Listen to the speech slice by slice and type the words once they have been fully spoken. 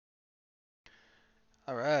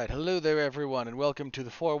Alright, hello there everyone, and welcome to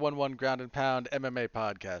the 411 Ground and Pound MMA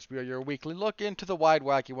podcast. We are your weekly look into the wide,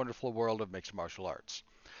 wacky, wonderful world of mixed martial arts.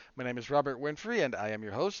 My name is Robert Winfree, and I am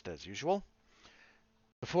your host, as usual.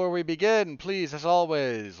 Before we begin, please, as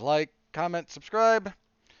always, like, comment, subscribe,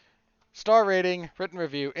 star rating, written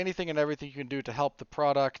review, anything and everything you can do to help the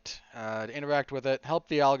product, to interact with it, help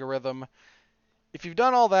the algorithm. If you've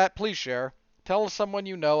done all that, please share. Tell someone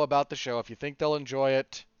you know about the show if you think they'll enjoy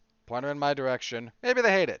it. Point them in my direction. Maybe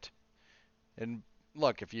they hate it. And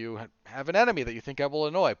look, if you have an enemy that you think I will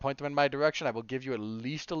annoy, point them in my direction. I will give you at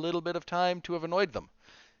least a little bit of time to have annoyed them.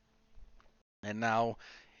 And now,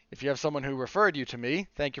 if you have someone who referred you to me,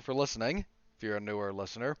 thank you for listening, if you're a newer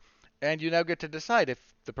listener. And you now get to decide if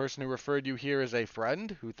the person who referred you here is a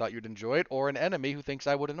friend who thought you'd enjoy it, or an enemy who thinks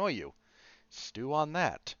I would annoy you. Stew on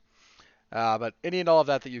that. But any and all of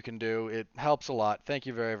that you can do, it helps a lot. Thank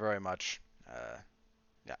you very, very much.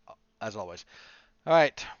 Yeah, as always. All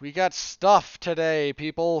right, we got stuff today,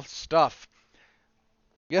 people. Stuff.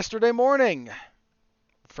 Yesterday morning,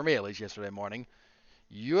 for me at least yesterday morning,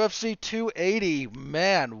 UFC 280.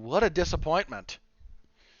 Man, what a disappointment.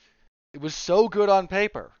 It was so good on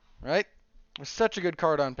paper, right? It was such a good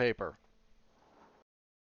card on paper.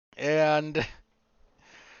 And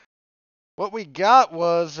what we got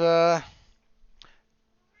was,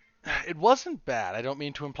 it wasn't bad. I don't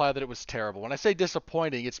mean to imply that it was terrible. When I say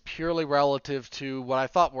disappointing, it's purely relative to what I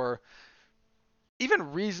thought were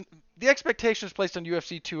even reason. The expectations placed on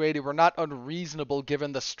UFC 280 were not unreasonable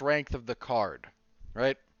given the strength of the card,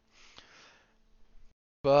 right?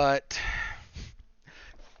 But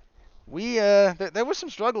there was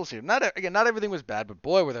some struggles here. Not everything was bad, but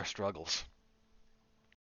boy were there struggles.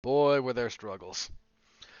 Boy were there struggles.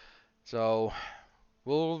 So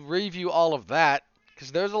we'll review all of that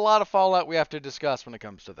because there's a lot of fallout we have to discuss when it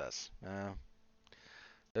comes to this.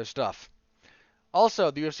 There's stuff. Also,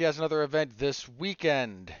 the UFC has another event this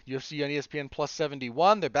weekend. UFC on ESPN Plus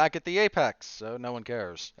 71. They're back at the Apex, so no one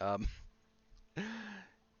cares.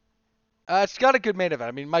 It's got a good main event.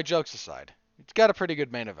 I mean, my jokes aside, it's got a pretty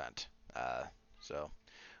good main event. So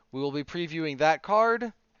we will be previewing that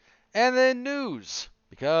card. And then news,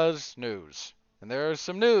 because news. And there is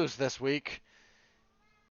some news this week.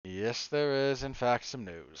 Yes, there is, in fact, some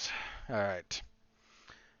news. All right.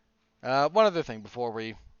 One other thing before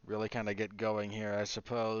we really kind of get going here, I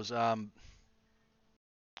suppose. I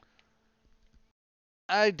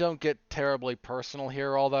don't get terribly personal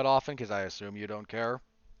here all that often because I assume you don't care.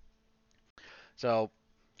 So,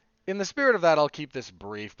 in the spirit of that, I'll keep this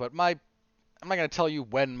brief, but I'm not going to tell you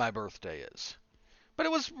when my birthday is. But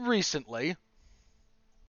it was recently.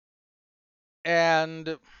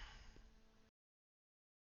 And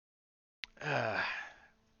I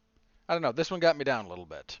don't know, this one got me down a little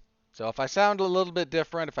bit. So if I sound a little bit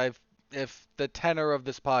different, if the tenor of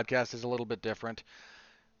this podcast is a little bit different,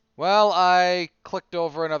 well, I clicked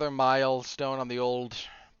over another milestone on the old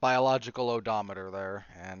biological odometer there,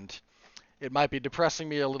 and it might be depressing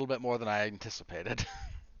me a little bit more than I anticipated.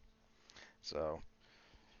 So,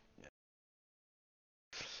 yeah.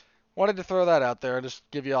 Wanted to throw that out there and just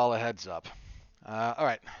give you all a heads up. All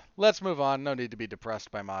right, let's move on. No need to be depressed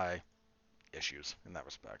by my issues in that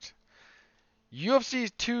respect.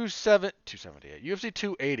 UFC 278, UFC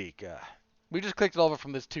 280. We just clicked it over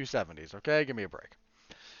from this 270s, okay? Give me a break.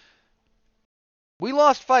 We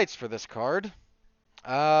lost fights for this card.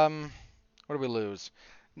 What did we lose?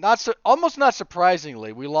 Almost not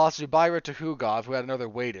surprisingly, we lost Zubaira to Hugov, who had another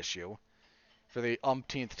weight issue for the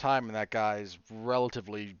umpteenth time in that guy's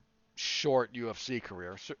relatively short UFC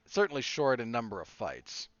career. Certainly short in number of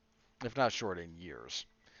fights, if not short in years.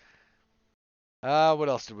 What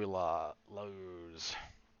else did we lose? Let's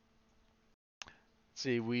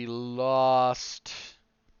see, we lost.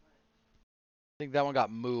 I think that one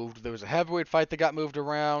got moved. There was a heavyweight fight that got moved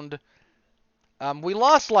around. We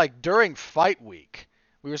lost during fight week.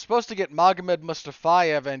 We were supposed to get Magomed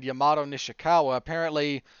Mustafayev and Yamato Nishikawa.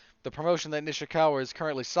 Apparently, the promotion that Nishikawa is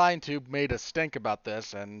currently signed to made a stink about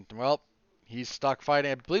this, and well, he's stuck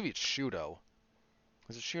fighting. I believe it's Shudo.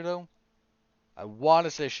 Is it Shudo? I want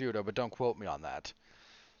to say Shudo, but don't quote me on that.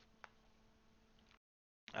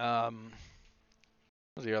 What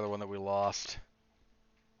was the other one that we lost?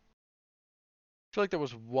 I feel like there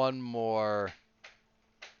was one more.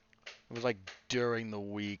 It was during the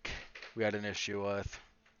week we had an issue with.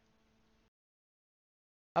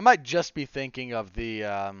 I might just be thinking of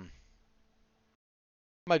Tuhugov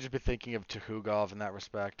in that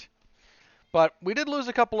respect. But we did lose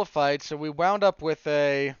a couple of fights, so we wound up with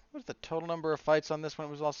what was the total number of fights on this when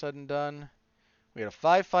it was all said and done? We had a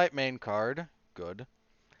 5-fight main card. Good.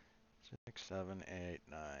 6, 7, 8,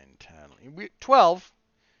 9, 10. 12.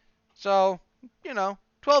 So,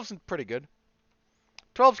 12's pretty good.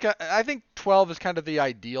 I think 12 is kind of the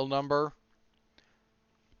ideal number.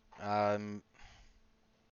 Because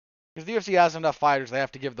the UFC has enough fighters, they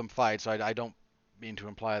have to give them fights. So I don't mean to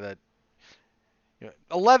imply that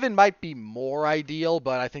 11 might be more ideal,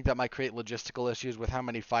 but I think that might create logistical issues with how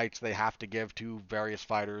many fights they have to give to various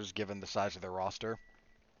fighters given the size of their roster.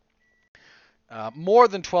 More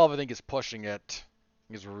than 12, I think, is pushing it.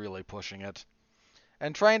 Is really pushing it.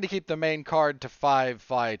 And trying to keep the main card to 5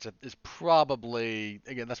 fights is probably,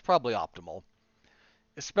 again, that's probably optimal.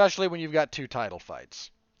 Especially when you've got 2 title fights.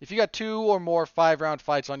 If you got 2 or more 5-round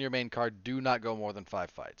fights on your main card, do not go more than 5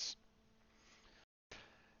 fights.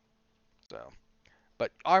 So,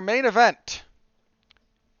 but our main event.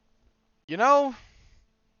 I'm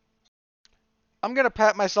going to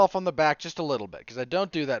pat myself on the back just a little bit, because I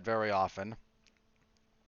don't do that very often.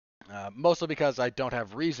 Mostly because I don't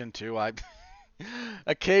have reason to. I'm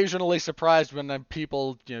occasionally surprised when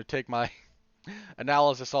people, take my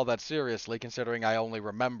analysis all that seriously, considering I only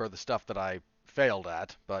remember the stuff that I failed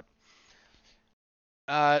at. But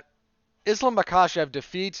Islam Makhachev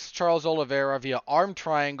defeats Charles Oliveira via arm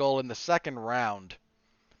triangle in the second round.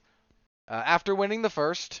 After winning the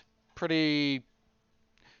first, pretty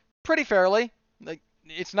fairly. Like,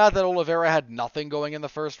 it's not that Oliveira had nothing going in the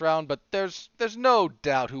first round, but there's no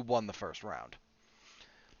doubt who won the first round.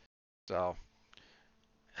 So,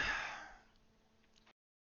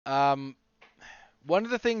 one of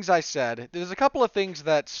the things I said, there's a couple of things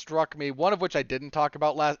that struck me, one of which I didn't talk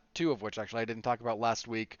about two of which actually I didn't talk about last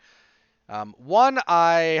week. One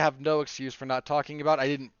I have no excuse for not talking about. I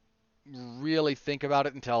didn't really think about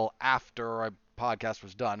it until after our podcast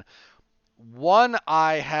was done. One,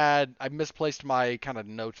 I misplaced my kind of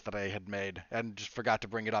notes that I had made and just forgot to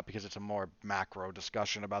bring it up because it's a more macro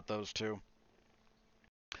discussion about those two.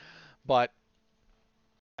 But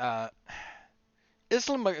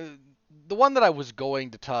Islam, the one that I was going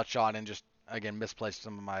to touch on and just again misplaced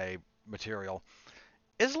some of my material.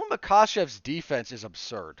 Islam Makhachev's defense is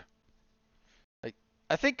absurd. Like,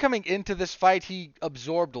 I think coming into this fight, he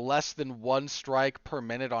absorbed less than 1 strike per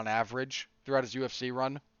minute on average throughout his UFC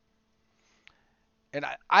run. And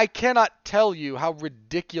I cannot tell you how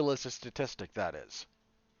ridiculous a statistic that is.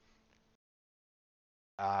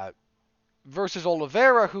 Versus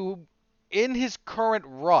Oliveira, who, in his current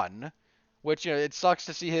run, which, it sucks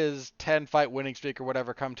to see his 10-fight winning streak or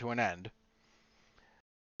whatever come to an end.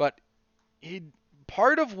 But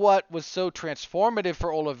part of what was so transformative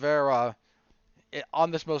for Oliveira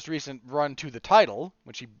on this most recent run to the title,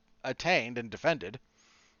 which he attained and defended.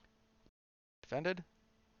 Defended?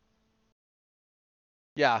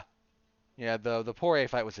 Yeah. Yeah, the Poirier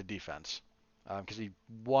fight was a defense. Because he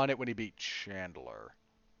won it when he beat Chandler.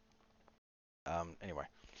 Anyway.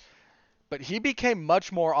 But he became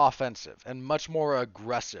much more offensive and much more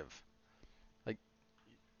aggressive. Like,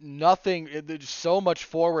 there's so much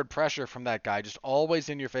forward pressure from that guy, just always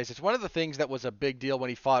in your face. It's one of the things that was a big deal when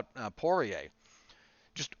he fought Poirier.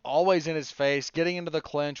 Just always in his face, getting into the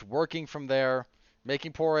clinch, working from there,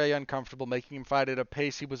 making Poirier uncomfortable, making him fight at a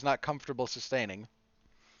pace he was not comfortable sustaining.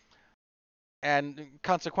 And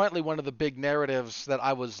consequently, one of the big narratives that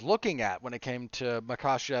I was looking at when it came to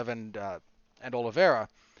Makhachev and Oliveira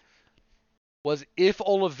was if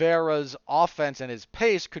Oliveira's offense and his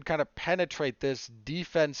pace could kind of penetrate this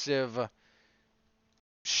defensive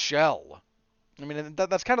shell. I mean,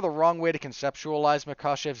 that's kind of the wrong way to conceptualize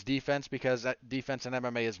Makhachev's defense, because defense in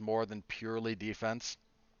MMA is more than purely defense.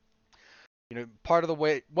 One of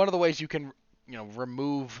the ways you can,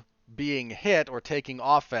 remove being hit or taking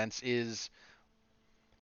offense is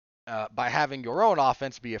by having your own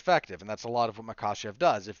offense be effective, and that's a lot of what Makhachev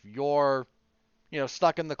does. If you're,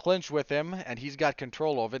 stuck in the clinch with him and he's got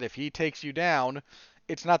control over it, if he takes you down,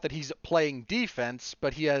 it's not that he's playing defense,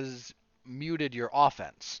 but he has muted your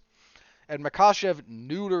offense. And Makhachev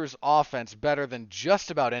neuters offense better than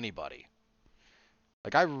just about anybody.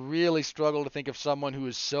 Like, I really struggle to think of someone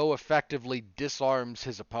who so effectively disarms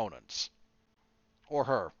his opponents. Or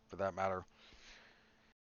her, for that matter.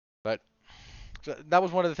 But so that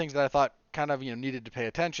was one of the things that I thought kind of, needed to pay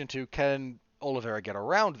attention to. Can Oliveira get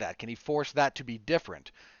around that? Can he force that to be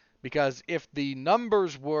different? Because if the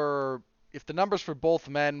numbers for both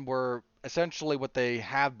men were essentially what they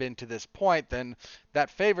have been to this point, then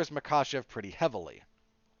that favors Makhachev pretty heavily.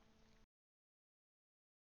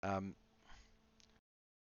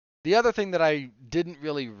 The other thing that I didn't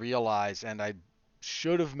really realize, and I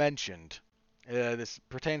should have mentioned, this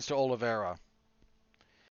pertains to Oliveira.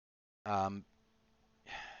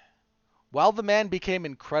 While the man became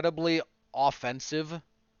incredibly offensive,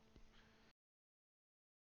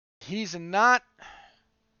 he's not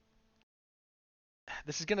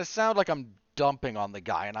this is going to sound like I'm dumping on the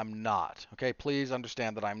guy, and I'm not. Okay, please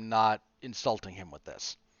understand that I'm not insulting him with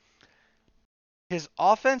this. His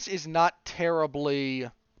offense is not terribly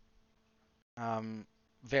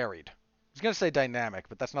varied. I was going to say dynamic,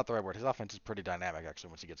 but that's not the right word. His offense is pretty dynamic, actually,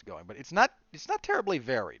 once he gets going. But it's not terribly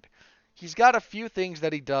varied. He's got a few things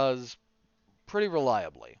that he does pretty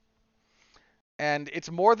reliably. And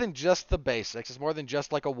it's more than just the basics. It's more than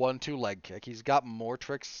just like a 1-2 leg kick. He's got more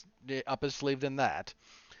tricks up his sleeve than that.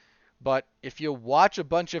 But if you watch a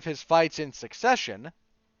bunch of his fights in succession,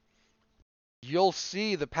 you'll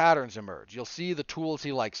see the patterns emerge. You'll see the tools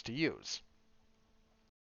he likes to use.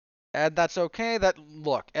 And that's okay.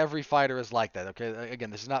 Look, every fighter is like that. Okay, again,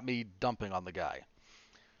 this is not me dumping on the guy.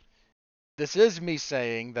 This is me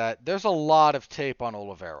saying that there's a lot of tape on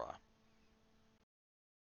Oliveira.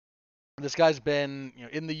 This guy's been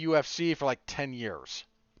in the UFC for like 10 years.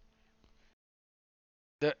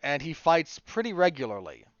 And he fights pretty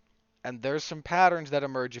regularly. And there's some patterns that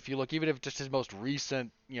emerge if you look, even if just his most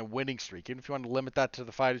recent winning streak, even if you want to limit that to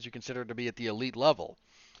the fighters you consider to be at the elite level.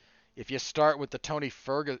 If you start with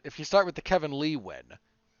the Kevin Lee win,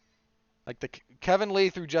 like the Kevin Lee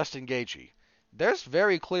through Justin Gaethje, there's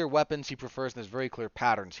very clear weapons he prefers and there's very clear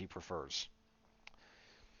patterns he prefers.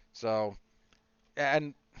 So,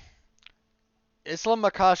 and Islam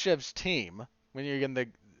Makhachev's team, when you're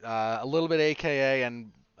getting a little bit AKA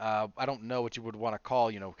and I don't know what you would want to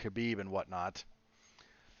call, Khabib and whatnot,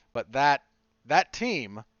 but that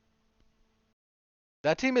team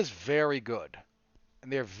is very good.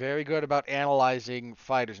 And they're very good about analyzing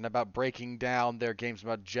fighters and about breaking down their games,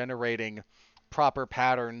 about generating proper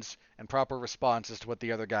patterns and proper responses to what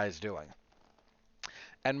the other guy is doing.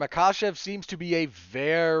 And Makhachev seems to be a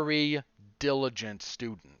very diligent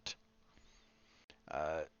student.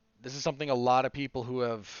 This is something a lot of people who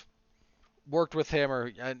have worked with him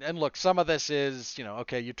and look, some of this is,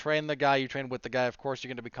 okay, you train the guy, you train with the guy, of course you're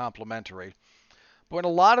going to be complimentary. But when a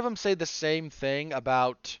lot of them say the same thing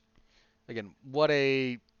about, again,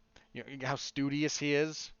 how studious he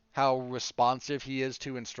is, how responsive he is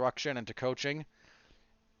to instruction and to coaching,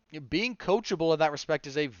 being coachable in that respect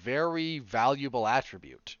is a very valuable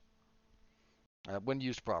attribute. When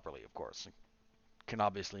used properly, of course. It can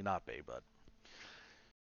obviously not be, but...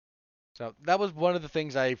 So that was one of the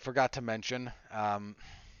things I forgot to mention.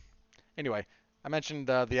 Anyway, I mentioned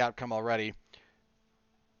the outcome already.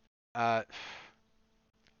 Yeah,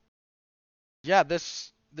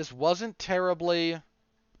 this wasn't terribly...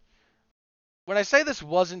 When I say this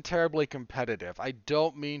wasn't terribly competitive, I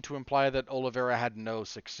don't mean to imply that Oliveira had no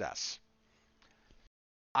success.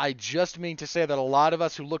 I just mean to say that a lot of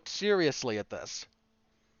us who looked seriously at this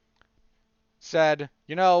said,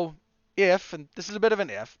 if, and this is a bit of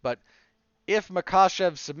an if, but if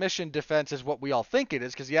Makhachev's submission defense is what we all think it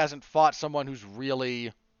is, because he hasn't fought someone who's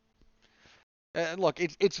really... look,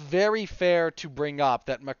 it's very fair to bring up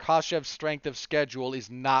that Makhachev's strength of schedule is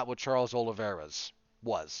not what Charles Oliveira's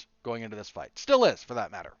was going into this fight. Still is, for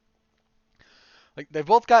that matter. Like they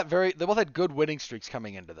both had good winning streaks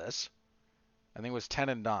coming into this. I think it was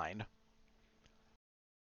 10-9.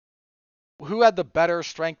 Who had the better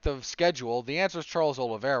strength of schedule? The answer is Charles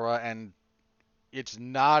Oliveira, and it's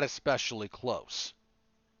not especially close.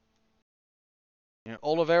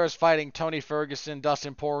 Oliveira's fighting Tony Ferguson,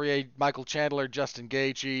 Dustin Poirier, Michael Chandler, Justin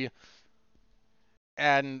Gaethje,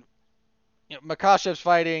 and Makhachev's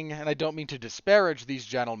fighting, and I don't mean to disparage these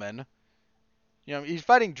gentlemen. He's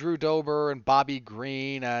fighting Drew Dober and Bobby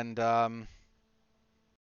Green and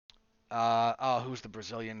who's the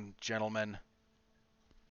Brazilian gentleman?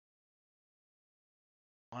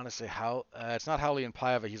 I want to say it's not Raulian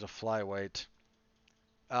Paiva. He's a flyweight.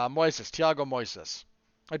 Thiago Moises.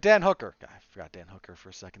 Dan Hooker. God, I forgot Dan Hooker for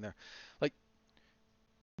a second there. Like,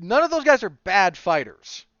 none of those guys are bad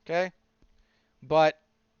fighters, okay? But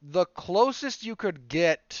the closest you could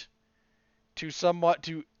get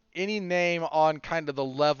to any name on kind of the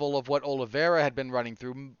level of what Oliveira had been running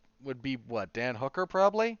through would be, what, Dan Hooker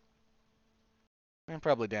probably? And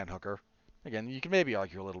probably Dan Hooker. Again, you can maybe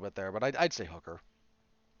argue a little bit there, but I'd say Hooker.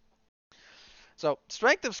 So,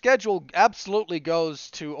 strength of schedule absolutely goes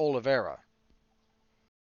to Oliveira.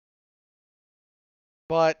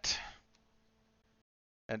 But,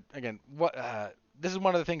 and again, this is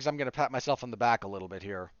one of the things I'm going to pat myself on the back a little bit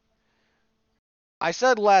here. I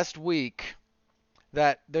said last week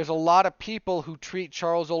that there's a lot of people who treat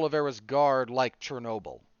Charles Oliveira's guard like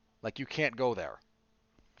Chernobyl. Like you can't go there.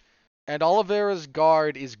 And Oliveira's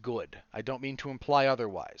guard is good. I don't mean to imply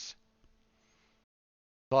otherwise.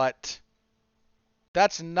 But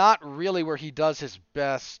that's not really where he does his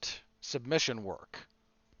best submission work.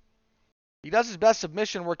 He does his best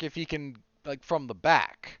submission work if he can like from the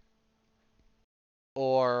back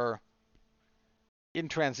or in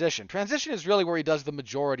transition. Transition is really where he does the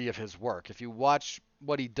majority of his work. If you watch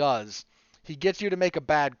what he does, he gets you to make a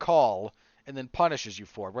bad call and then punishes you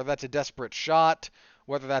for it. Whether that's a desperate shot,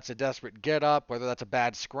 whether that's a desperate get up, whether that's a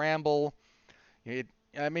bad scramble.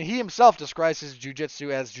 I mean, he himself describes his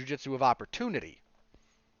jiu-jitsu as jiu-jitsu of opportunity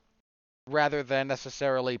rather than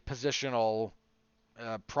necessarily positional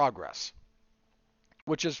progress,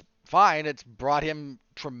 which is fine. It's brought him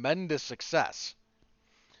tremendous success.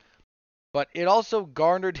 But it also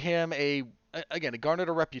garnered him it garnered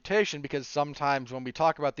a reputation because sometimes when we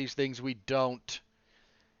talk about these things, we don't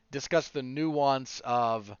discuss the nuance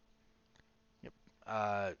of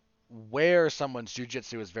uh, where someone's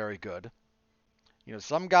jiu-jitsu is very good.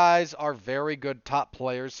 Some guys are very good top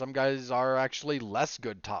players. Some guys are actually less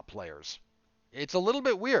good top players. It's a little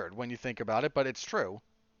bit weird when you think about it, but it's true.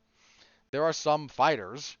 There are some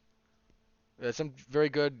fighters, some very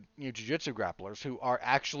good jiu-jitsu grapplers who are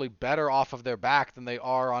actually better off of their back than they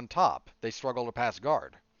are on top. They struggle to pass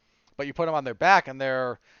guard. But you put them on their back and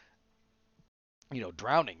they're,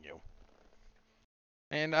 drowning you.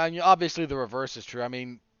 And obviously the reverse is true. I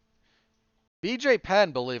mean, BJ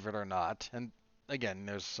Penn, believe it or not, and again,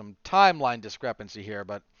 there's some timeline discrepancy here,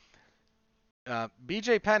 but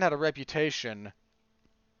BJ Penn had a reputation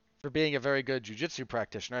for being a very good jiu-jitsu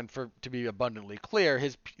practitioner, and to be abundantly clear,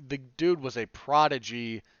 the dude was a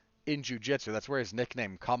prodigy in jiu-jitsu. That's where his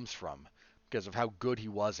nickname comes from, because of how good he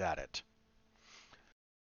was at it.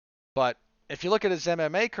 But if you look at his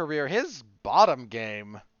MMA career, his bottom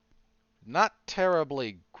game, not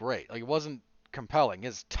terribly great. Like, it wasn't compelling.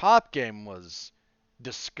 His top game was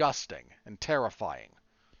disgusting and terrifying.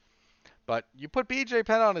 But you put BJ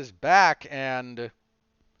Penn on his back, and it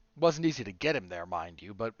wasn't easy to get him there, mind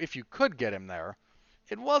you, but if you could get him there,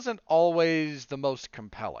 it wasn't always the most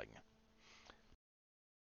compelling.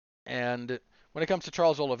 And when it comes to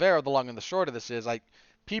Charles Oliveira, the long and the short of this is,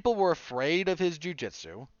 people were afraid of his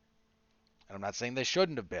jiu-jitsu, and I'm not saying they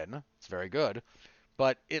shouldn't have been. It's very good.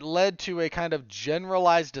 But it led to a kind of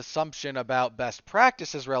generalized assumption about best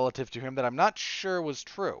practices relative to him that I'm not sure was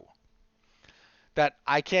true. That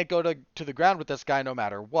I can't go to the ground with this guy no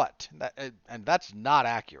matter what. And that's not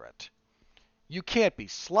accurate. You can't be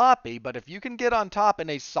sloppy, but if you can get on top in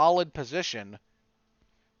a solid position,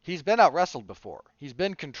 he's been out-wrestled before. He's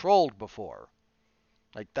been controlled before.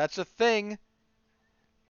 That's a thing,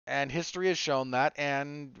 and history has shown that,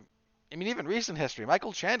 and I mean, even recent history.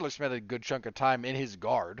 Michael Chandler spent a good chunk of time in his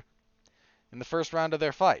guard in the first round of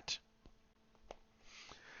their fight.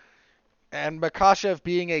 And Makhachev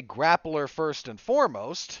being a grappler first and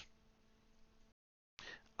foremost,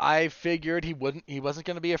 I figured he wasn't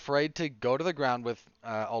going to be afraid to go to the ground with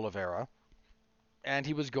Oliveira, and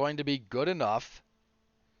he was going to be good enough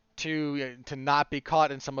to not be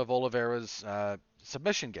caught in some of Oliveira's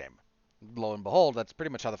submission game. Lo and behold, that's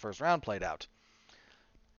pretty much how the first round played out.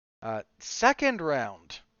 Second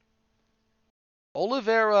round,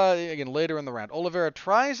 Oliveira, again later in the round, Oliveira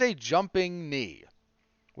tries a jumping knee,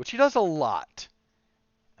 which he does a lot.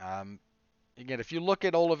 Again, if you look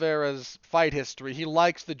at Oliveira's fight history, he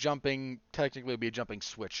likes the jumping, technically be a jumping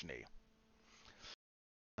switch knee.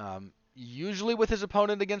 Usually with his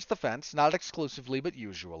opponent against the fence, not exclusively, but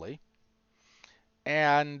usually.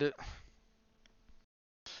 And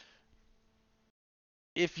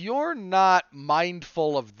if you're not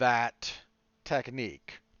mindful of that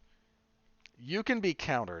technique, you can be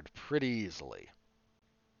countered pretty easily.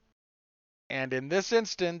 And in this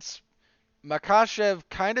instance, Makhachev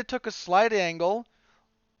kind of took a slight angle.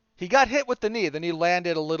 He got hit with the knee, then he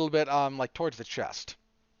landed a little bit towards the chest.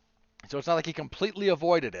 So it's not like he completely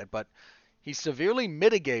avoided it, but he severely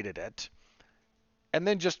mitigated it, and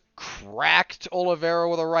then just cracked Oliveira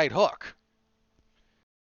with a right hook.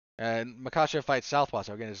 And Makhachev fights southpaw,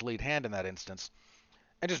 so again, his lead hand in that instance,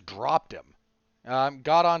 and just dropped him.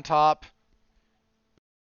 Got on top,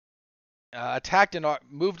 attacked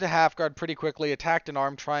moved to half guard pretty quickly, attacked an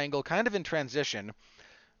arm triangle, kind of in transition.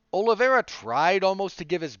 Oliveira tried almost to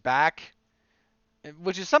give his back,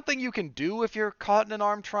 which is something you can do if you're caught in an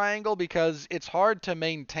arm triangle, because it's hard to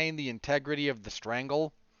maintain the integrity of the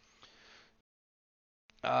strangle.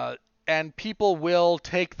 And people will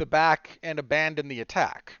take the back and abandon the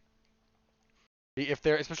attack.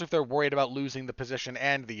 Especially if they're worried about losing the position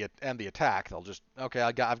and the attack, they'll just, okay,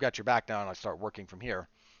 I've got your back now, and I start working from here.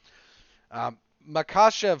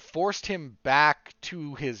 Makhachev forced him back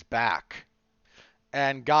to his back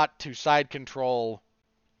and got to side control,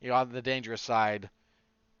 on the dangerous side.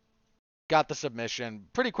 Got the submission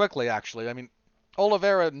pretty quickly, actually. I mean,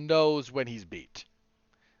 Oliveira knows when he's beat.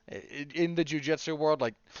 in the jiu-jitsu world,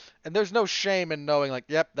 like, and there's no shame in knowing, like,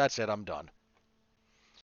 yep, that's it, I'm done.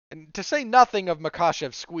 And to say nothing of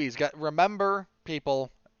Makhachev's squeeze, remember,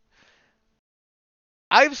 people,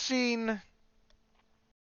 I've seen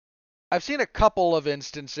a couple of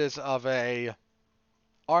instances of a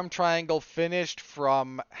arm triangle finished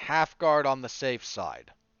from half guard on the safe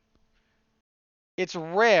side. It's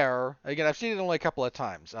rare. Again, I've seen it only a couple of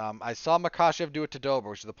times. I saw Makhachev do it to Dober,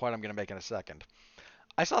 which is the point I'm going to make in a second.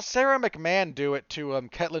 I saw Sarah McMahon do it to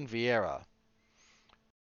Ketlin Vieira,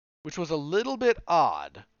 which was a little bit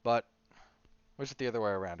odd, but was it the other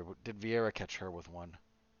way around? Did Vieira catch her with one?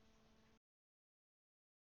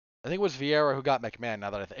 I think it was Vieira who got McMahon.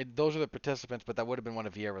 Now that those are the participants, but that would have been one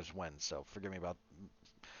of Vieira's wins. So forgive me about,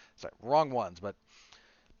 sorry, wrong ones. But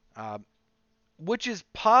which is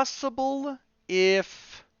possible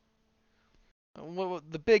if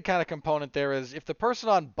the big kind of component there is if the person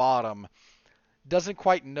on bottom doesn't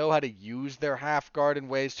quite know how to use their half guard in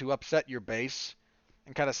ways to upset your base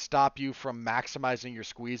and kind of stop you from maximizing your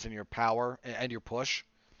squeeze and your power and your push.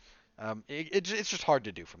 It's just hard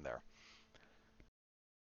to do from there.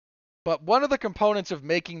 But one of the components of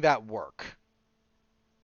making that work,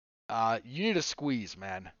 you need a squeeze,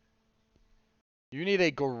 man. You need a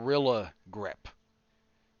gorilla grip.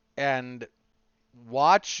 And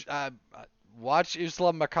watch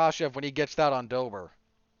Islam Makhachev when he gets that on Dober.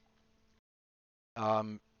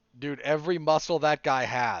 Dude, every muscle that guy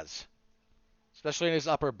has, especially in his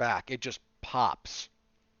upper back, it just pops.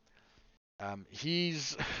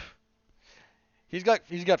 He's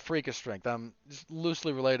got freakish strength. Just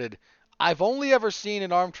loosely related. I've only ever seen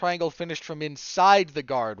an arm triangle finished from inside the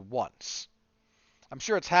guard once. I'm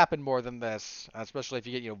sure it's happened more than this, especially if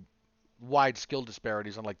you get wide skill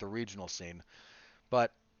disparities on like the regional scene.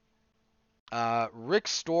 But Rick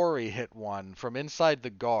Story hit one from inside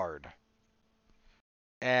the guard,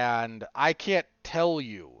 and I can't tell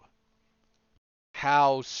you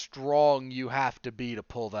how strong you have to be to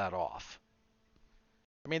pull that off.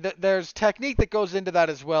 I mean, there's technique that goes into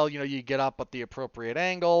that as well. You get up at the appropriate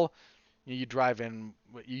angle, you drive in,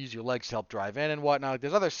 you use your legs to help drive in and whatnot.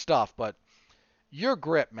 There's other stuff, but your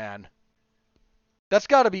grip, man, that's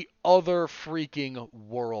got to be other freaking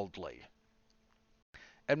worldly.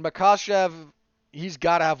 And Makhachev, he's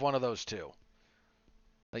got to have one of those too.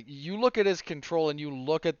 Like, you look at his control and you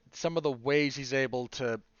look at some of the ways he's able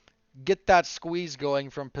to get that squeeze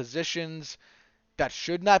going from positions that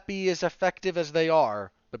should not be as effective as they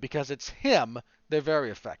are, but because it's him, they're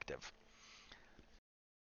very effective.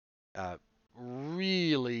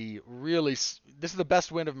 Really, this is the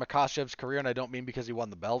best win of Makhachev's career, and I don't mean because he won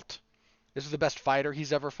the belt. This is the best fighter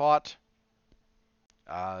he's ever fought.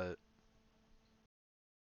 By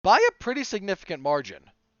a pretty significant margin.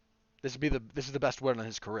 This is the best win in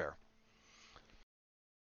his career.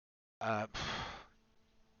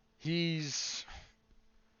 His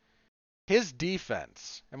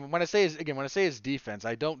defense, and when I say his defense,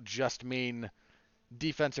 I don't just mean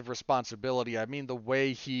defensive responsibility. I mean the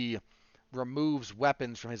way he removes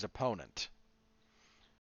weapons from his opponent.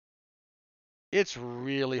 It's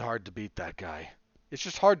really hard to beat that guy. It's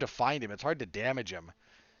just hard to find him. It's hard to damage him.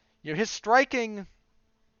 His striking,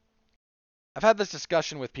 I've had this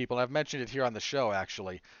discussion with people, and I've mentioned it here on the show,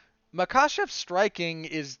 actually. Makhachev's striking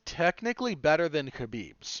is technically better than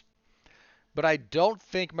Khabib's. But I don't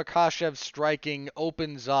think Makhachev's striking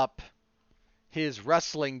opens up his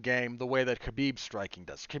wrestling game the way that Khabib's striking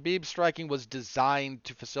does. Khabib's striking was designed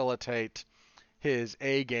to facilitate his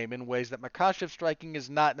A game in ways that Makhachev's striking is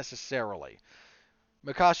not necessarily.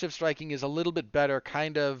 Makhachev's striking is a little bit better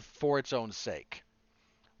kind of for its own sake,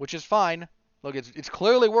 which is fine. Look, it's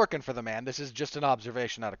clearly working for the man. This is just an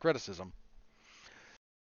observation, not a criticism.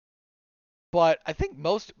 But I think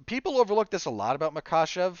most people overlook this a lot about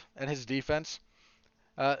Makhachev and his defense.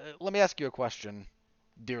 Let me ask you a question,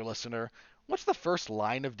 dear listener. What's the first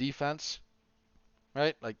line of defense?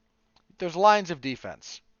 Right? Like, there's lines of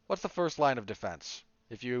defense. What's the first line of defense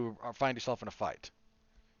if you find yourself in a fight?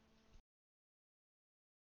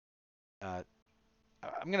 I'm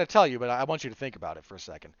going to tell you, but I want you to think about it for a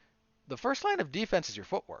second. The first line of defense is your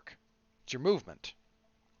footwork. It's your movement.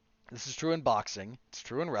 This is true in boxing. It's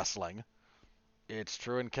true in wrestling. It's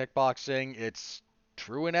true in kickboxing. It's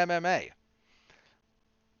true in MMA.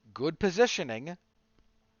 Good positioning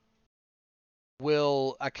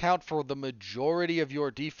will account for the majority of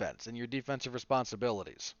your defense and your defensive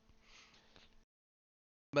responsibilities.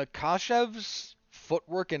 Makhachev's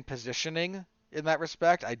footwork and positioning in that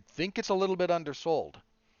respect, I think it's a little bit undersold.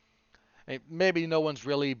 Maybe no one's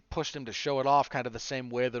really pushed him to show it off kind of the same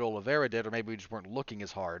way that Oliveira did, or maybe we just weren't looking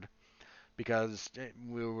as hard. because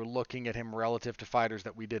we were looking at him relative to fighters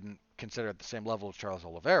that we didn't consider at the same level as Charles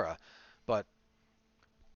Oliveira. But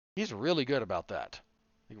he's really good about that.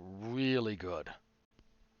 Like, really good.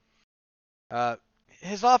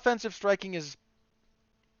 His offensive striking is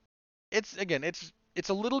it's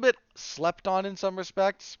a little bit slept on in some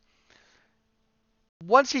respects.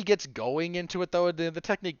 Once he gets going into it, though, the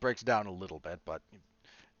technique breaks down a little bit. But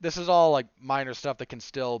this is all like minor stuff that can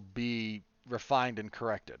still be refined and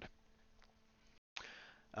corrected.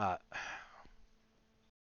 Uh,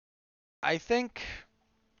 I think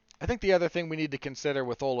the other thing we need to consider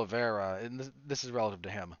with Oliveira, and this is relative to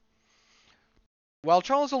him. While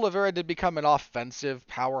Charles Oliveira did become an offensive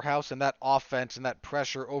powerhouse, and that offense and that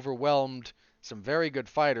pressure overwhelmed some very good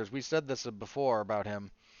fighters, we said this before about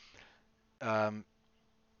him. Um,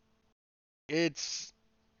 he's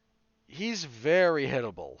very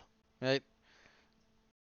hittable, right?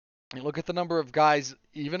 You look at the number of guys,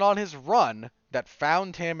 even on his run, that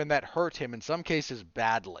found him and that hurt him, in some cases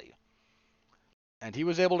badly. And he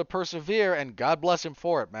was able to persevere, and God bless him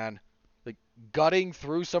for it, man. Like, gutting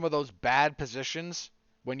through some of those bad positions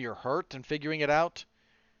when you're hurt and figuring it out.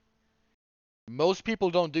 Most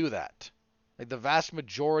people don't do that. Like, the vast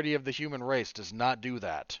majority of the human race does not do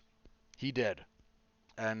that. He did.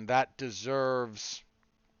 And that deserves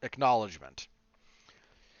acknowledgement.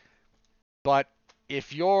 But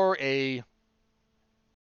if you're I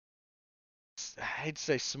hate to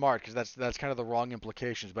say smart because that's kind of the wrong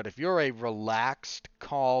implications, but if you're a relaxed,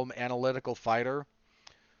 calm, analytical fighter,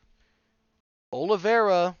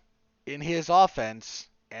 Oliveira in his offense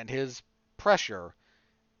and his pressure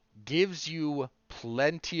gives you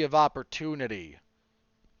plenty of opportunity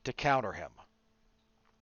to counter him.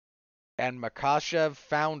 And Makhachev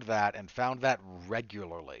found that and found that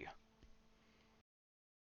regularly.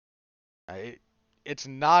 It's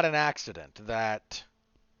not an accident that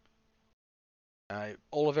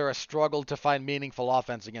Oliveira struggled to find meaningful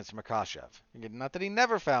offense against Makhachev. Not that he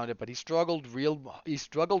never found it, but he struggled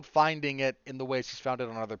finding it in the ways he's found it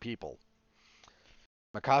on other people.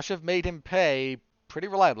 Makhachev made him pay pretty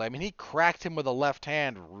reliably. I mean, he cracked him with a left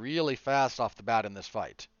hand really fast off the bat in this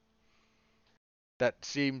fight. That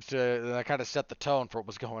kind of set the tone for what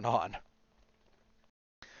was going on.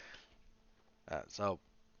 So,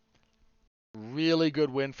 really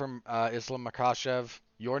good win from Islam Makhachev.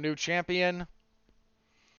 Your new champion.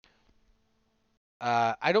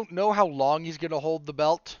 I don't know how long he's going to hold the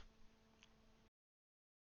belt.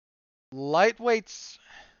 Lightweight's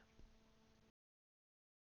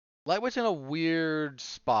in a weird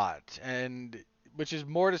spot, and which is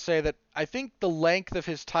more to say that I think the length of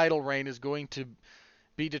his title reign is going to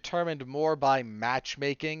be determined more by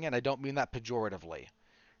matchmaking, and I don't mean that pejoratively,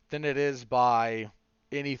 than it is by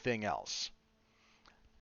anything else.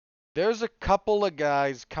 There's a couple of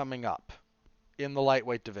guys coming up in the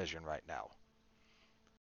lightweight division right now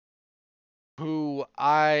who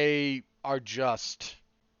are just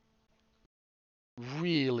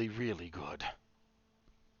really, really good.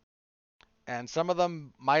 And some of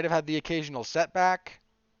them might have had the occasional setback,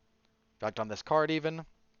 in fact, on this card even.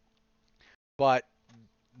 But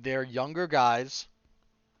they're younger guys.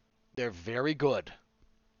 They're very good.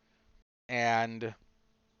 And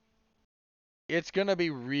it's going to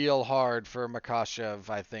be real hard for Makhachev,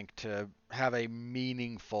 I think, to have a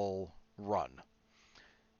meaningful run.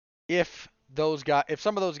 If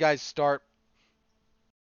some of those guys start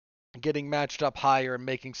getting matched up higher and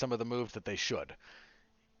making some of the moves that they should.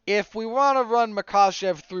 If we want to run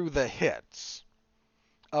Makhachev through the hits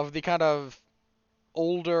of the kind of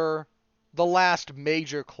older, the last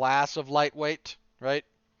major class of lightweight, right?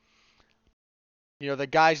 The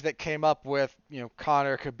guys that came up with,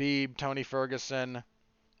 Conor, Khabib, Tony Ferguson,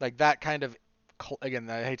 like that kind of, again,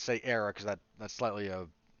 I hate to say era because that's slightly I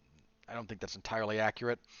don't think that's entirely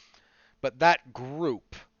accurate, but that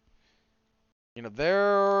group,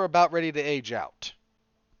 they're about ready to age out.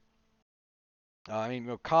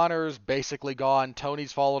 Conor's basically gone.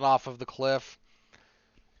 Tony's fallen off of the cliff.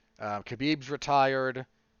 Khabib's retired.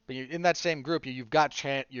 But in that same group, you've got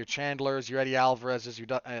your Chandlers, your Eddie Alvarez's.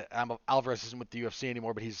 Alvarez isn't with the UFC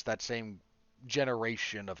anymore, but he's that same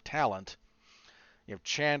generation of talent. You have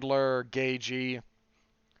Chandler, Gagey.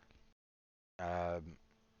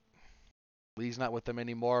 Lee's not with them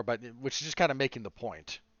anymore, but which is just kind of making the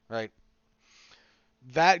point, right?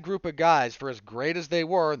 That group of guys, for as great as they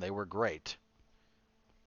were, and they were great,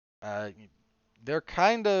 they're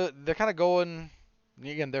kind of going.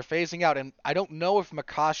 Again, they're phasing out, and I don't know if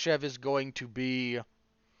Makhachev is going to be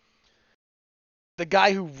the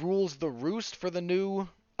guy who rules the roost for the new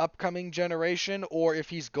upcoming generation, or if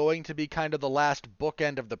he's going to be kind of the last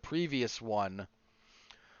bookend of the previous one,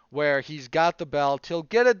 where he's got the belt. He'll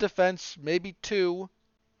get a defense, maybe two,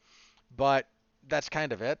 but that's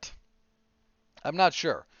kind of it. I'm not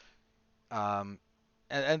sure. Um,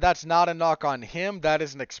 and that's not a knock on him. That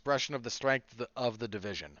is an expression of the strength of the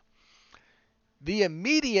division. The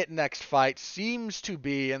immediate next fight seems to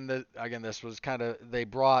be, and again, this was kind of, they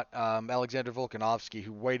brought Alexander Volkanovski,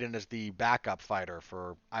 who weighed in as the backup fighter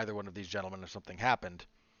for either one of these gentlemen if something happened.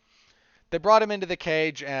 They brought him into the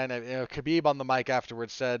cage, and Khabib on the mic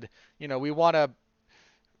afterwards said, we want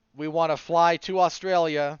to fly to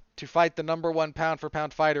Australia to fight the number one pound for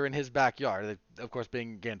pound fighter in his backyard. Of course,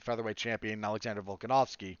 being again featherweight champion Alexander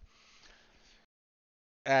Volkanovski.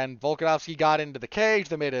 And Volkanovski got into the cage.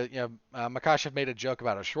 They made Makhachev made a joke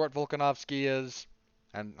about how short Volkanovski is,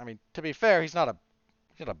 and I mean, to be fair, he's not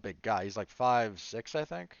a big guy. He's like 5'6", I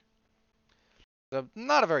think. So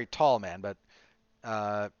not a very tall man, but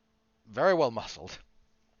very well muscled.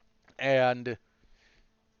 And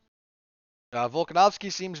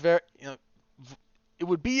Volkanovski seems very, it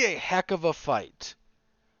would be a heck of a fight,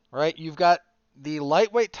 right? You've got the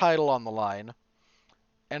lightweight title on the line,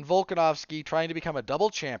 and Volkanovski trying to become a double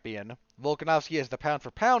champion. Volkanovski is the pound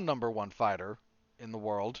for pound number one fighter in the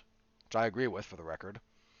world, which I agree with for the record.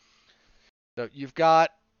 So you've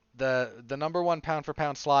got the number one pound for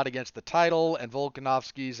pound slot against the title, and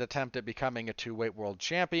Volkanovski's attempt at becoming a two-weight world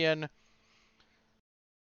champion.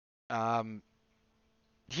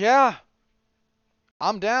 Yeah,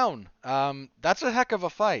 I'm down. That's a heck of a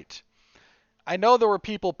fight. I know there were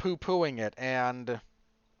people poo-pooing it, and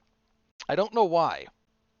I don't know why.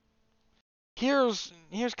 Here's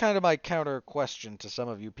kind of my counter question to some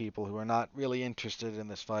of you people who are not really interested in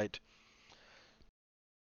this fight.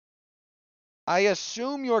 I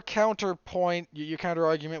assume your counterpoint, your counter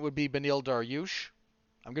argument would be Beneil Dariush.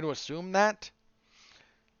 I'm going to assume that.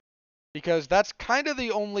 Because that's kind of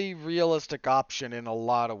the only realistic option in a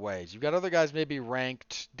lot of ways. You've got other guys maybe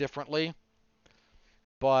ranked differently.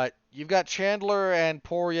 But you've got Chandler and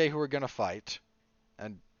Poirier who are going to fight.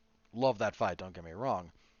 And love that fight, don't get me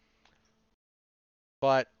wrong.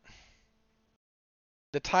 But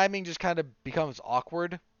the timing just kind of becomes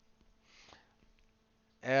awkward.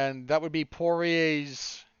 And that would be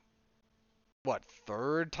Poirier's,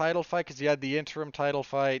 third title fight? Because he had the interim title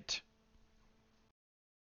fight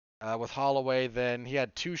with Holloway. Then he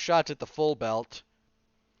had two shots at the full belt.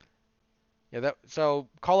 Yeah, so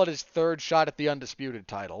call it his third shot at the undisputed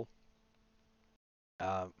title.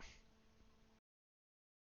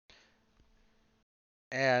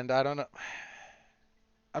 And I don't know.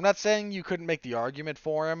 I'm not saying you couldn't make the argument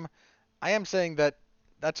for him. I am saying that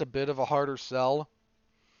that's a bit of a harder sell.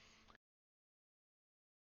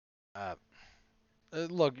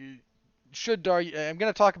 Look, I'm going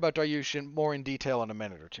to talk about Dariush more in detail in a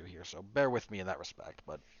minute or two here, so bear with me in that respect.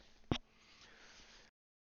 But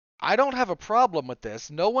I don't have a problem with this.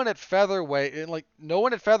 No one at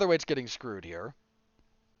featherweight's getting screwed here,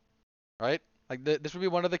 right? Like this would be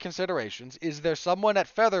one of the considerations. Is there someone at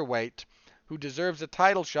featherweight who deserves a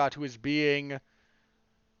title shot who is being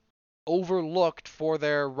overlooked for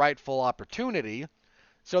their rightful opportunity,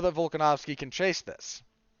 so that Volkanovski can chase this?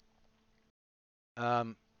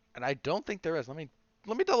 And I don't think there is. Let me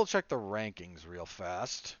double check the rankings real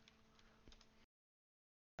fast.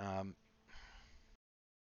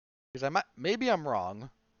 Because maybe I'm wrong.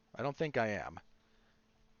 I don't think I am.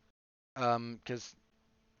 Because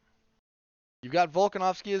you've got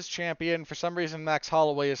Volkanovski as champion. For some reason, Max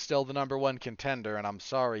Holloway is still the number one contender, and I'm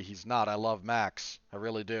sorry he's not. I love Max. I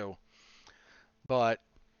really do. But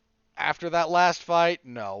after that last fight,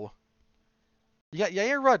 no. Yeah,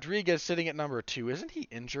 Yair Rodriguez sitting at number 2. Isn't he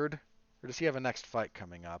injured? Or does he have a next fight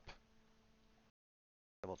coming up?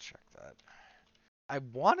 Double check that. I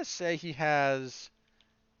want to say he has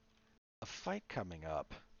a fight coming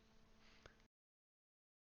up.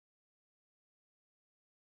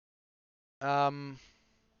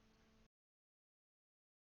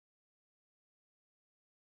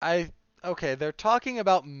 Okay, they're talking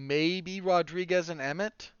about maybe Rodriguez and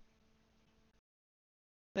Emmett.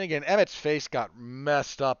 And again, Emmett's face got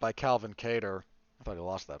messed up by Calvin Kattar. I thought he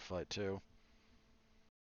lost that fight too.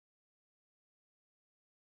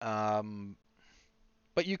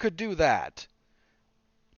 But you could do that.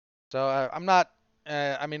 So I'm not.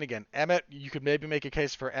 I mean, again, Emmett. You could maybe make a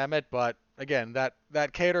case for Emmett, but again, that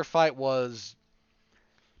Kattar fight was.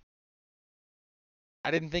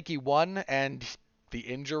 I didn't think he won, and the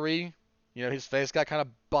injury, his face got kind of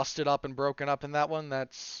busted up and broken up in that one.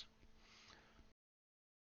 That's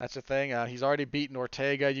the thing. He's already beaten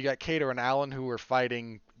Ortega. You got Kattar and Allen who are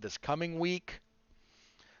fighting this coming week.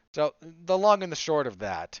 So the long and the short of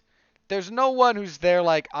that, there's no one who's there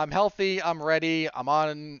like, I'm healthy, I'm ready,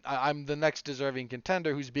 I'm the next deserving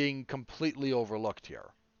contender who's being completely overlooked here.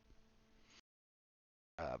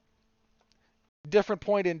 Uh, Different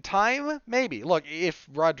point in time, maybe. Look, if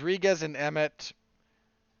Rodriguez and Emmett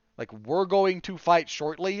like were going to fight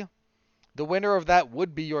shortly, the winner of that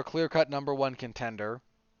would be your clear-cut number one contender.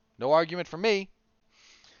 No argument from me.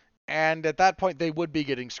 And at that point, they would be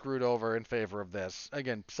getting screwed over in favor of this.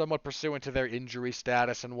 Again, somewhat pursuant to their injury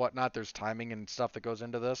status and whatnot. There's timing and stuff that goes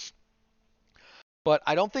into this. But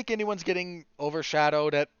I don't think anyone's getting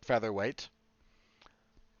overshadowed at featherweight.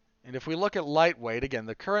 And if we look at lightweight, again,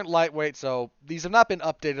 the current lightweight, so these have not been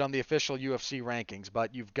updated on the official UFC rankings,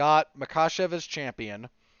 but you've got Makhachev as champion.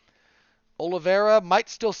 Oliveira might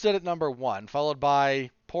still sit at number one, followed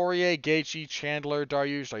by Poirier, Gaethje, Chandler,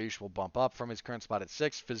 Dariush. Dariush will bump up from his current spot at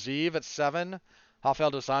 6. Fiziev at 7.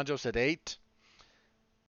 Rafael dos Anjos at 8.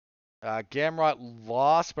 Gamrot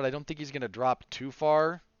lost, but I don't think he's going to drop too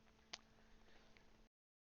far.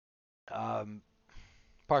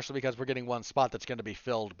 Partially because we're getting one spot that's going to be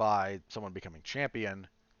filled by someone becoming champion.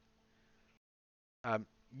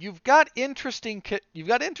 You've got interesting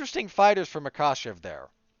fighters for Makhachev there.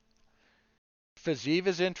 Fiziev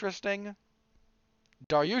is interesting.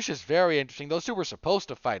 Dariush is very interesting. Those two were supposed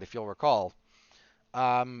to fight, if you'll recall.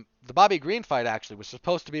 The Bobby Green fight, actually, was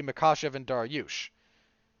supposed to be Makhachev and Dariush.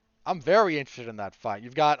 I'm very interested in that fight.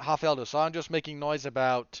 You've got Rafael dos Anjos making noise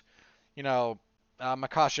about,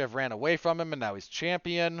 Makhachev ran away from him and now he's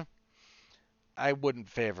champion. I wouldn't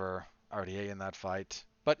favor RDA in that fight.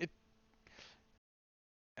 But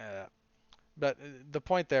the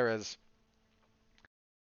point there is,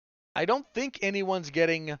 I don't think anyone's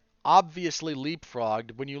getting obviously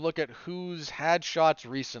leapfrogged when you look at who's had shots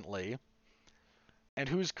recently and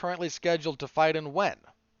who's currently scheduled to fight and when.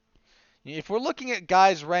 If we're looking at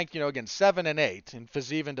guys ranked, again, 7 and 8 in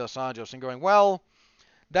Fiziev and dos Anjos and going, well,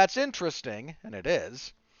 that's interesting, and it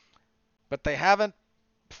is, but they haven't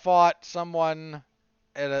fought someone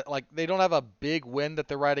they don't have a big win that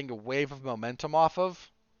they're riding a wave of momentum off of.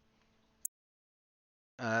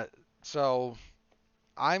 So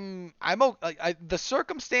the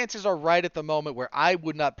circumstances are right at the moment where I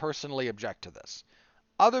would not personally object to this.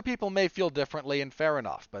 Other people may feel differently, and fair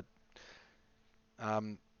enough, but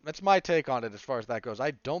that's my take on it as far as that goes.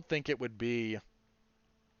 I don't think it would be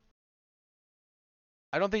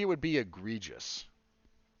egregious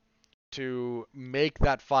to make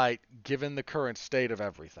that fight given the current state of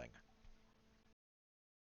everything.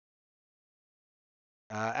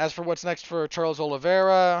 As for what's next for Charles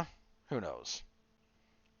Oliveira, who knows?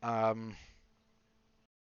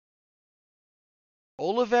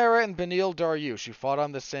 Oliveira and Beneil Dariush, who fought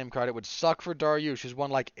on the same card. It would suck for Dariush, who's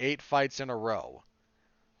won like 8 fights in a row.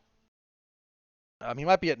 He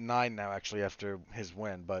might be at 9 now, actually, after his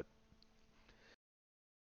win, but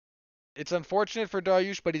it's unfortunate for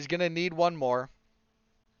Dariush, but he's going to need one more.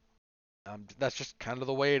 That's just kind of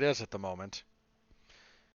the way it is at the moment.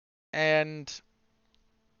 And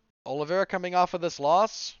Oliveira coming off of this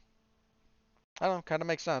loss, I don't know, kind of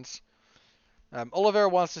makes sense. Oliveira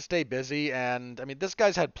wants to stay busy, and this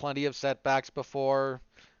guy's had plenty of setbacks before.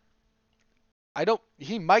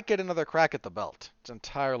 He might get another crack at the belt. It's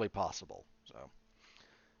entirely possible. So,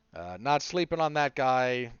 not sleeping on that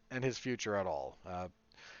guy and his future at all.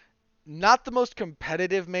 Not the most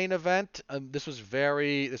competitive main event. This was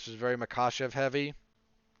very Makhachev heavy,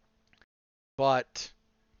 but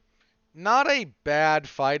not a bad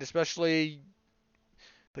fight, especially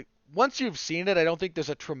once you've seen it. I don't think there's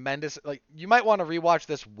a tremendous you might want to rewatch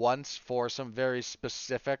this once for some very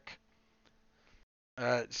specific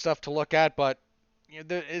stuff to look at, but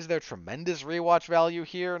is there tremendous rewatch value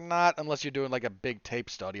here? Not unless you're doing like a big tape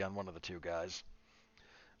study on one of the two guys.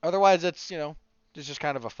 Otherwise, it's just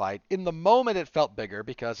kind of a fight. In the moment, it felt bigger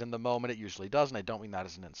because in the moment it usually does, and I don't mean that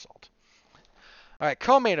as an insult. All right,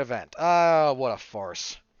 co-main event. What a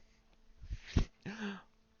farce.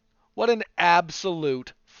 What an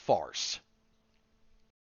absolute farce.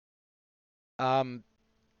 Aljamain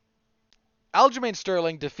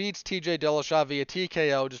Sterling defeats TJ Dillashaw via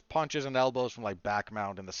TKO, just punches and elbows from back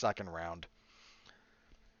mount in the second round.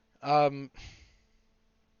 Okay,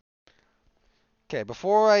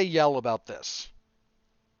 before I yell about this,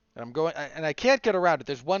 and I can't get around it,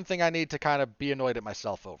 there's one thing I need to kind of be annoyed at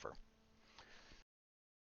myself over.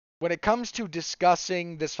 When it comes to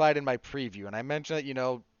discussing this fight in my preview, and I mentioned that,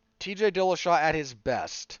 TJ Dillashaw at his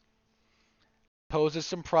best poses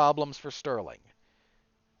some problems for Sterling.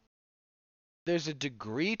 There's a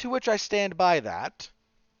degree to which I stand by that.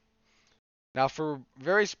 Now, for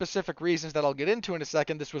very specific reasons that I'll get into in a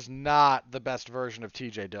second, this was not the best version of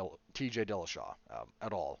TJ Dillashaw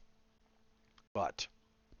at all. But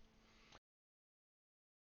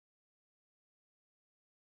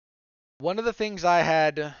one of the things I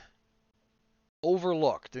had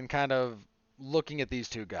overlooked in kind of looking at these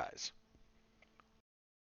two guys,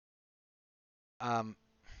 um,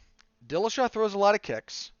 Dillashaw throws a lot of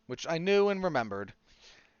kicks, which I knew and remembered.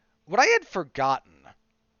 What I had forgotten,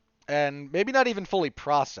 and maybe not even fully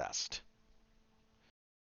processed,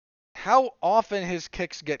 how often his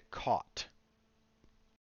kicks get caught.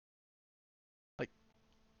 Like,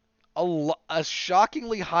 a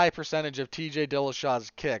shockingly high percentage of TJ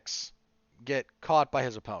Dillashaw's kicks get caught by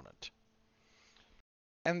his opponent.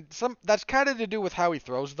 And that's kind of to do with how he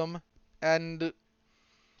throws them. And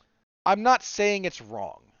I'm not saying it's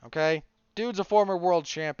wrong, okay? Dude's a former world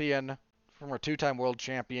champion, former two-time world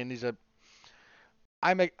champion.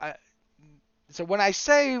 So when I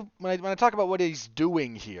talk about what he's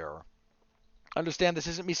doing here, understand this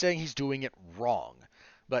isn't me saying he's doing it wrong,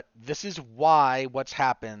 but this is why what's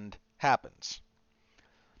happened happens.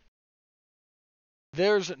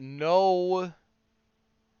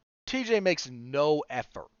 TJ makes no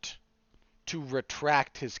effort to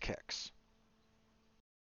retract his kicks.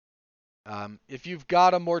 If you've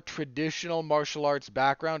got a more traditional martial arts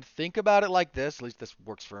background, think about it like this. At least this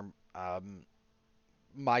works for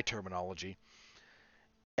my terminology.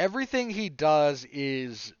 Everything he does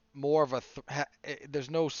is more of there's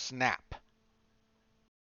no snap.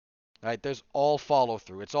 Right? There's all follow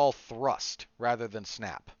through. It's all thrust rather than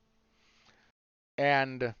snap.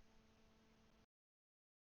 And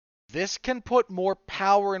this can put more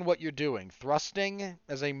power in what you're doing. Thrusting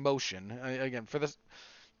as a motion. Again, for this,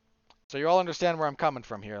 so you all understand where I'm coming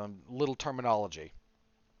from here. A little terminology.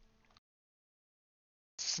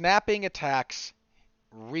 Snapping attacks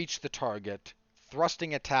reach the target.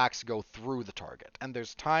 Thrusting attacks go through the target. And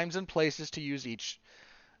there's times and places to use each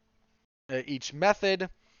method.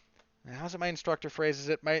 How's it my instructor phrases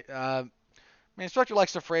it? My instructor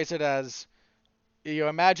likes to phrase it as, you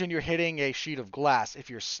imagine you're hitting a sheet of glass. If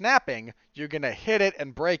you're snapping, you're going to hit it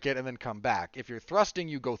and break it and then come back. If you're thrusting,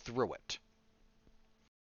 you go through it.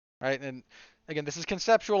 Right? And again, this is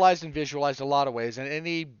conceptualized and visualized a lot of ways, and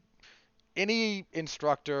any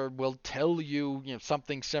instructor will tell you,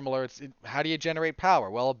 something similar. How do you generate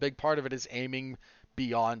power? Well, a big part of it is aiming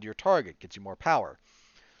beyond your target, gets you more power.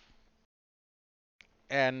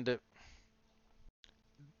 And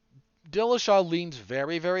Dillashaw leans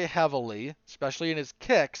very, very heavily, especially in his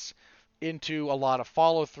kicks, into a lot of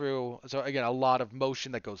follow through. So again, a lot of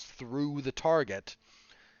motion that goes through the target.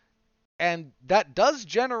 And that does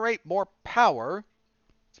generate more power.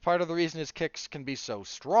 It's part of the reason his kicks can be so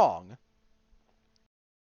strong.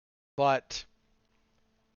 But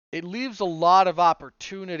it leaves a lot of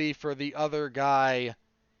opportunity for the other guy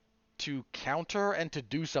to counter and to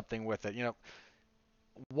do something with it.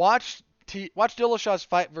 Watch Dillashaw's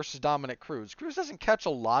fight versus Dominic Cruz. Cruz doesn't catch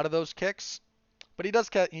a lot of those kicks, but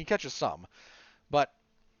he catches some. But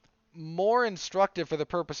more instructive for the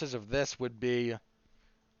purposes of this would be,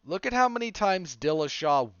 look at how many times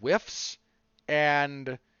Dillashaw whiffs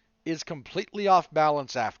and is completely off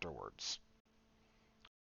balance afterwards.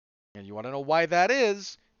 And you want to know why that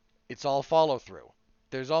is? It's all follow through.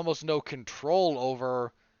 There's almost no control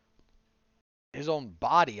over his own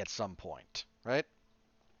body at some point, right?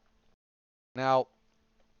 Now,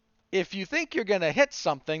 if you think you're going to hit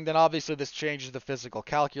something, then obviously this changes the physical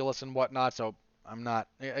calculus and whatnot, so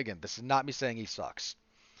again, this is not me saying he sucks.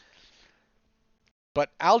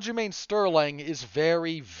 But Aljamain Sterling is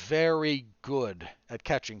very, very good at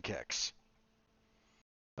catching kicks.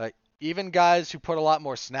 Like, even guys who put a lot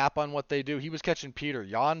more snap on what they do, he was catching Peter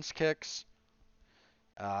Yan's kicks.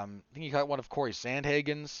 I think he caught one of Corey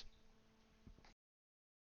Sandhagen's.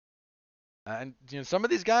 And some of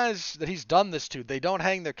these guys that he's done this to, they don't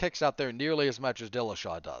hang their kicks out there nearly as much as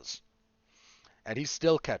Dillashaw does. And he's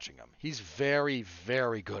still catching them. He's very,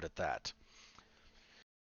 very good at that.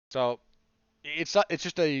 So it's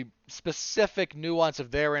just a specific nuance of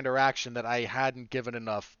their interaction that I hadn't given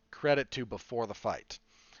enough credit to before the fight.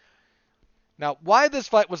 Now, why this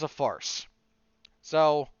fight was a farce.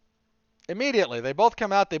 So immediately, they both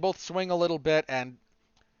come out, they both swing a little bit, and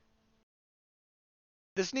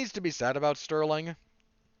this needs to be said about Sterling.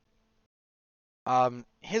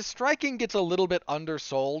 His striking gets a little bit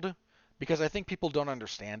undersold because I think people don't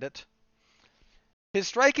understand it. His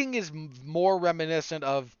striking is more reminiscent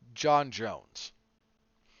of John Jones.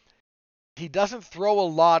 He doesn't throw a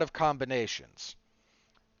lot of combinations,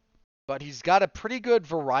 but he's got a pretty good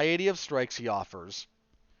variety of strikes he offers,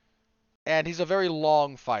 and he's a very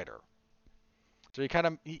long fighter. So he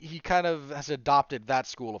kind of has adopted that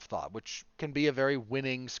school of thought, which can be a very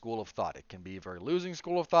winning school of thought. It can be a very losing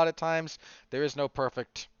school of thought at times. There is no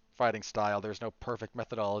perfect fighting style. There's no perfect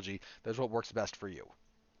methodology. There's what works best for you.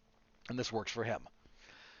 And this works for him.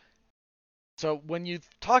 So when you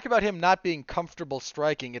talk about him not being comfortable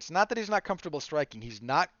striking, it's not that he's not comfortable striking. He's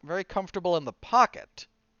not very comfortable in the pocket.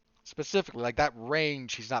 Specifically, like that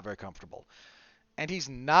range, he's not very comfortable. And he's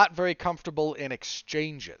not very comfortable in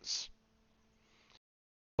exchanges.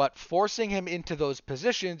 But forcing him into those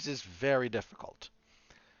positions is very difficult.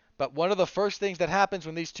 But one of the first things that happens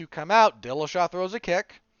when these two come out, Dillashaw throws a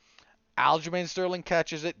kick, Aljamain Sterling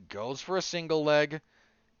catches it, goes for a single leg,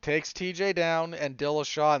 takes TJ down, and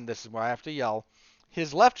Dillashaw, and this is where I have to yell,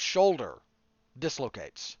 his left shoulder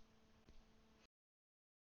dislocates.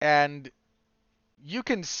 And you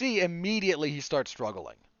can see immediately he starts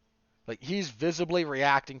struggling. Like, he's visibly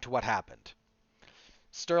reacting to what happened.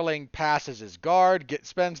 Sterling passes his guard,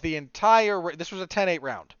 spends the entire... This was a 10-8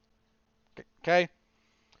 round. Okay?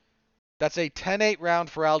 That's a 10-8 round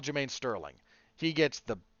for Aljamain Sterling. He gets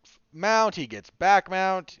the mount, he gets back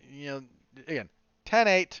mount. Again,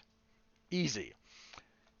 10-8, easy.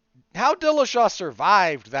 How Dillashaw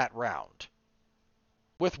survived that round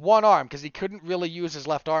with one arm, because he couldn't really use his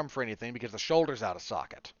left arm for anything because the shoulder's out of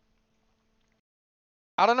socket.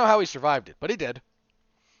 I don't know how he survived it, but he did.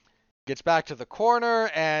 Gets back to the corner,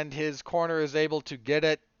 and his corner is able to get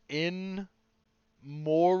it in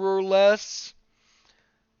more or less,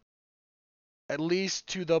 at least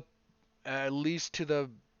to the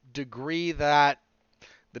degree that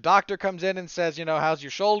the doctor comes in and says, how's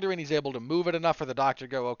your shoulder? And he's able to move it enough for the doctor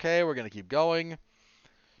to go, okay, we're going to keep going.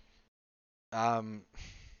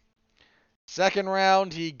 Second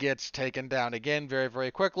round, he gets taken down again very,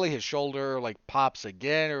 very quickly. His shoulder pops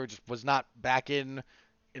again, or just was not back in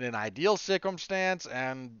an ideal circumstance,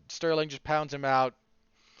 and Sterling just pounds him out.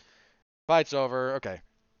 Fight's over. Okay.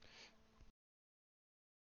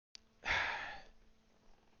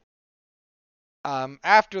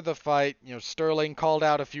 After the fight, Sterling called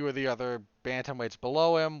out a few of the other bantamweights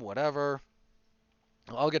below him, whatever.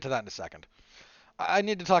 I'll get to that in a second. I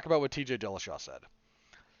need to talk about what TJ Dillashaw said.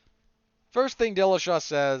 First thing Dillashaw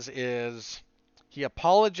says is he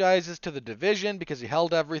apologizes to the division because he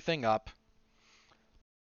held everything up.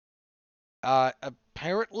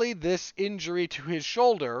 Apparently, this injury to his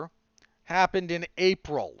shoulder happened in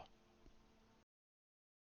April.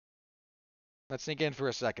 Let's sink in for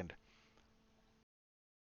a second.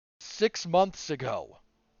 6 months ago,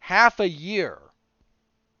 half a year,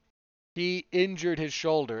 he injured his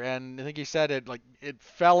shoulder, and I think he said it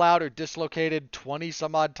fell out or dislocated 20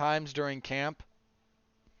 some odd times during camp.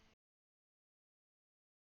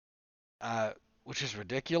 Which is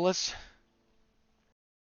ridiculous.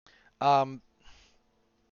 One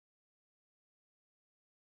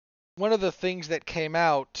of the things that came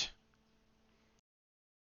out,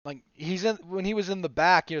 when he was in the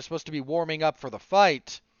back, supposed to be warming up for the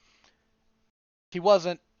fight. He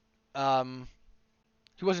wasn't doing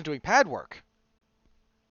pad work.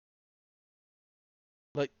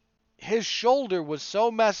 His shoulder was so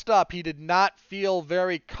messed up, he did not feel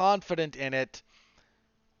very confident in it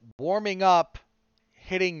warming up,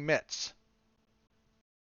 hitting mitts.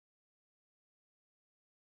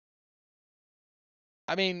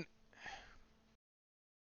 I mean,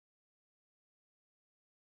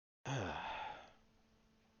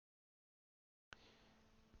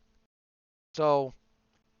 so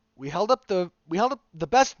we held up the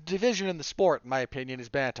best division in the sport, in my opinion, is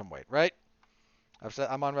bantamweight, right?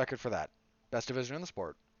 I'm on record for that. Best division in the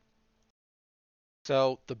sport.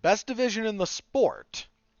 So the best division in the sport,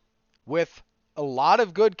 with a lot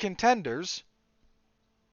of good contenders,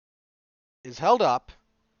 is held up.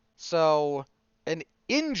 So an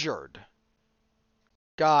injured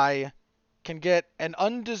guy can get an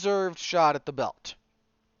undeserved shot at the belt.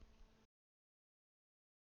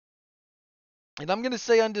 And I'm going to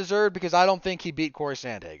say undeserved because I don't think he beat Corey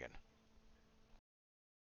Sandhagen.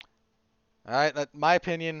 All right, that's my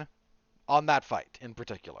opinion on that fight in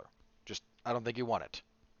particular. Just, I don't think he won it.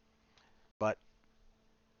 But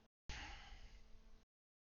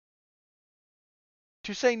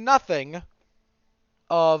to say nothing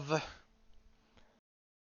of,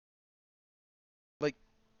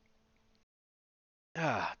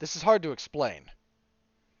 this is hard to explain.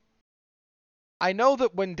 I know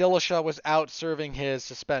that when Dillashaw was out serving his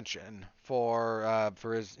suspension for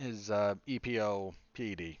his EPO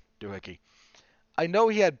PED doohickey, I know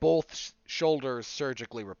he had both shoulders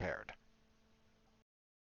surgically repaired.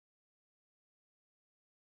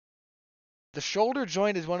 The shoulder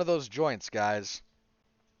joint is one of those joints, guys.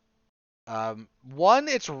 One,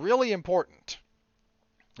 it's really important.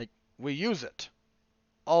 We use it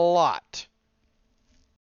a lot.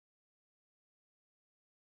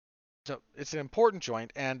 So it's an important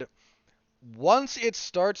joint, and once it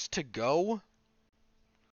starts to go,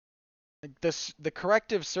 the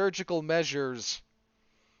corrective surgical measures,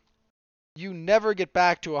 you never get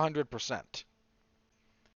back to 100%.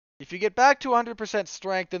 If you get back to 100%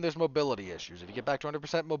 strength, then there's mobility issues. If you get back to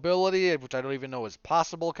 100% mobility, which I don't even know is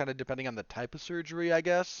possible, kind of depending on the type of surgery, I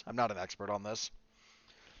guess. I'm not an expert on this.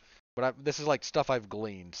 But this is like stuff I've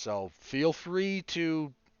gleaned, so feel free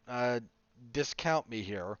to discount me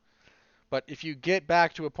here. But if you get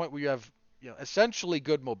back to a point where you have essentially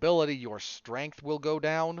good mobility, your strength will go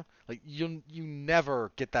down. Like you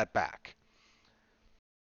never get that back.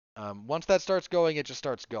 Once that starts going, it just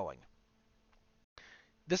starts going.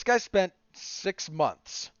 This guy spent 6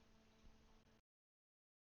 months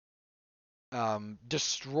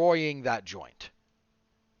destroying that joint.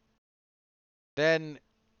 Then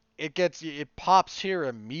it pops here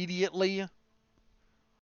immediately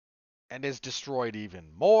and is destroyed even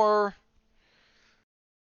more.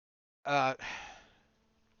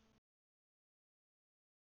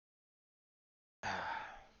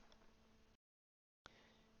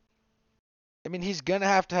 I mean, he's gonna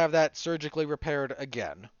have to have that surgically repaired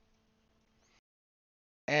again.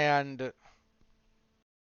 And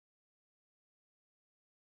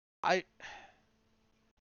I,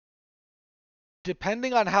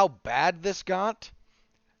 depending on how bad this got,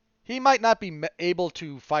 he might not be able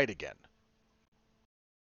to fight again.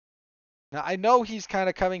 Now, I know he's kind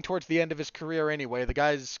of coming towards the end of his career anyway. The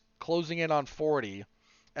guy's closing in on 40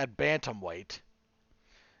 at bantamweight.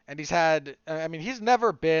 And he's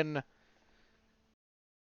never been...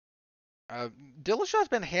 Dillashaw's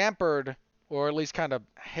been hampered, or at least kind of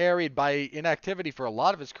harried by inactivity for a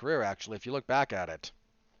lot of his career, actually, if you look back at it.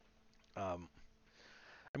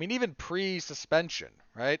 Even pre-suspension,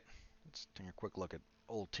 right? Let's take a quick look at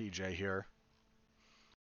old TJ here.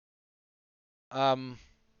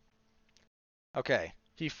 Okay.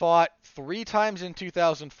 He fought 3 times in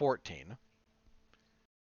 2014.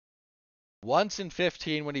 Once in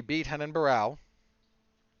 15 when he beat Renan Barão.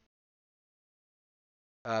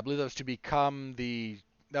 I believe that was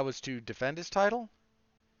that was to defend his title?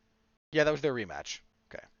 Yeah, that was their rematch.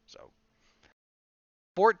 Okay, so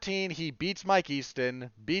 14, he beats Mike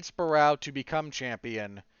Easton, beats Barão to become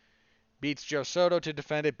champion, beats Joe Soto to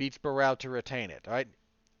defend it, beats Barão to retain it, all right?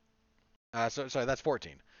 Sorry, that's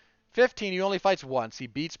 14. 15, he only fights once. He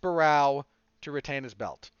beats Barão to retain his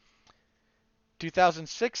belt.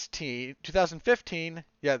 2015,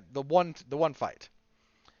 yeah, the one fight.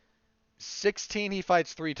 16, he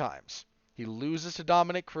fights 3 times. He loses to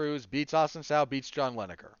Dominic Cruz, beats Austin Sao, beats John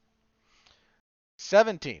Lineker.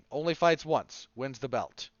 17, only fights once, wins the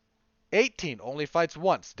belt. 18, only fights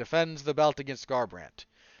once, defends the belt against Garbrandt.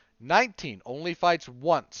 19, only fights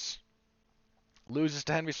once, loses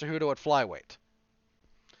to Henry Cejudo at flyweight.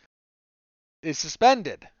 Is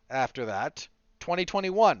suspended after that.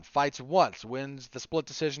 2021, fights once, wins the split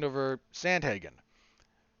decision over Sandhagen.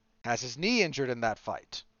 Has his knee injured in that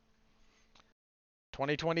fight.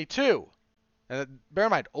 2022, and bear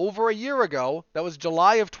in mind, over a year ago, that was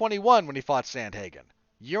July of 21 when he fought Sandhagen.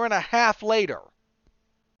 Year and a half later.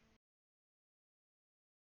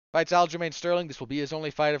 Fights Aljamain Sterling. This will be his only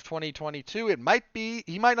fight of 2022. He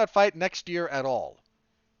might not fight next year at all.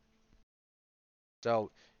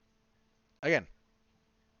 So, again,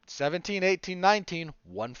 17, 18, 19,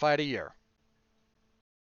 1 fight a year.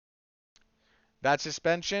 That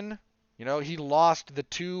suspension, he lost the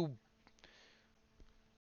 2...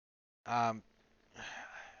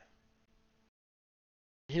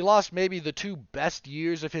 he lost maybe the 2 best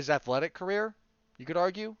years of his athletic career, you could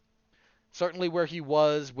argue. Certainly where he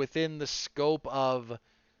was within the scope of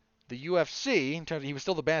the UFC, in terms of he was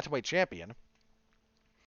still the bantamweight champion.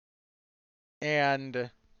 And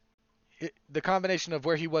the combination of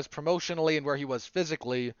where he was promotionally and where he was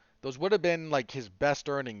physically, those would have been like his best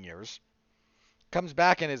earning years. Comes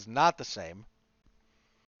back and is not the same.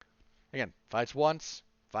 Again, fights once.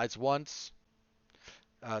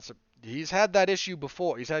 So he's had that issue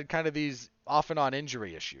before. He's had kind of these off and on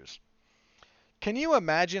injury issues. Can you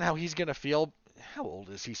imagine how he's going to feel? How old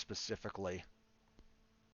is he specifically?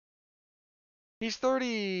 He's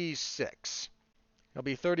 36. He'll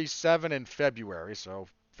be 37 in February, so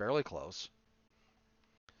fairly close.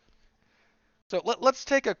 So let's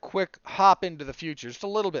take a quick hop into the future, just a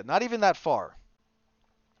little bit, not even that far.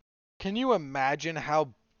 Can you imagine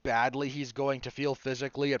how badly he's going to feel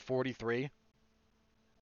physically at 43?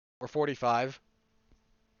 Or 45?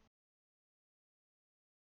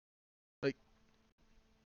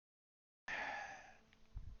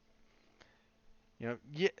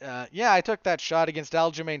 Yeah, I took that shot against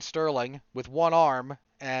Aljamain Sterling with one arm,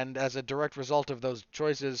 and as a direct result of those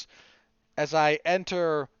choices, as I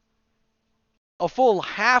enter a full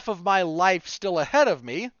half of my life still ahead of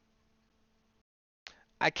me,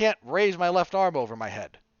 I can't raise my left arm over my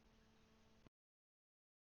head.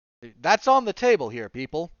 That's on the table here,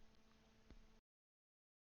 people.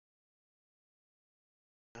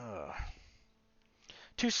 Ugh.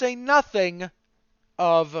 To say nothing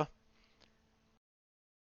of...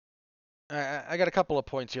 I got a couple of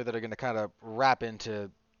points here that are going to kind of wrap into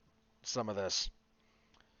some of this.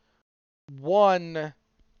 One,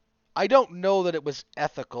 I don't know that it was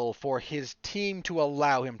ethical for his team to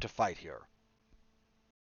allow him to fight here.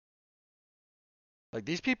 Like,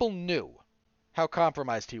 these people knew how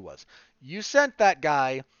compromised he was. You sent that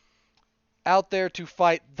guy out there to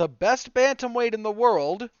fight the best bantamweight in the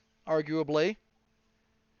world, arguably,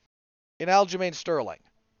 in Aljamain Sterling,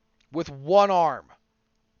 with one arm.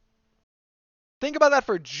 Think about that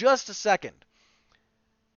for just a second.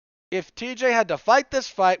 If TJ had to fight this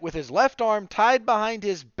fight with his left arm tied behind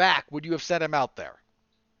his back, would you have sent him out there?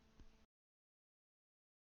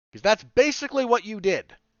 Because that's basically what you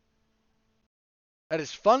did. That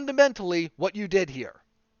is fundamentally what you did here.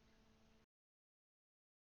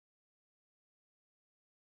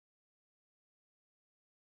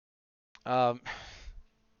 Um,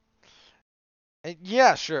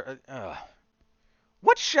 yeah, sure.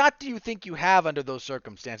 What shot do you think you have under those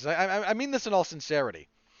circumstances? I mean this in all sincerity.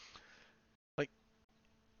 Like,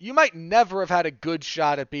 you might never have had a good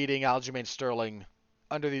shot at beating Aljamain Sterling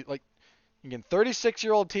under the, like, again,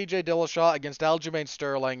 36-year-old TJ Dillashaw against Aljamain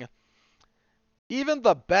Sterling. Even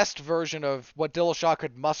the best version of what Dillashaw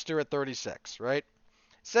could muster at 36, right?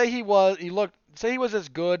 Say he was as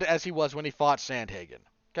good as he was when he fought Sandhagen.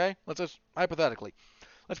 Okay? Let's just, hypothetically,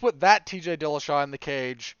 let's put that TJ Dillashaw in the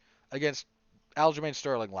cage against Aljamain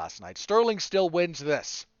Sterling last night. Sterling still wins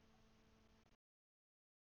this.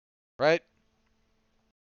 Right?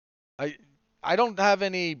 I I don't have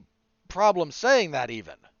any problem saying that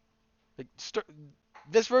even. Like,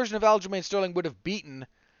 this version of Aljamain Sterling would have beaten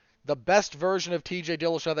the best version of TJ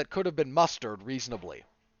Dillashaw that could have been mustered reasonably.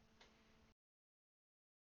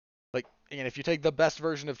 Like, and if you take the best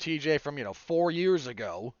version of TJ from, 4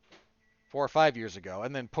 or 5 years ago,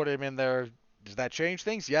 and then put him in there, does that change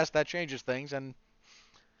things? Yes, that changes things. And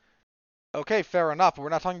okay, fair enough. But we're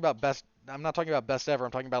not talking about best. I'm not talking about best ever.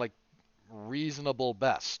 I'm talking about like reasonable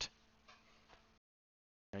best.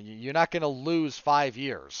 You're not going to lose 5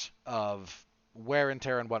 years of wear and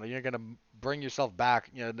tear and whatnot. You're going to bring yourself back,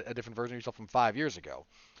 a different version of yourself from 5 years ago.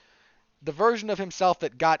 The version of himself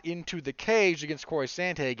that got into the cage against Corey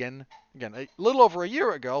Sandhagen, again, a little over a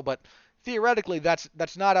year ago, but theoretically that's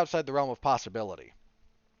not outside the realm of possibility.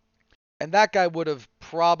 And that guy would have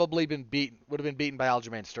probably been beaten by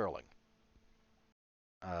Aljamain Sterling.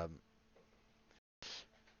 Um,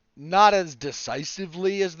 Not as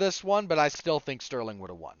decisively as this one, but I still think Sterling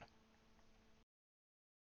would have won.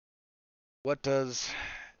 What does...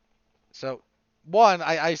 So, one,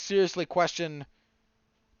 I seriously question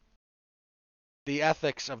the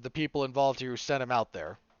ethics of the people involved here who sent him out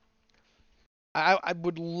there. I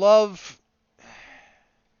would love...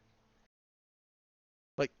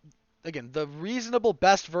 Like, again, the reasonable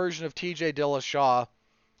best version of TJ Dillashaw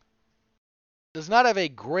does not have a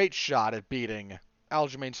great shot at beating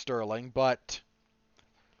Aljamain Sterling, but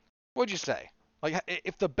what'd you say? Like,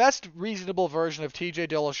 if the best reasonable version of TJ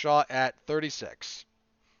Dillashaw at 36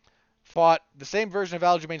 fought the same version of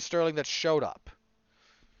Aljamain Sterling that showed up,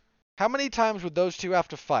 how many times would those two have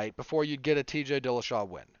to fight before you'd get a TJ Dillashaw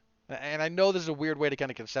win? And I know this is a weird way to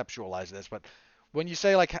kind of conceptualize this, but when you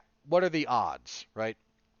say, like, what are the odds, right?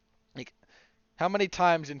 Like, how many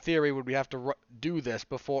times in theory would we have to do this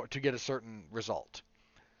before to get a certain result?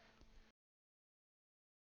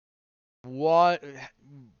 What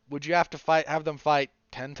would you have to have them fight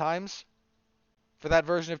 10 times for that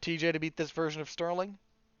version of TJ to beat this version of Sterling?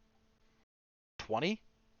 20?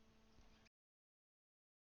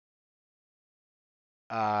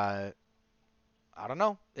 I don't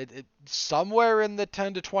know. It somewhere in the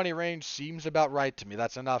 10 to 20 range seems about right to me.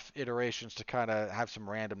 That's enough iterations to kind of have some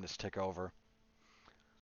randomness tick over.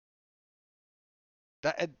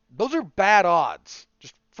 Those are bad odds,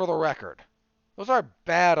 just for the record. Those are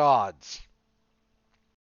bad odds.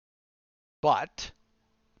 But,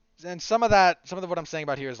 and some of what I'm saying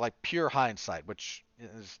about here is like pure hindsight, which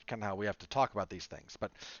is kind of how we have to talk about these things.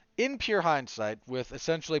 But in pure hindsight, with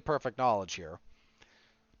essentially perfect knowledge here,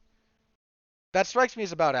 that strikes me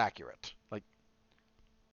as about accurate. Like,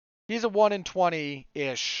 he's a 1 in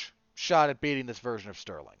 20-ish shot at beating this version of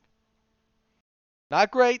Sterling.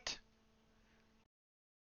 Not great,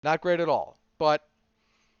 Not great at all. But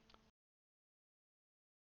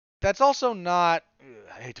that's also not,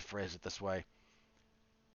 I hate to phrase it this way.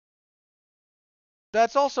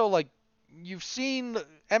 That's also like, you've seen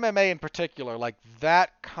MMA in particular, like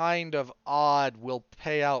that kind of odd will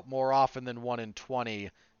pay out more often than 1 in 20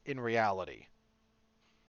 in reality.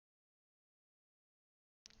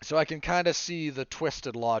 So I can kind of see the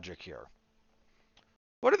twisted logic here.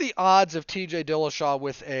 What are the odds of TJ Dillashaw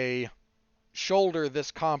with a shoulder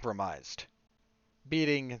this compromised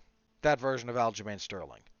beating that version of Aljamain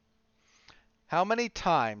Sterling? How many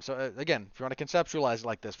times, so again, if you want to conceptualize it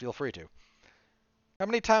like this, feel free to. How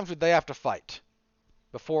many times would they have to fight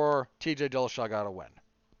before TJ Dillashaw got a win?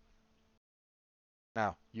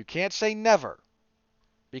 Now, you can't say never,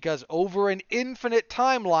 because over an infinite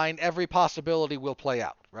timeline, every possibility will play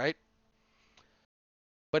out, right?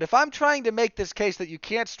 But if I'm trying to make this case that you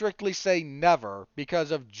can't strictly say never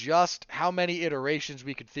because of just how many iterations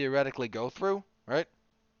we could theoretically go through, right?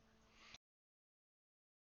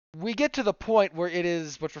 We get to the point where it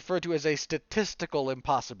is what's referred to as a statistical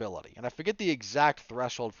impossibility. And I forget the exact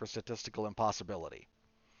threshold for statistical impossibility.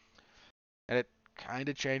 And it kind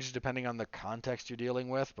of changes depending on the context you're dealing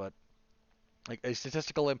with, but like a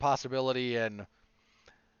statistical impossibility in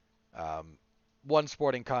one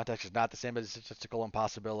sporting context is not the same as a statistical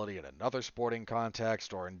impossibility in another sporting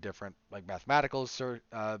context or in different like mathematical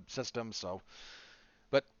systems. So,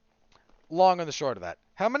 but long and the short of that,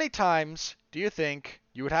 how many times do you think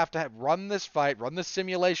you would have to run this fight, run this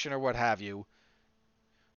simulation or what have you,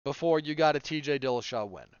 before you got a TJ Dillashaw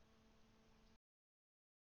win?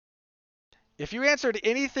 If you answered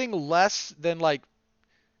anything less than like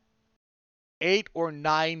 8 or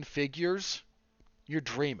 9 figures, you're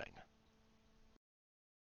dreaming.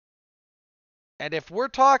 And if we're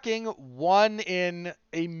talking 1 in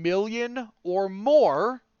a million or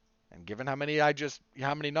more, and given how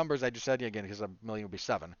many numbers I just said again, because a million would be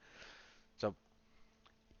 7. So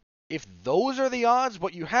if those are the odds,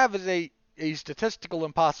 what you have is a statistical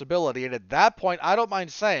impossibility. And at that point, I don't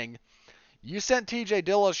mind saying, you sent TJ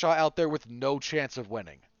Dillashaw out there with no chance of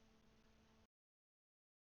winning.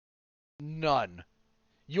 None.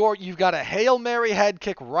 You've got a Hail Mary head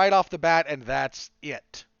kick right off the bat, and that's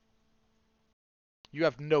it. You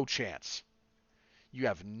have no chance. You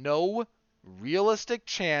have no realistic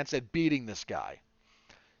chance at beating this guy.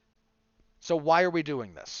 So why are we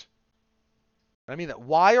doing this? I mean that.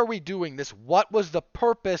 Why are we doing this? What was the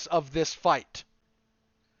purpose of this fight?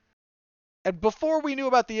 And before we knew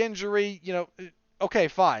about the injury, okay,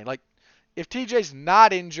 fine. Like, if TJ's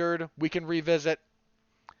not injured, we can revisit.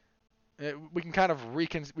 We can kind of we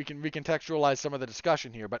can recontextualize some of the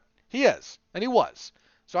discussion here, but he is, and he was.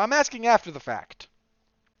 So I'm asking after the fact.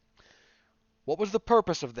 What was the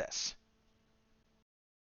purpose of this?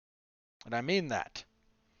 And I mean that.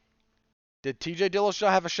 Did TJ Dillashaw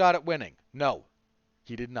have a shot at winning? No,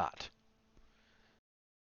 he did not.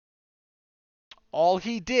 All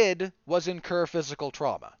he did was incur physical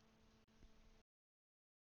trauma.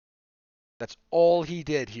 That's all he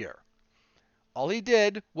did here. All he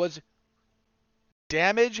did was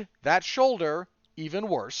damage that shoulder even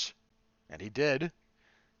worse, and he did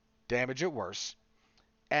damage it worse,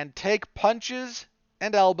 and take punches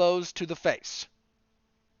and elbows to the face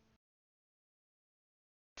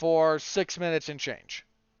for 6 minutes and change.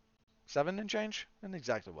 7 and change? And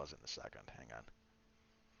exactly was in the second. Hang on.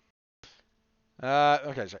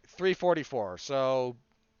 Okay, sorry. 3:44. So,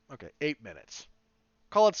 okay, 8 minutes.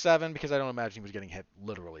 Call it 7 because I don't imagine he was getting hit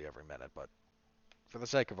literally every minute, but for the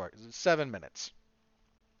sake of argument, 7 minutes.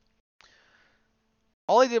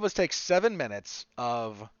 All he did was take 7 minutes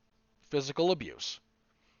of physical abuse,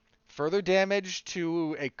 further damage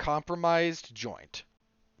to a compromised joint,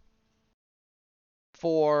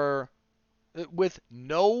 with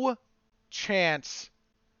no chance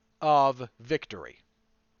of victory.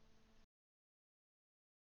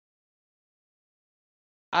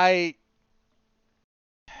 I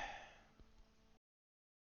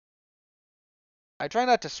try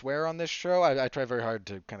not to swear on this show. I try very hard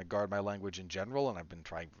to kind of guard my language in general, and I've been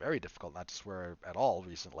trying very difficult not to swear at all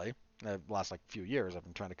recently. The last like few years, I've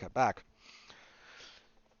been trying to cut back.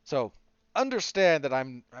 So understand that I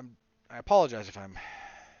apologize if I'm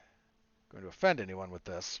going to offend anyone with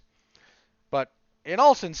this, but in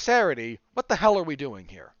all sincerity, what the hell are we doing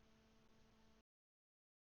here?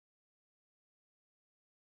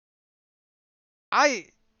 I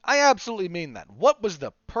absolutely mean that. What was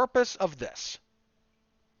the purpose of this?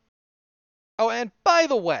 Oh, and by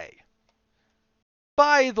the way,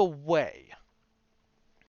 I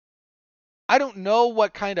don't know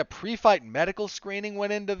what kind of pre-fight medical screening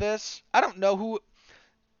went into this. I don't know who.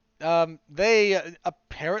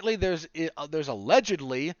 apparently there's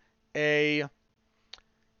allegedly a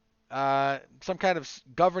some kind of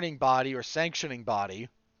governing body or sanctioning body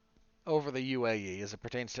over the UAE as it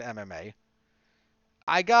pertains to MMA.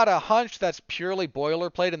 I got a hunch that's purely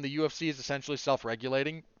boilerplate, and the UFC is essentially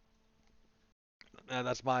self-regulating.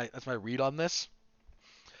 That's my read on this.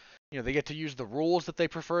 They get to use the rules that they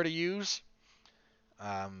prefer to use.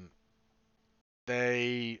 Um,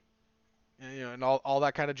 they, and all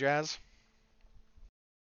that kind of jazz.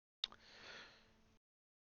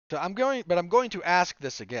 So I'm going to ask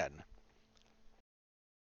this again.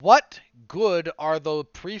 What good are the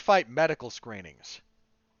pre-fight medical screenings?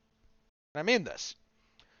 I mean this.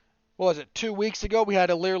 What was it? 2 weeks ago, we had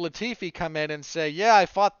Ilir Latifi come in and say, "Yeah, I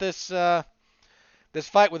fought this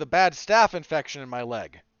fight with a bad staph infection in my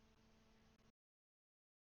leg."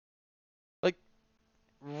 Like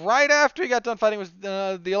right after he got done fighting was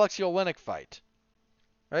the Alexei Oleinik fight,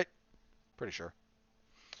 right? Pretty sure.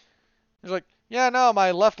 He's like, "Yeah, no,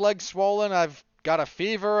 my left leg's swollen. I've got a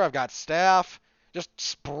fever. I've got staph. Just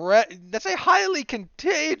spread. That's a highly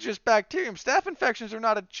contagious bacterium. Staph infections are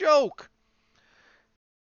not a joke."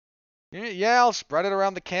 Yeah, I'll spread it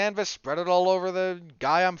around the canvas, spread it all over the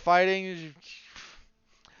guy I'm fighting.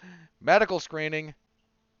 Medical screening.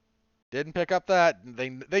 Didn't pick up that.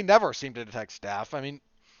 They never seem to detect staph. I mean,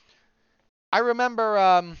 I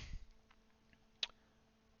remember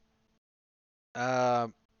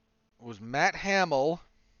it was Matt Hamill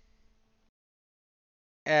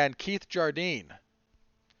and Keith Jardine.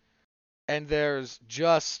 And there's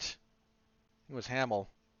just it was Hamill.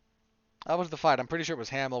 That was the fight. I'm pretty sure it was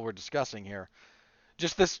Hamill we're discussing here.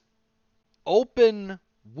 Just this open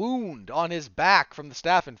wound on his back from the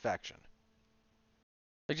staph infection.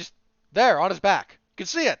 Like just there on his back. You could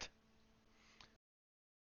see it.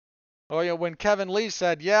 Oh, when Kevin Lee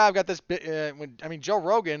said, "Yeah, I've got this," Joe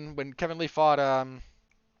Rogan, when Kevin Lee fought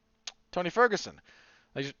Tony Ferguson,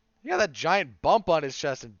 like, he got that giant bump on his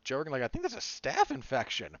chest, and Joe Rogan, like, "I think that's a staph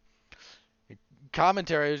infection."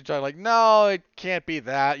 Commentary was like, "No, it can't be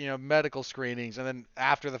that, medical screenings." And then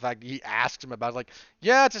after the fact, he asks him about it, like,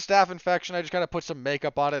 "Yeah, it's a staph infection. I just kind of put some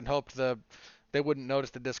makeup on it and hoped they wouldn't notice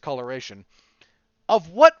the discoloration." Of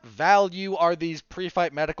what value are these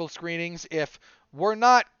pre-fight medical screenings if we're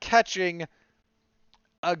not catching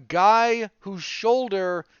a guy whose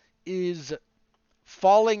shoulder is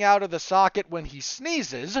falling out of the socket when he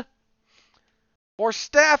sneezes, or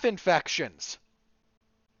staph infections?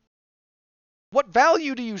 What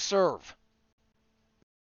value do you serve?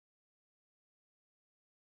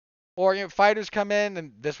 Or fighters come in,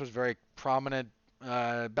 and this was very prominent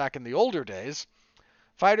back in the older days.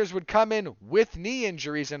 Fighters would come in with knee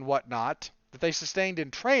injuries and whatnot that they sustained in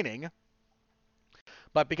training,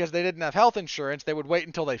 but because they didn't have health insurance, they would wait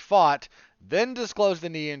until they fought, then disclose the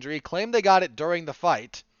knee injury, claim they got it during the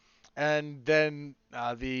fight, and then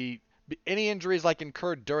any injuries like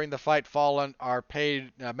incurred during the fight are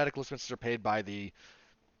paid. Medical expenses are paid by the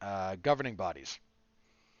governing bodies.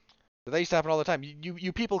 So that used to happen all the time.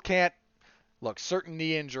 You people can't look. Certain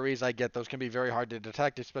knee injuries, I get those can be very hard to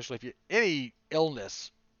detect, especially if any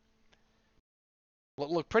illness.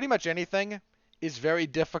 Look, pretty much anything is very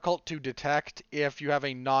difficult to detect if you have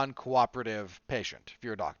a non-cooperative patient, if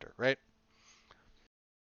you're a doctor, right?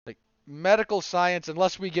 Like medical science,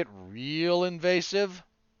 unless we get real invasive,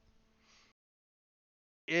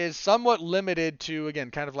 is somewhat limited to, again,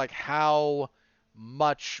 kind of like how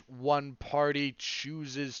much one party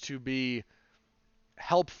chooses to be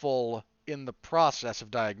helpful in the process of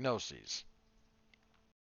diagnoses.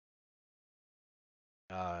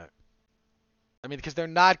 Because they're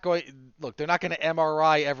not going to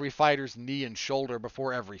MRI every fighter's knee and shoulder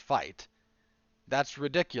before every fight. That's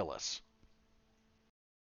ridiculous.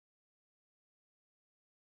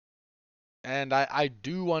 And I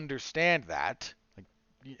do understand that. Like,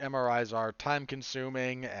 MRIs are time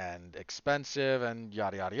consuming and expensive and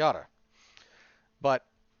yada yada yada. But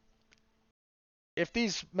if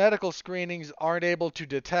these medical screenings aren't able to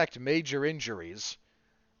detect major injuries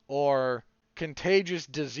or contagious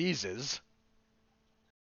diseases,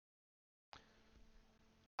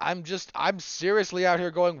 I'm seriously out here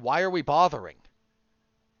going, why are we bothering?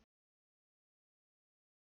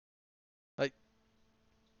 Like,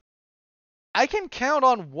 I can count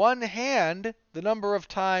on one hand the number of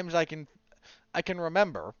times I can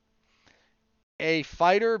remember a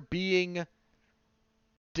fighter being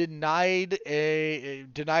denied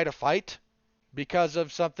a fight because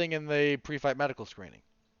of something in the pre-fight medical screening.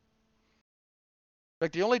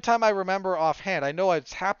 Like, the only time I remember offhand, I know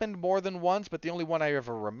it's happened more than once, but the only one I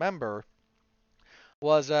ever remember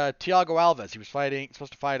was Thiago Alves. He was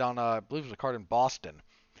supposed to fight on, I believe it was a card in Boston.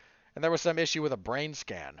 and there was some issue with a brain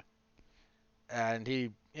scan. And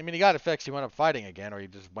he got it fixed. He went up fighting again, or he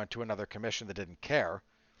just went to another commission that didn't care.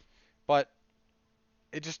 But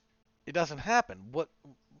it just, it doesn't happen.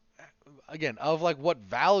 Again, of like what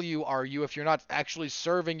value are you if you're not actually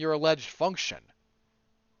serving your alleged function?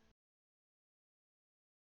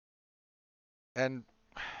 And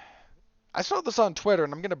I saw this on Twitter,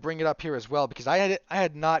 and I'm going to bring it up here as well because I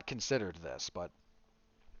had not considered this, but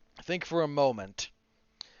think for a moment.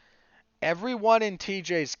 Everyone in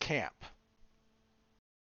TJ's camp,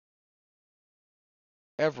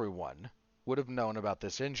 everyone would have known about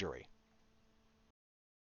this injury.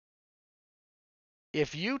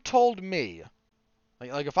 If you told me,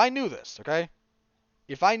 like if I knew this, okay?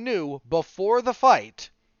 If I knew before the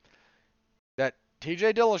fight that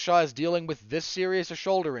TJ Dillashaw is dealing with this serious a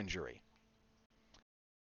shoulder injury,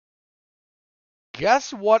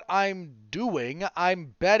 guess what I'm doing?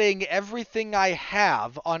 I'm betting everything I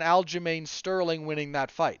have on Aljamain Sterling winning that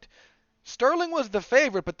fight. Sterling was the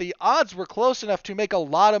favorite, but the odds were close enough to make a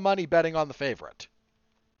lot of money betting on the favorite.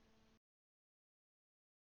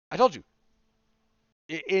 I told you.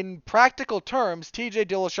 In practical terms, TJ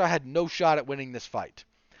Dillashaw had no shot at winning this fight.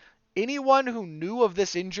 Anyone who knew of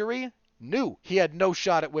this injury knew he had no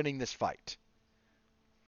shot at winning this fight.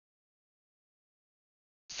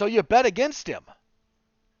 So you bet against him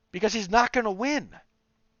because he's not going to win.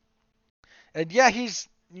 And yeah,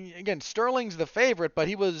 again, Sterling's the favorite, but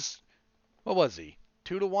he was, what was he?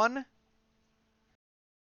 2-1?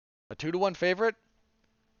 A 2-1 favorite?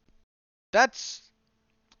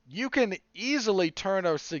 You can easily turn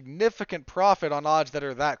a significant profit on odds that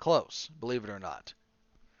are that close, believe it or not.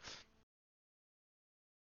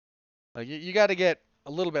 Like you got to get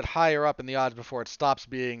a little bit higher up in the odds before it stops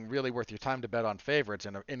being really worth your time to bet on favorites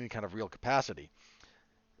in any kind of real capacity.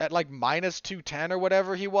 At like minus 210 or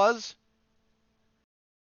whatever he was,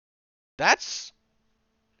 that's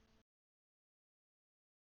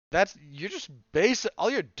you're just all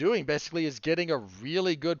you're doing basically is getting a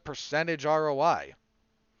really good percentage ROI.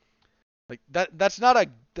 Like that's not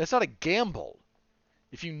a gamble.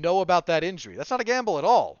 If you know about that injury, that's not a gamble at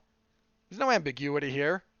all. There's no ambiguity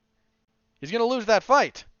here. He's going to lose that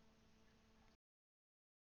fight.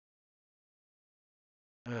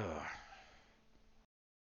 Ugh.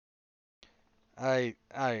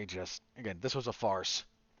 I just, again, this was a farce.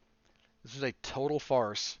 This was a total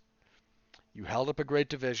farce. You held up a great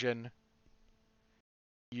division.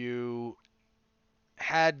 You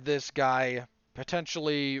had this guy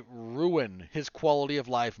potentially ruin his quality of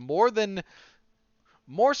life more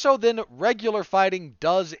so than regular fighting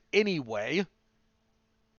does anyway.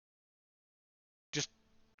 Just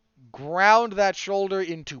ground that shoulder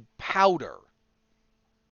into powder.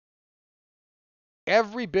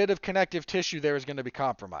 Every bit of connective tissue there is going to be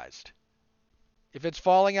compromised. If it's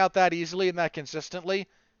falling out that easily and that consistently,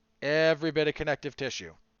 every bit of connective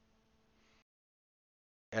tissue,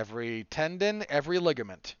 every tendon, every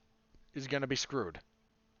ligament is going to be screwed.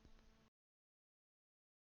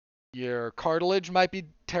 Your cartilage might be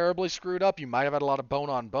terribly screwed up. You might have had a lot of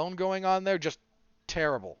bone-on-bone going on there. Just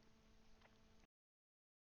terrible.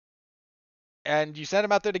 And you sent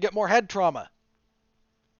him out there to get more head trauma.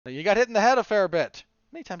 Now, you got hit in the head a fair bit. How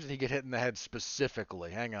many times did he get hit in the head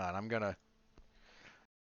specifically? Hang on, I'm gonna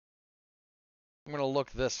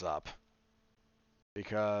look this up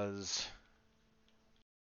because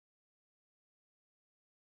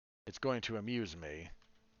it's going to amuse me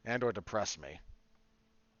and or depress me.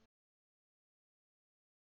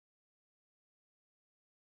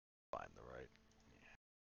 Find the right.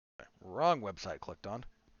 Wrong website clicked on.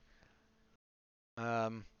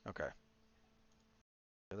 Okay.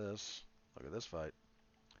 Look at this. Look at this fight.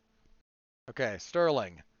 Okay,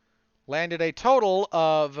 Sterling landed a total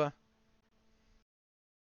of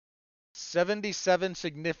 77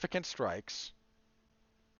 significant strikes.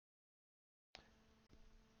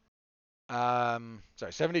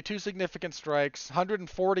 72 significant strikes,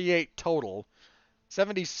 148 total,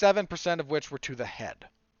 77% of which were to the head.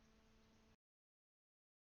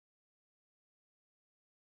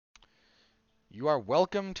 You are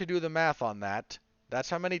welcome to do the math on that. That's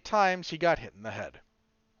how many times he got hit in the head.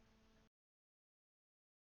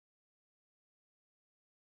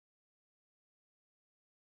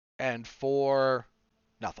 And for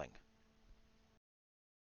nothing.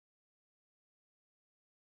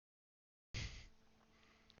 How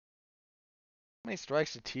many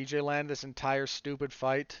strikes did TJ land this entire stupid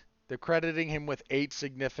fight? They're crediting him with 8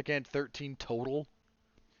 significant, 13 total.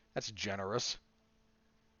 That's generous.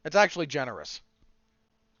 It's actually generous.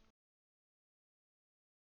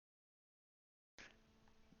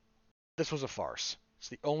 This was a farce. It's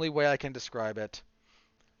the only way I can describe it.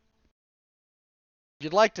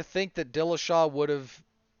 You'd like to think that Dillashaw would have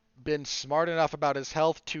been smart enough about his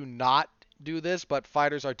health to not do this, but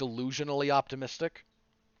fighters are delusionally optimistic.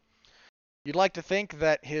 You'd like to think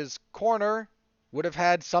that his corner would have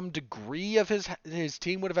had some degree of his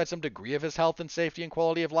team would have had some degree of his health and safety and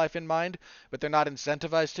quality of life in mind, but they're not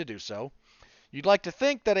incentivized to do so. You'd like to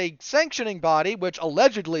think that a sanctioning body, which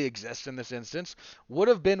allegedly exists in this instance, would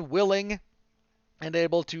have been willing and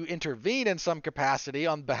able to intervene in some capacity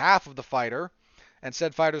on behalf of the fighter and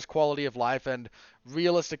said fighter's quality of life and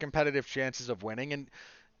realistic competitive chances of winning. And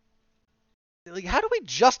like, how do we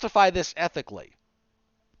justify this ethically?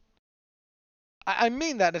 I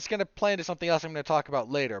mean that, and it's going to play into something else I'm going to talk about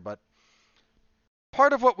later, but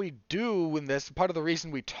part of what we do in this, part of the reason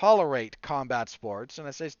we tolerate combat sports, and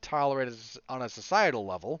I say tolerate on a societal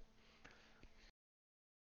level,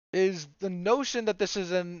 is the notion that this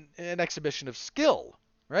is an exhibition of skill,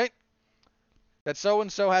 right? That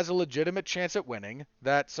so-and-so has a legitimate chance at winning,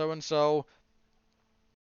 that so-and-so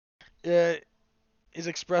is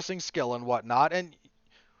expressing skill and whatnot, and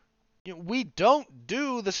we don't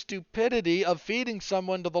do the stupidity of feeding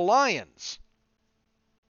someone to the lions.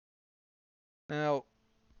 Now,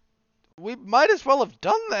 we might as well have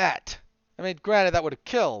done that. I mean, granted, that would have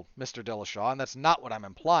killed Mr. Dillashaw, and that's not what I'm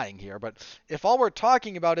implying here, but if all we're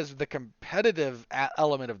talking about is the competitive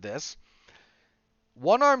element of this,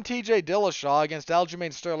 one-arm TJ Dillashaw against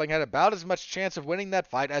Aljamain Sterling had about as much chance of winning that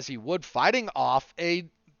fight as he would fighting off a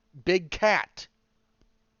big cat.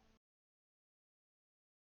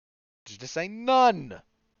 Just to say none.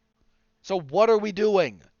 So what are we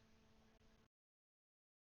doing?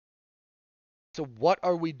 So what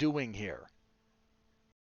are we doing here?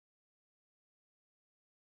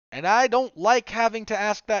 And I don't like having to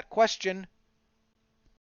ask that question.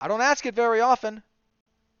 I don't ask it very often.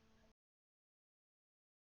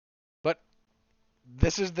 But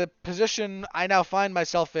this is the position I now find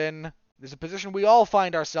myself in. This is a position we all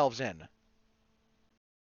find ourselves in.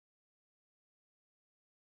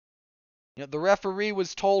 You know, the referee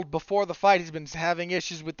was told before the fight he's been having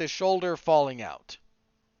issues with his shoulder falling out.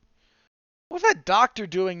 What's that doctor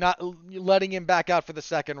doing not letting him back out for the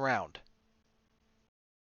second round?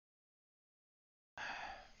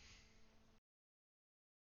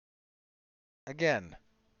 Again,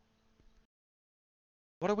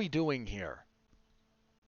 what are we doing here?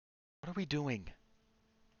 What are we doing?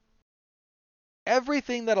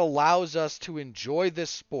 Everything that allows us to enjoy this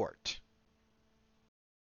sport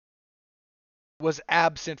was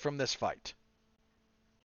absent from this fight.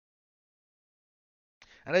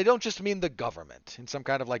 And I don't just mean the government in some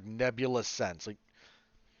kind of like nebulous sense. Like,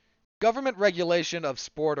 government regulation of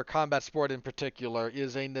sport or combat sport in particular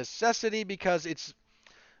is a necessity because it's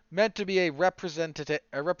meant to be a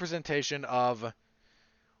representation of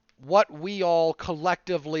what we all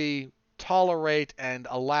collectively tolerate and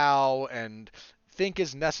allow and think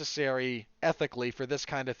is necessary ethically for this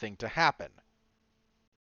kind of thing to happen.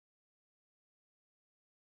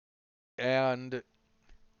 And if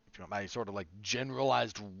you know my sort of like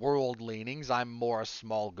generalized world leanings, I'm more a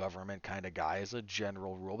small government kind of guy as a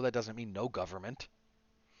general rule, but that doesn't mean no government.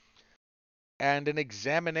 And an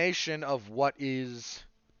examination of what is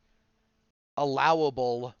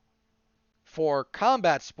allowable for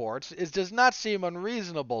combat sports does not seem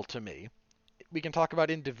unreasonable to me. We can talk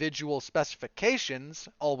about individual specifications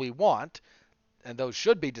all we want, and those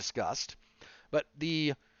should be discussed, but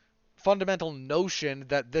the fundamental notion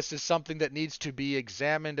that this is something that needs to be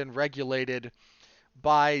examined and regulated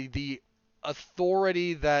by the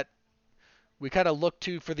authority that we kind of look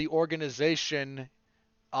to for the organization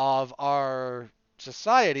of our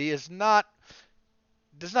society does not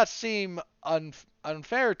seem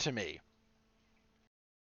unfair to me.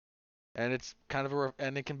 And it's kind of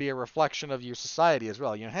and it can be a reflection of your society as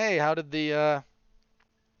well. You know, hey, how did the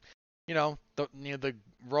the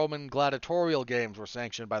Roman gladiatorial games were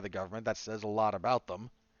sanctioned by the government? That says a lot about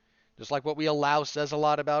them. Just like what we allow says a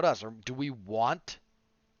lot about us. Or do we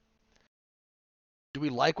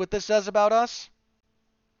like what this says about us?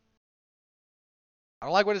 I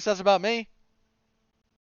don't like what it says about me.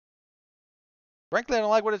 Frankly, I don't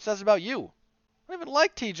like what it says about you. I don't even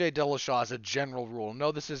like TJ Dillashaw as a general rule.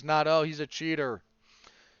 No, this is not, oh, he's a cheater.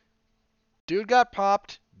 Dude got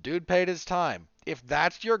popped. Dude paid his time. If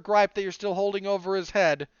that's your gripe that you're still holding over his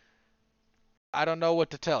head, I don't know what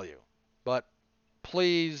to tell you. But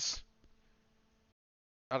please,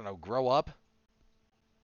 I don't know, grow up.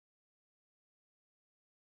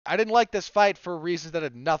 I didn't like this fight for reasons that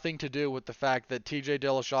had nothing to do with the fact that TJ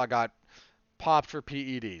Dillashaw got popped for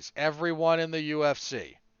PEDs. Everyone in the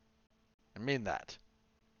UFC. I mean that.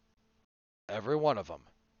 Every one of them.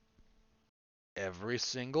 Every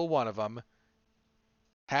single one of them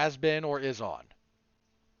has been or is on.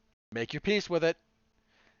 Make your peace with it.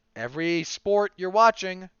 Every sport you're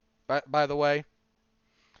watching, by the way,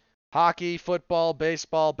 hockey, football,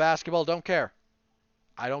 baseball, basketball, don't care.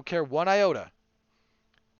 I don't care one iota.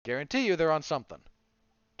 Guarantee you they're on something.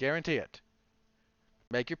 Guarantee it.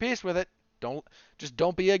 Make your peace with it.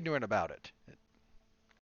 Don't be ignorant about it.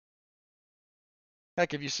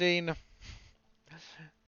 Heck, have you seen, as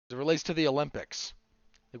it relates to the Olympics,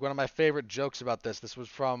 like one of my favorite jokes about this was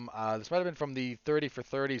from, this might have been from the 30 for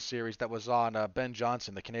 30 series that was on Ben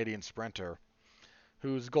Johnson, the Canadian sprinter,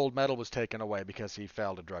 whose gold medal was taken away because he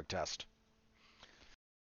failed a drug test.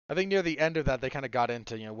 I think near the end of that, they kind of got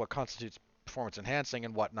into, what constitutes performance enhancing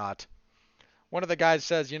and whatnot. One of the guys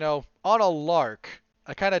says, on a lark,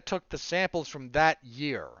 I kind of took the samples from that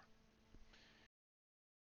year,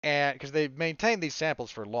 and because they maintain these samples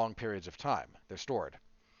for long periods of time, they're stored,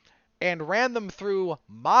 and ran them through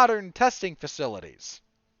modern testing facilities.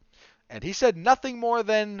 And he said nothing more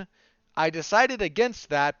than, I decided against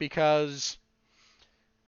that because,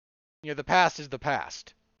 the past is the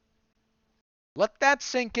past. Let that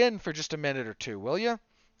sink in for just a minute or two, will you?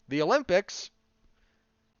 The Olympics,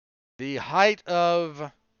 the height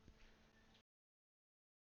of,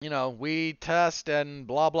 we test and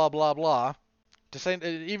blah, blah, blah, blah. To say,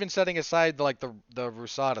 even setting aside the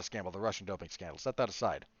Rusada scandal, the Russian doping scandal, set that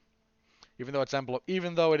aside.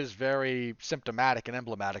 Even though it is very symptomatic and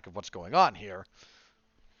emblematic of what's going on here,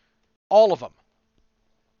 all of them,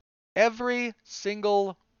 every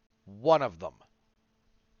single one of them.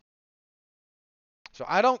 So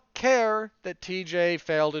I don't care that TJ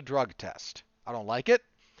failed a drug test. I don't like it.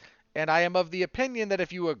 And I am of the opinion that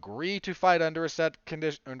if you agree to fight under a set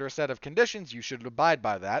of conditions, you should abide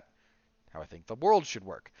by that. How I think the world should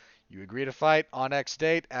work. You agree to fight on X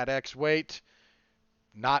date, at X weight,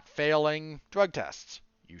 not failing drug tests.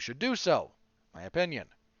 You should do so. My opinion.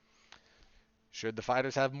 Should the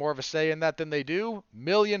fighters have more of a say in that than they do?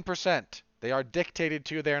 1,000,000%. They are dictated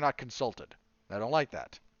to. They are not consulted. I don't like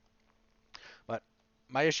that. But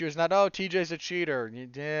my issue is not, TJ's a cheater.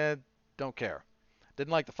 Don't care.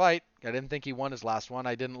 Didn't like the fight. I didn't think he won his last one.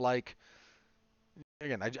 I didn't like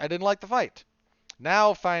the fight.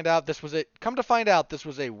 Now come to find out this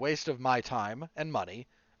was a waste of my time and money,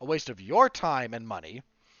 a waste of your time and money,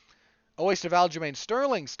 a waste of Aljamain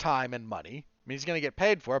Sterling's time and money. I mean, he's going to get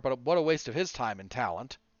paid for it, but what a waste of his time and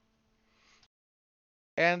talent.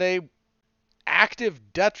 And a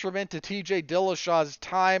active detriment to TJ Dillashaw's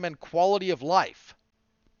time and quality of life.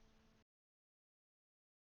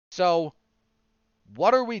 So,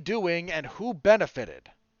 what are we doing and who benefited?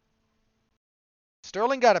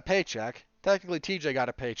 Sterling got a paycheck. Technically, TJ got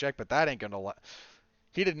a paycheck, but that ain't going to...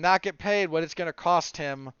 He did not get paid what it's going to cost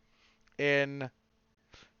him in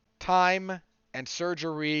time and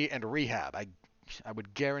surgery and rehab. I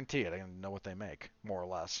would guarantee it. I don't know what they make, more or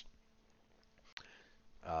less.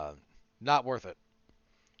 Not worth it.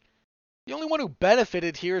 The only one who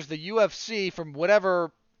benefited here is the UFC from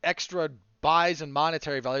whatever extra buys and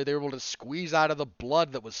monetary value they were able to squeeze out of the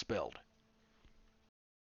blood that was spilled.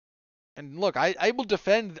 And look, I've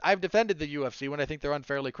defended the UFC when I think they're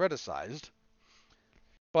unfairly criticized.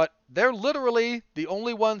 But they're literally the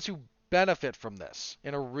only ones who benefit from this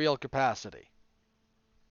in a real capacity.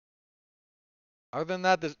 Other than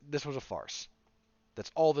that, this was a farce.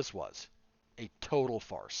 That's all this was. A total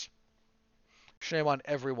farce. Shame on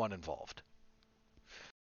everyone involved.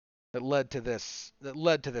 That led to this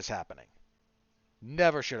happening.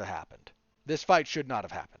 Never should have happened. This fight should not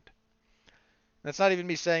have happened. That's not even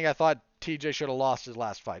me saying I thought TJ should have lost his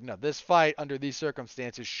last fight. No, this fight under these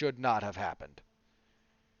circumstances should not have happened.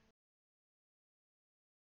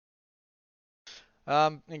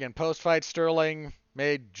 Again, post-fight, Sterling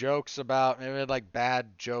made jokes about,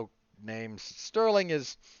 bad joke names. Sterling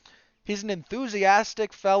he's an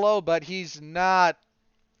enthusiastic fellow, but he's not,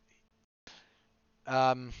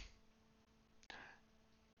 I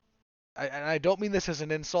don't mean this as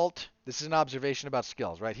an insult. This is an observation about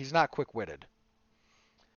skills, right? He's not quick-witted.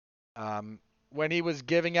 When he was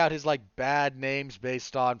giving out his, bad names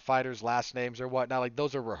based on fighters' last names or whatnot,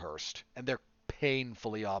 those are rehearsed. And they're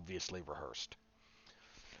painfully obviously rehearsed.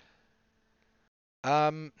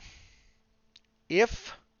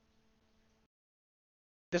 If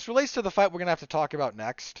this relates to the fight we're going to have to talk about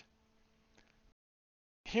next,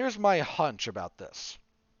 here's my hunch about this.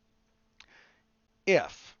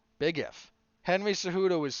 Big if, Henry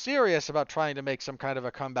Cejudo is serious about trying to make some kind of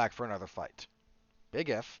a comeback for another fight. Big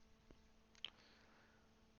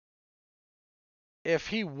if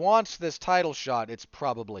he wants this title shot, it's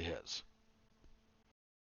probably his.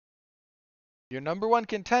 Your number one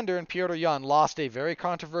contender in Petr Yan lost a very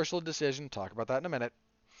controversial decision, talk about that in a minute,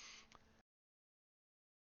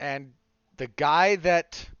 And the guy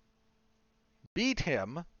that beat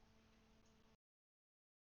him,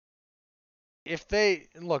 if they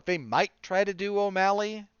look, they might try to do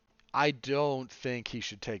O'Malley. I don't think he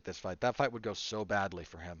should take this fight. That fight would go so badly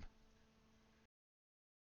for him.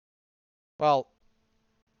 Well,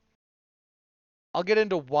 I'll get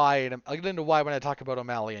into why when I talk about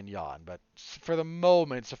O'Malley and Yan, but for the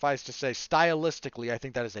moment, suffice to say, stylistically, I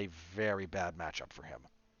think that is a very bad matchup for him.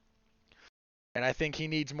 And I think he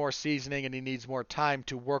needs more seasoning and he needs more time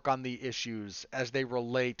to work on the issues as they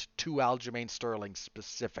relate to Aljamain Sterling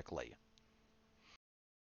specifically.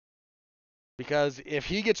 Because if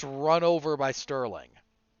he gets run over by Sterling,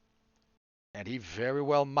 and he very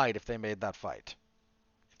well might if they made that fight.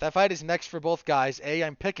 If that fight is next for both guys, A,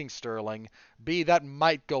 I'm picking Sterling. B, that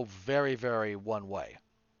might go very, very one way.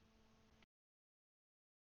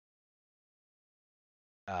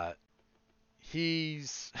 Uh,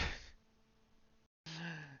 he's...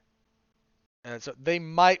 And so they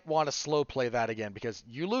might want to slow play that again because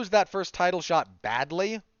you lose that first title shot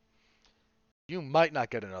badly, you might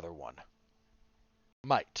not get another one.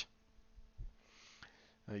 Might.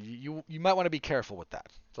 You might want to be careful with that.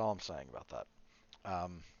 That's all I'm saying about that.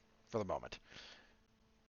 For the moment.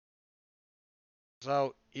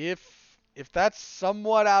 So if that's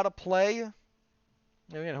somewhat out of play,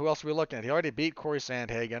 again, who else are we looking at? He already beat Corey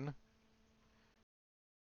Sandhagen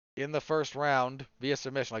in the first round via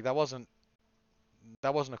submission. Like that wasn't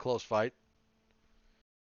a close fight.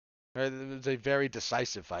 It was a very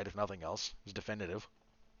decisive fight, if nothing else. It was definitive.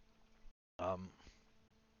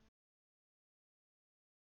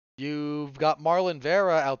 You've got Marlon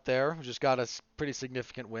Vera out there, who just got a pretty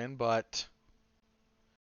significant win, but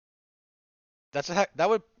that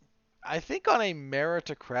would, I think, on a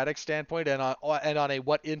meritocratic standpoint and on a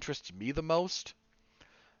what interests me the most,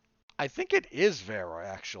 I think it is Vera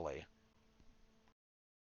actually.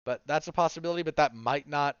 But that's a possibility, but that might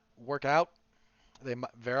not work out.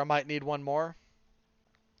 Vera might need one more.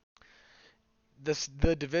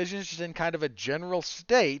 The division is just in kind of a general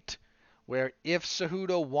state where if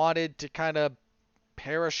Cejudo wanted to kind of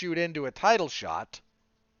parachute into a title shot,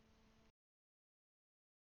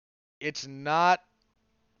 it's not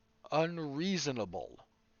unreasonable.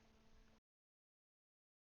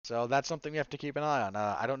 So that's something we have to keep an eye on.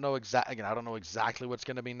 I don't know exactly what's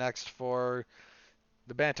going to be next for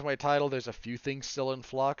the bantamweight title. There's a few things still in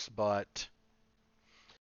flux, but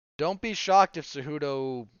don't be shocked if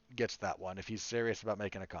Cejudo gets that one if he's serious about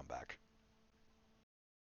making a comeback.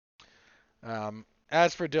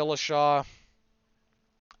 As for Dillashaw,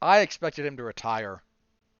 I expected him to retire,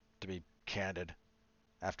 to be candid,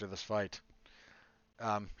 after this fight.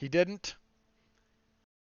 He didn't,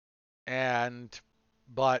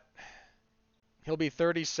 but he'll be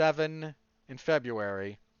 37 in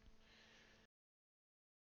February.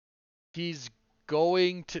 He's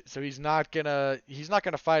not gonna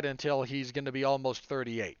fight until he's gonna be almost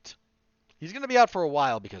 38. He's gonna be out for a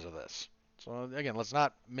while because of this. So again, let's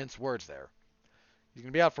not mince words there. He's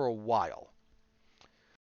gonna be out for a while.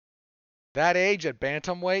 That age at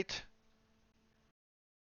bantamweight,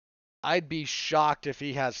 I'd be shocked if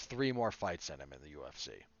he has 3 more fights in him in the UFC.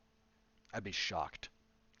 I'd be shocked,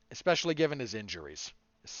 especially given his injuries.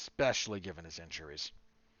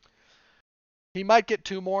 He might get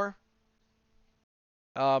 2 more.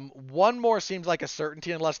 1 more seems like a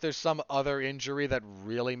certainty unless there's some other injury that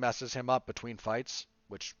really messes him up between fights,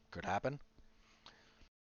 which could happen.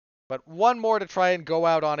 But 1 more to try and go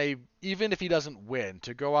out on even if he doesn't win,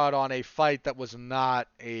 to go out on a fight that was not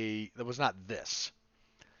this.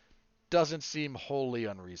 Doesn't seem wholly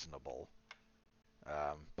unreasonable.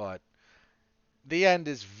 But the end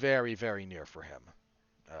is very, very near for him.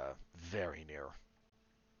 Very near.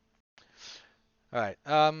 All right.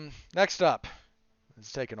 Next up.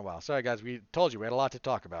 It's taken a while. Sorry, guys. We told you we had a lot to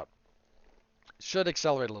talk about. Should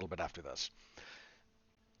accelerate a little bit after this.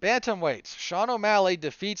 Bantamweights. Sean O'Malley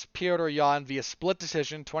defeats Petr Yan via split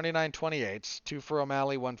decision, 29-28. 2 for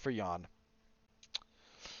O'Malley, 1 for Yan.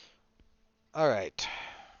 All right.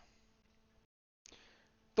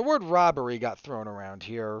 The word robbery got thrown around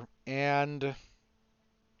here, and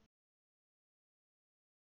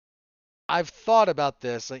I've thought about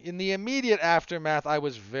this. In the immediate aftermath, I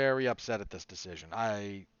was very upset at this decision.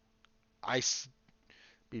 I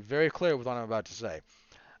be very clear with what I'm about to say.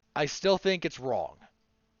 I still think it's wrong.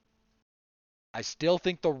 I still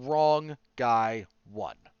think the wrong guy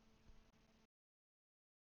won.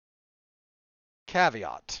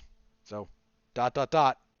 Caveat. So, ...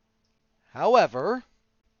 However,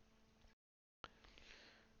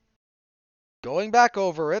 going back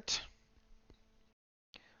over it,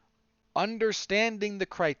 understanding the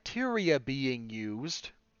criteria being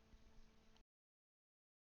used,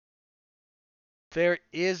 There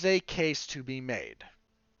is a case to be made.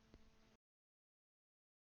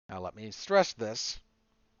 Now let me stress this.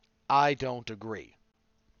 I don't agree.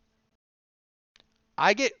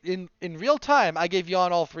 In real time, I gave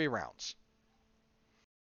Jan all 3 rounds.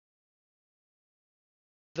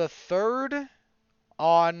 The third,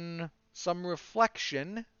 on some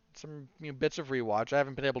reflection, some bits of rewatch. I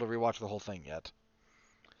haven't been able to rewatch the whole thing yet.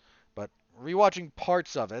 But rewatching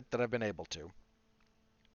parts of it that I've been able to.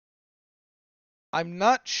 I'm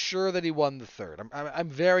not sure that he won the third. I'm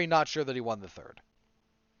very not sure that he won the third.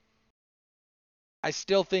 I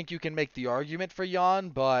still think you can make the argument for Jan,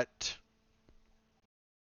 but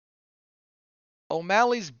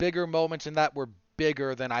O'Malley's bigger moments in that were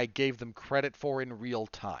bigger than I gave them credit for in real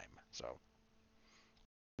time. So,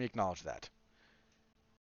 let me acknowledge that.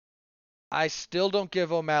 I still don't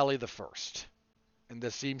give O'Malley the first, and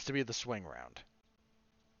this seems to be the swing round.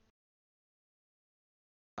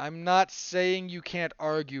 I'm not saying you can't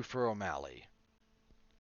argue for O'Malley.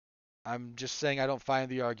 I'm just saying I don't find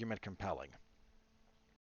the argument compelling.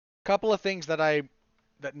 Couple of things that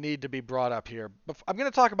need to be brought up here. I'm going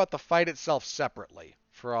to talk about the fight itself separately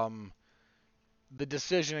from the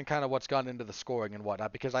decision and kind of what's gone into the scoring and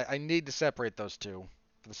whatnot, because I need to separate those two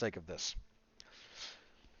for the sake of this.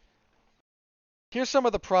 Here's some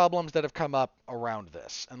of the problems that have come up around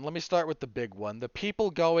this, and let me start with the big one. The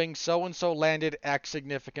people going so-and-so landed X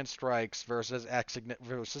significant strikes versus X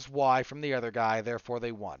versus Y from the other guy, therefore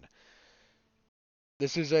they won.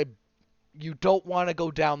 This is you don't want to go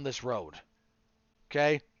down this road.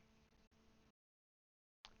 Okay?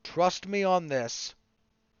 Trust me on this.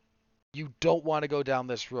 You don't want to go down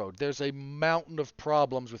this road. There's a mountain of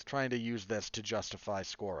problems with trying to use this to justify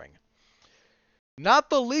scoring. Not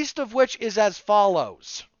the least of which is as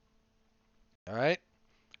follows. All right?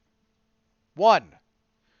 1.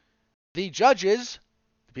 The judges,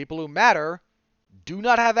 the people who matter, do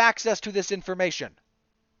not have access to this information.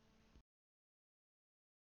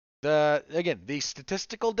 The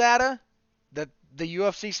statistical data that the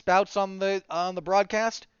UFC spouts on the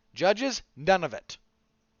broadcast, judges, none of it.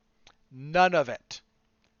 None of it.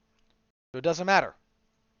 So it doesn't matter.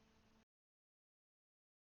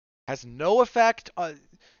 Has no effect on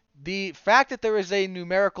the fact that there is a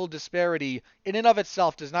numerical disparity in and of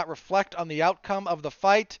itself does not reflect on the outcome of the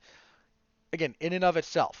fight. Again, in and of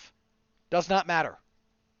itself. Does not matter.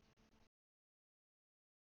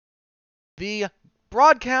 The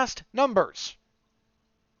broadcast numbers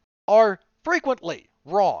are frequently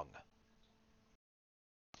wrong.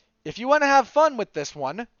 If you want to have fun with this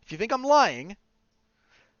one, if you think I'm lying,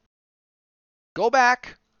 go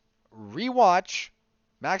back, rewatch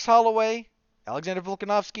Max Holloway, Alexander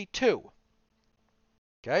Volkanovski 2.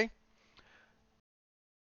 Okay?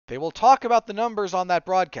 They will talk about the numbers on that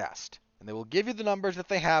broadcast, and they will give you the numbers that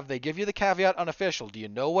they have. They give you the caveat unofficial. Do you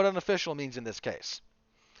know what unofficial means in this case?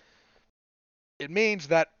 It means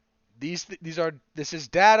that this is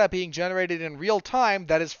data being generated in real time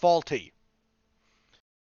that is faulty.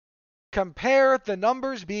 Compare the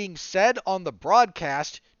numbers being said on the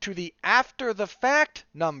broadcast to the after the fact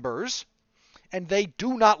numbers, and they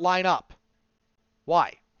do not line up.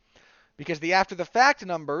 Why? Because the after the fact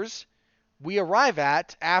numbers we arrive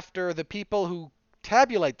at after the people who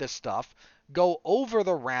tabulate this stuff go over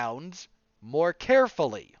the rounds more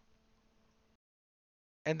carefully.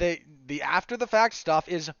 And the after the fact stuff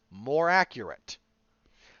is more accurate.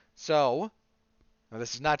 So, now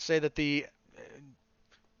this is not to say that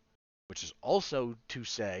which is also to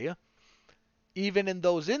say, even in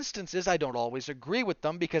those instances, I don't always agree with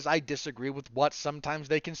them because I disagree with what sometimes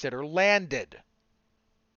they consider landed.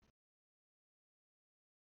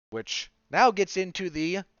 Which now gets into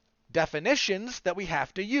the definitions that we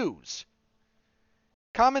have to use.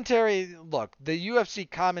 Commentary, look, the UFC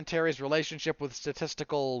commentary's relationship with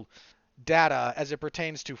statistical data as it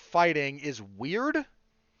pertains to fighting is weird.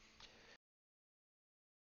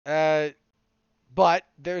 But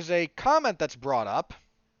there's a comment that's brought up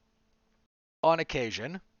on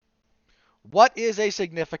occasion. What is a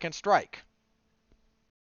significant strike?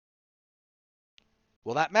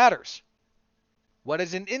 Well, that matters. What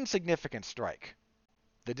is an insignificant strike?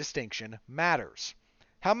 The distinction matters.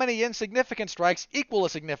 How many insignificant strikes equal a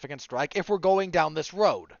significant strike if we're going down this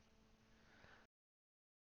road?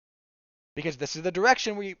 Because this is the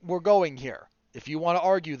direction we're going here, if you want to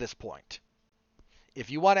argue this point.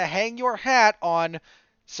 If you want to hang your hat on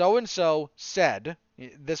so-and-so said,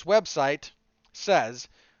 this website says,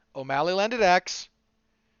 O'Malley landed X,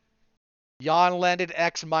 Jan landed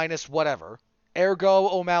X minus whatever, ergo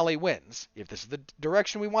O'Malley wins. If this is the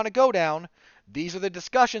direction we want to go down, these are the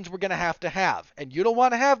discussions we're going to have. And you don't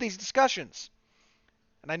want to have these discussions.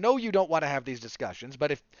 And I know you don't want to have these discussions,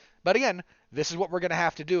 but again, this is what we're going to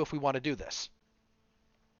have to do if we want to do this.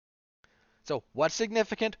 So what's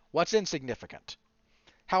significant? What's insignificant?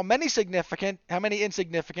 How many significant, how many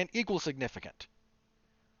insignificant equal significant?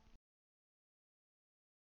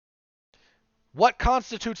 What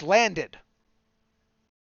constitutes landed?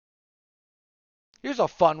 Here's a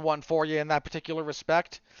fun one for you in that particular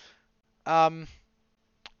respect. Jose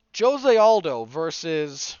Aldo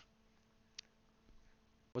versus,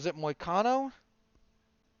 was it Moicano?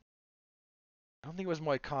 I don't think it was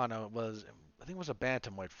Moicano. I think it was a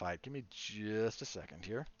bantamweight fight. Give me just a second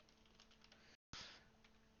here.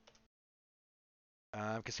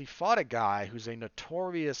 Because he fought a guy who's a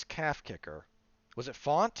notorious calf kicker. Was it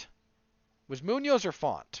Font? Was Munoz or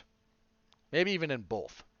Font? Maybe even in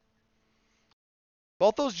both.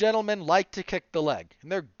 Both those gentlemen like to kick the leg,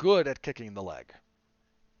 and they're good at kicking the leg.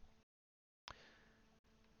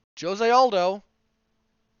 Jose Aldo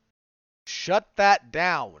shut that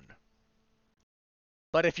down.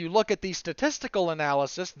 But if you look at the statistical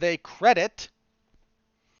analysis, they credit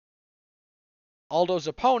Aldo's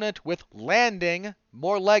opponent with landing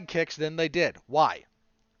more leg kicks than they did. Why?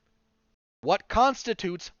 What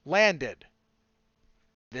constitutes landed?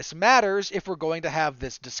 This matters if we're going to have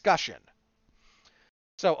this discussion.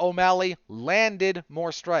 So O'Malley landed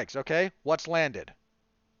more strikes, okay? What's landed?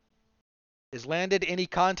 Is landed any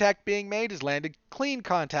contact being made? Is landed clean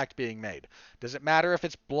contact being made? Does it matter if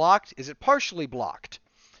it's blocked? Is it partially blocked?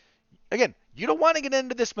 Again, you don't want to get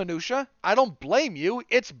into this minutia. I don't blame you.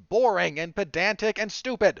 It's boring and pedantic and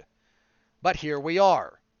stupid. But here we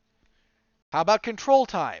are. How about control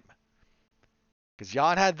time? Because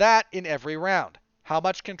Jan had that in every round. How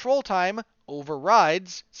much control time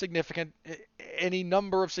overrides any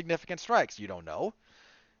number of significant strikes? You don't know.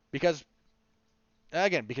 Because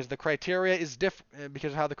the criteria is different,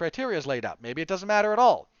 because of how the criteria is laid out. Maybe it doesn't matter at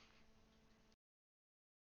all.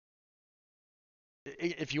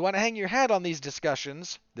 If you want to hang your hat on these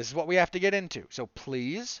discussions, this is what we have to get into. So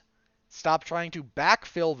please stop trying to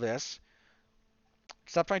backfill this.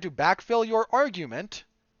 Stop trying to backfill your argument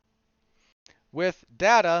with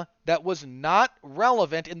data that was not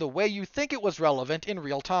relevant in the way you think it was relevant in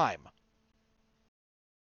real time.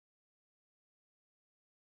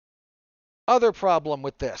 Other problem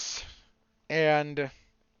with this, and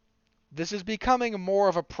this is becoming more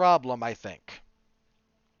of a problem, I think.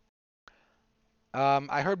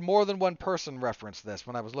 I heard more than one person reference this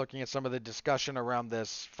when I was looking at some of the discussion around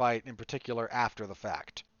this fight, in particular after the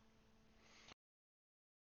fact.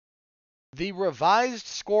 The revised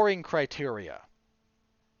scoring criteria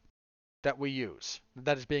that we use,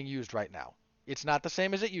 that is being used right now, it's not the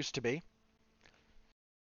same as it used to be.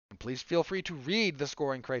 And please feel free to read the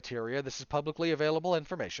scoring criteria. This is publicly available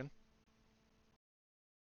information.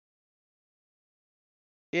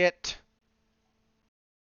 It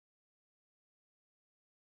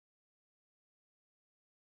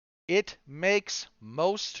makes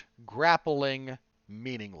most grappling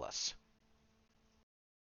meaningless.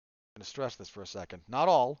 I'm going to stress this for a second. Not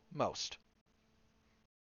all, most.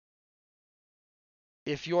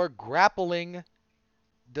 If your grappling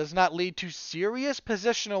does not lead to serious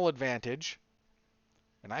positional advantage,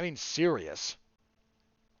 and I mean serious,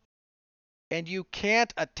 and you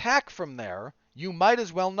can't attack from there, you might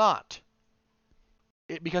as well not.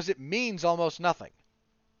 Because it means almost nothing.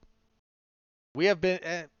 We have been,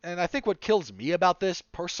 and I think what kills me about this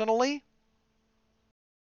personally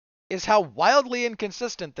is how wildly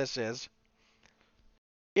inconsistent this is.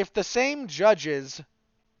 If the same judges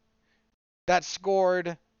that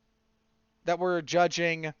were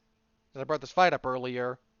judging, as I brought this fight up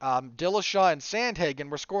earlier, Dillashaw and Sandhagen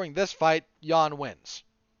were scoring this fight, Jan wins.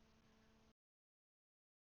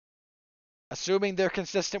 Assuming they're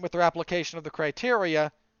consistent with their application of the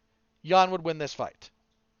criteria, Jan would win this fight.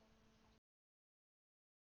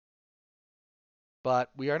 But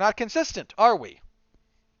we are not consistent, are we?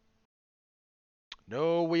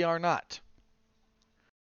 No, we are not.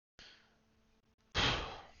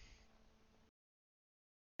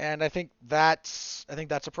 And I think that's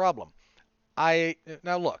a problem.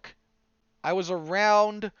 Now look, I was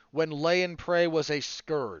around when lay and pray was a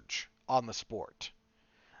scourge on the sport.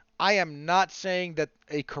 I am not saying that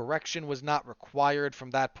a correction was not required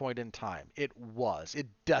from that point in time. It was. It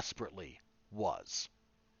desperately was.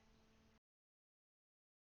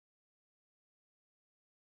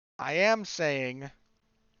 I am saying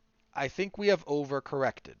I think we have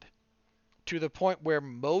overcorrected to the point where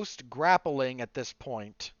most grappling at this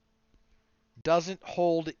point doesn't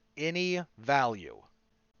hold any value.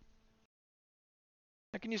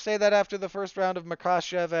 How can you say that after the first round of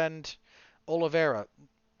Makhachev and Oliveira?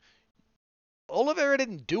 Oliveira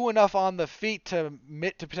didn't do enough on the feet to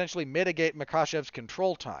potentially mitigate Makhachev's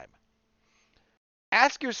control time.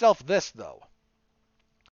 Ask yourself this, though.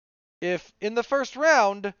 If in the first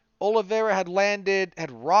round, Oliveira had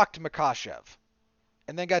rocked Makhachev,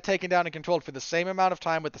 and then got taken down and controlled for the same amount of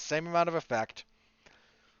time with the same amount of effect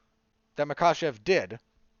that Makhachev did,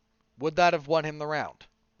 would that have won him the round?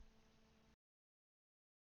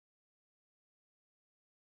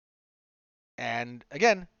 And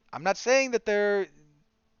again, I'm not saying that the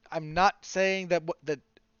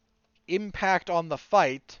impact on the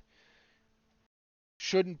fight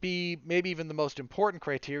shouldn't be maybe even the most important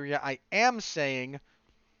criteria. I am saying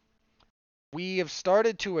we have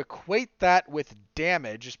started to equate that with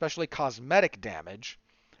damage, especially cosmetic damage,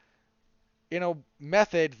 in a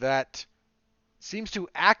method that seems to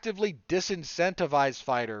actively disincentivize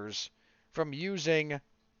fighters from using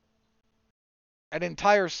an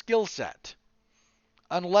entire skill set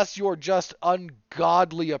unless you're just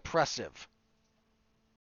ungodly oppressive.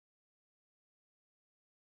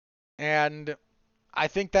 And I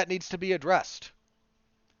think that needs to be addressed.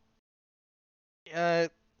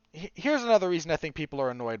 Here's another reason I think people are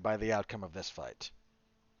annoyed by the outcome of this fight.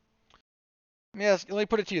 Yes, let me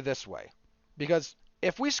put it to you this way. Because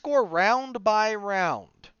if we score round by round,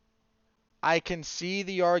 I can see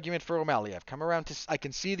the argument for O'Malley. I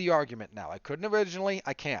can see the argument now. I couldn't originally.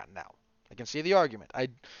 I can now. I can see the argument.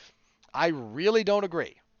 I really don't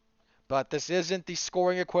agree. But this isn't the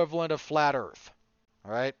scoring equivalent of Flat Earth.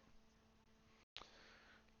 All right?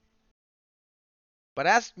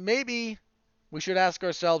 But maybe we should ask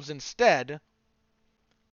ourselves instead,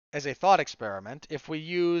 as a thought experiment, if we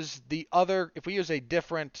use a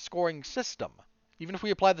different scoring system, even if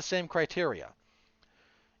we apply the same criteria,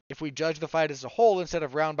 if we judge the fight as a whole instead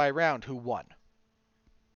of round by round, who won?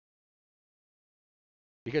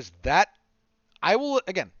 Because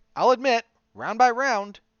I'll admit, round by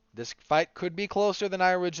round, this fight could be closer than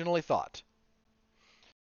I originally thought.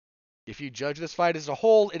 If you judge this fight as a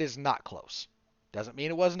whole, it is not close. Doesn't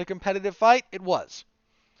mean it wasn't a competitive fight, it was.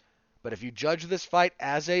 But if you judge this fight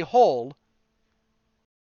as a whole,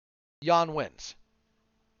 Jan wins.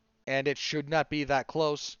 And it should not be that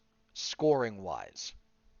close, scoring-wise.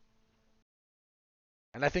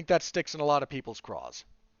 And I think that sticks in a lot of people's craws.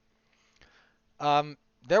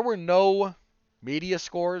 There were no media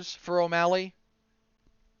scores for O'Malley.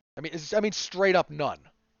 I mean, straight up none.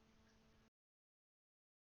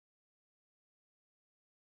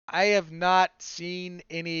 I have not seen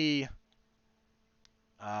any.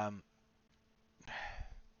 I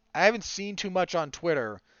haven't seen too much on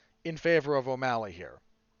Twitter in favor of O'Malley here.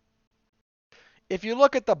 If you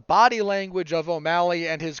look at the body language of O'Malley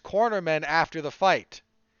and his cornermen after the fight,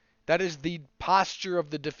 that is the posture of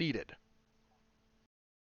the defeated.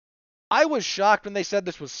 I was shocked when they said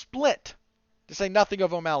this was split, to say nothing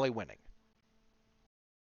of O'Malley winning.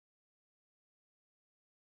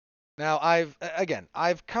 Now,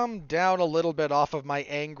 I've come down a little bit off of my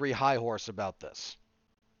angry high horse about this.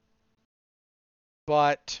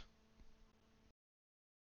 But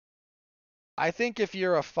I think if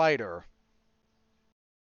you're a fighter,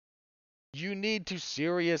 we need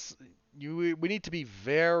to be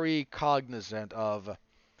very cognizant of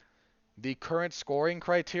the current scoring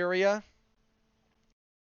criteria,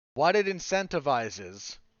 what it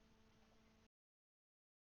incentivizes,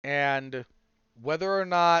 and whether or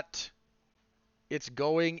not it's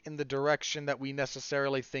going in the direction that we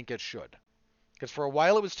necessarily think it should. Because for a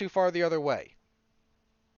while it was too far the other way.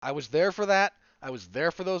 I was there for that. I was there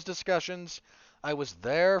for those discussions. I was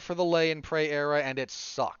there for the lay and pray era, and it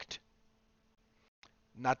sucked.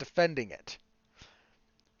 Not defending it.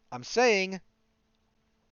 I'm saying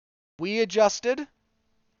we adjusted.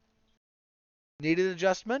 Needed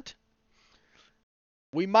adjustment.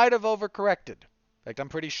 We might have overcorrected. In fact, I'm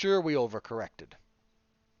pretty sure we overcorrected.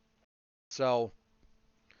 So,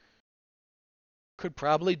 could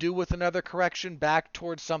probably do with another correction back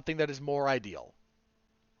towards something that is more ideal.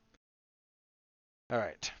 All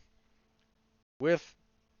right. With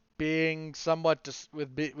being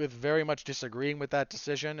with very much disagreeing with that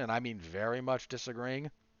decision, and I mean very much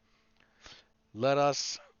disagreeing, let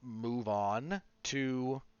us move on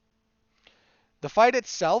to the fight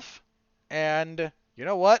itself. And you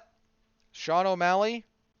know what? Sean O'Malley,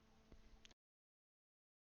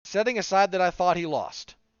 setting aside that I thought he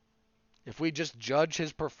lost, if we just judge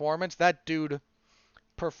his performance, that dude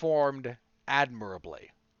performed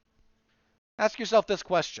admirably. Ask yourself this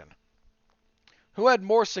question. Who had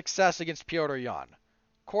more success against Petr Yan?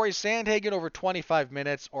 Corey Sandhagen over 25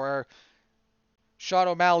 minutes or Sean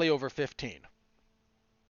O'Malley over 15?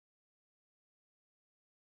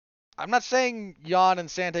 I'm not saying Jan and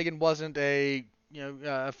Sandhagen wasn't a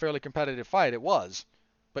fairly competitive fight. It was,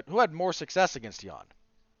 but who had more success against Jan?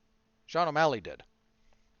 Sean O'Malley did.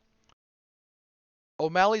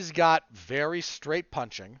 O'Malley's got very straight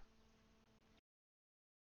punching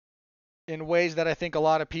in ways that I think a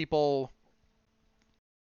lot of people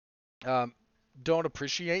um, don't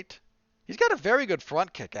appreciate. He's got a very good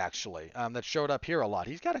front kick, actually, that showed up here a lot.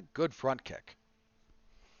 He's got a good front kick.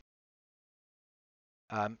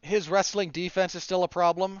 His wrestling defense is still a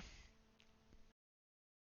problem.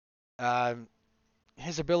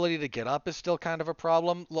 His ability to get up is still kind of a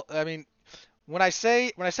problem. I mean, when I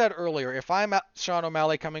said earlier, if I'm Sean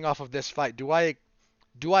O'Malley coming off of this fight, do I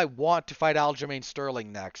want to fight Aljamain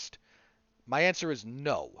Sterling next? My answer is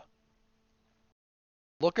no.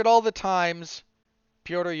 Look at all the times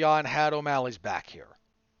Petr Yan had O'Malley's back here.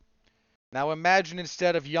 Now imagine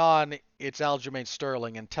instead of Yan, it's Aljamain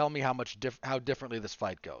Sterling, and tell me how differently this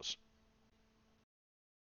fight goes.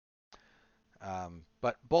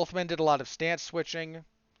 But both men did a lot of stance switching.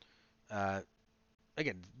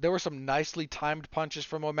 Again, there were some nicely timed punches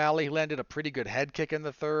from O'Malley. He landed a pretty good head kick in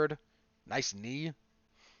the third. Nice knee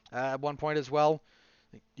at one point as well.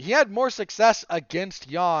 He had more success against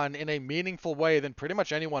Yan in a meaningful way than pretty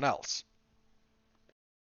much anyone else.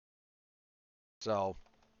 So,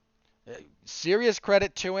 serious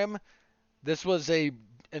credit to him. This was an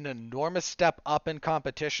enormous step up in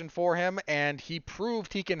competition for him, and he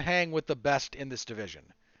proved he can hang with the best in this division.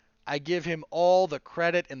 I give him all the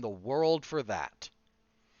credit in the world for that.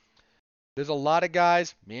 There's a lot of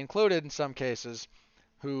guys, me included in some cases,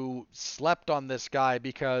 who slept on this guy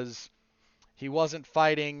because he went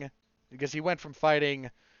from fighting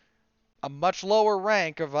a much lower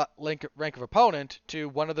rank of opponent to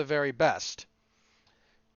one of the very best.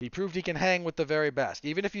 He proved he can hang with the very best.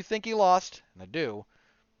 Even if you think he lost, and I do,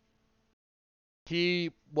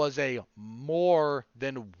 he was a more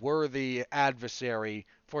than worthy adversary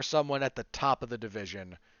for someone at the top of the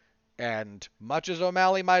division. And much as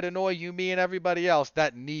O'Malley might annoy you, me, and everybody else,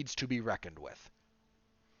 that needs to be reckoned with.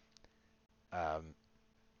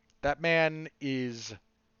 That man is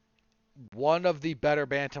one of the better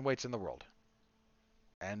bantamweights in the world.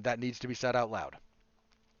 And that needs to be said out loud.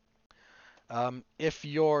 If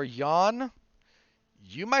you're Yan,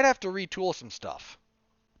 you might have to retool some stuff.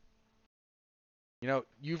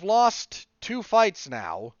 You've lost 2 fights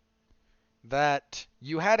now that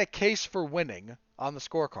you had a case for winning on the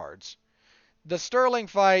scorecards. The Sterling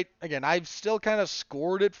fight, again, I've still kind of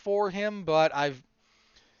scored it for him, but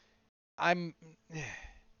I'm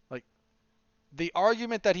like, the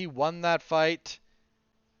argument that he won that fight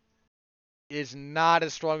is not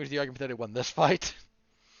as strong as the argument that he won this fight.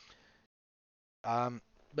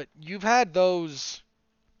 But you've had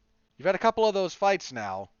a couple of those fights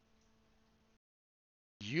now.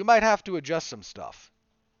 You might have to adjust some stuff,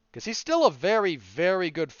 because he's still a very,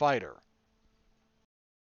 very good fighter.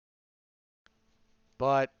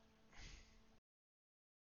 But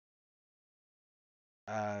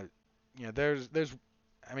I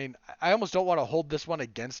mean, I almost don't want to hold this one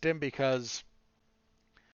against him because,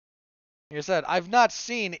 like I said, I've not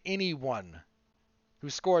seen anyone who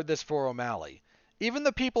scored this for O'Malley. Even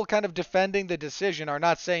the people kind of defending the decision are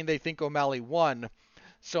not saying they think O'Malley won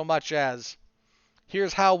so much as,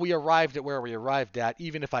 here's how we arrived at where we arrived at,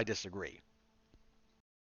 even if I disagree.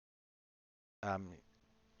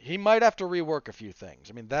 He might have to rework a few things.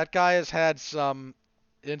 I mean, that guy has had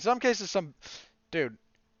in some cases, dude,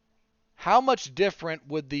 how much different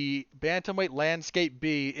would the bantamweight landscape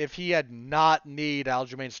be if he had not kneed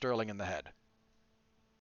Aljamain Sterling in the head?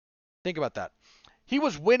 Think about that. He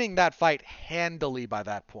was winning that fight handily by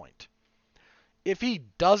that point. If he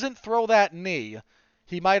doesn't throw that knee,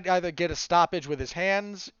 he might either get a stoppage with his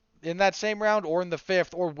hands in that same round or in the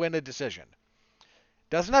 5th or win a decision.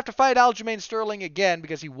 Doesn't have to fight Aljamain Sterling again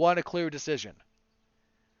because he won a clear decision.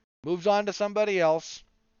 Moves on to somebody else.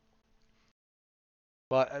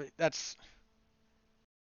 But that's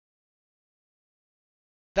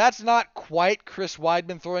not quite Chris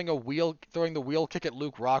Weidman throwing the wheel kick at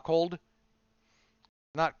Luke Rockhold.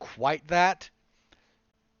 Not quite that,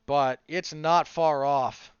 but it's not far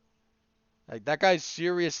off. Like, that guy's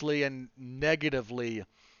seriously and negatively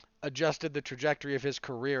adjusted the trajectory of his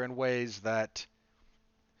career in ways that,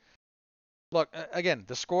 look, again,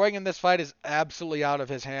 the scoring in this fight is absolutely out of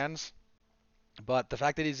his hands, but the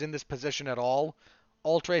fact that he's in this position at all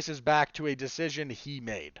traces back to a decision he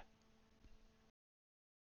made.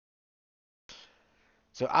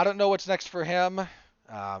 So I don't know what's next for him.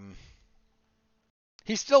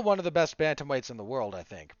 He's still one of the best bantamweights in the world, I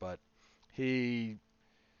think, but he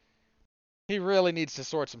really needs to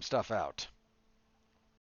sort some stuff out.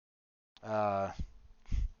 Uh,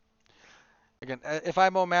 Again, if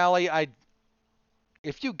I'm O'Malley,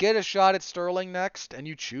 if you get a shot at Sterling next and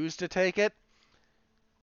you choose to take it,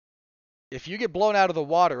 if you get blown out of the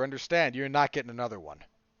water, understand you're not getting another one.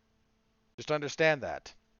 Just understand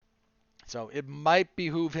that. So it might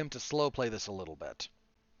behoove him to slow play this a little bit.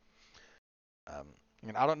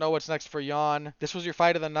 And I don't know what's next for Jan. This was your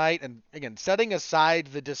fight of the night, and again, setting aside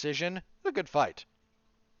the decision, it was a good fight.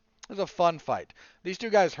 It was a fun fight. These two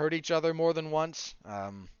guys hurt each other more than once.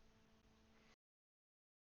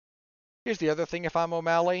 Here's the other thing if I'm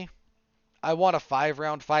O'Malley. I want a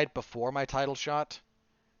 5-round fight before my title shot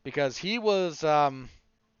because he was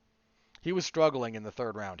struggling in the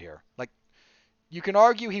third round here. Like, you can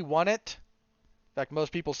argue he won it. In fact,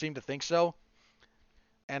 most people seem to think so.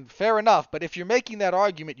 And fair enough, but if you're making that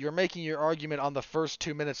argument, you're making your argument on the first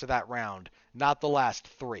 2 minutes of that round, not the last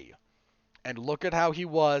 3. And look at how he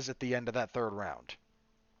was at the end of that third round.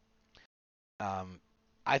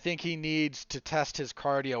 I think he needs to test his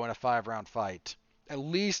cardio in a 5-round fight. At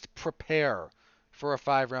least prepare for a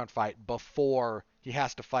 5-round fight before he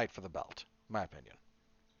has to fight for the belt, in my opinion.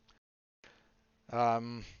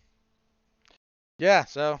 Yeah,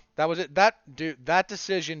 so that was it. That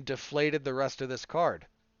decision deflated the rest of this card.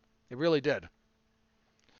 It really did.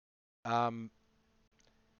 It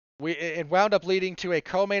wound up leading to a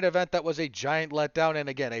co-main event that was a giant letdown and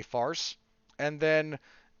again a farce, and then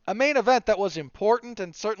a main event that was important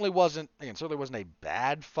and certainly wasn't a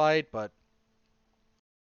bad fight, but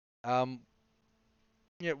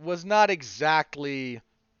it was not exactly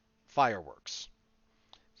fireworks.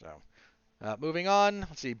 So moving on,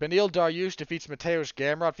 let's see. Beneil Dariush defeats Mateusz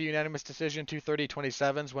Gamrot via unanimous decision,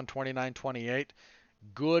 230-27s, 129-28.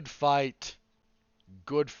 Good fight.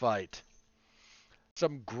 Good fight.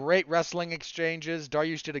 Some great wrestling exchanges.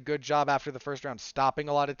 Dariush did a good job after the first round stopping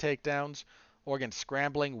a lot of takedowns. Or again,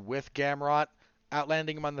 scrambling with Gamrot,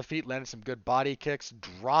 outlanding him on the feet, landed some good body kicks,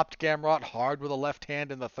 dropped Gamrot hard with a left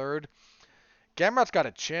hand in the third. Gamrot's got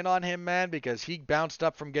a chin on him, man, because he bounced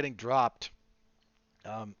up from getting dropped.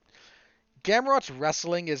 Gamrot's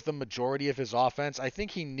wrestling is the majority of his offense. I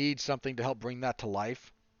think he needs something to help bring that to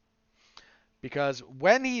life. Because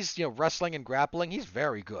when he's wrestling and grappling, he's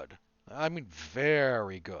very good. I mean,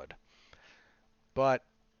 very good. But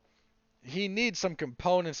he needs some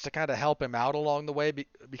components to kind of help him out along the way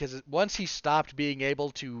because once he stopped being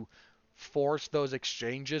able to force those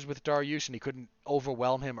exchanges with Dariush and he couldn't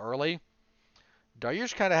overwhelm him early,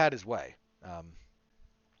 Dariush kind of had his way.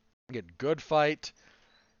 Again, good fight.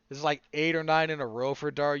 This is like 8 or 9 in a row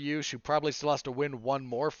for Dariush, who probably still has to win one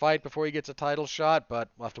more fight before he gets a title shot, but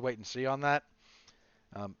we'll have to wait and see on that.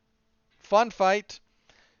 Fun fight.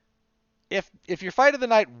 If your fight of the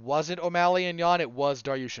night wasn't O'Malley and Jan, it was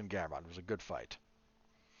Dariush and Gamrot. It was a good fight.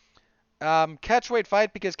 Catchweight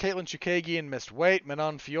fight because Caitlin Chookagian missed weight.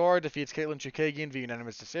 Manon Fior defeats Caitlin Chookagian via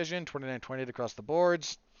unanimous decision, 29-28 across the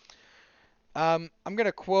boards. I'm going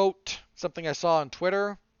to quote something I saw on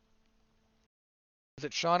Twitter. Is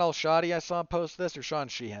it Sean Al-Shadi I saw post this, or Sean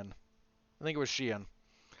Sheehan? I think it was Sheehan.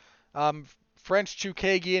 French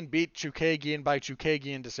Chookagian beat Chookagian by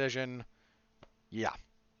Chookagian decision. Yeah.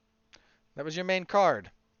 That was your main card.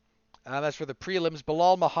 That's for the prelims.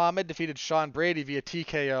 Bilal Muhammad defeated Sean Brady via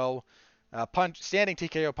TKO. Standing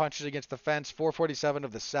TKO punches against the fence. 4:47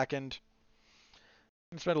 of the second.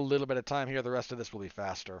 I'm going to spend a little bit of time here. The rest of this will be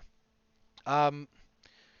faster. Sean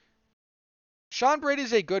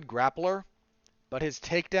Brady's a good grappler, but his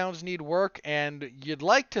takedowns need work, and you'd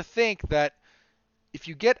like to think that if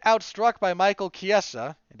you get outstruck by Michael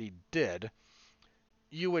Chiesa, and he did,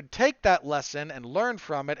 you would take that lesson and learn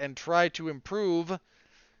from it and try to improve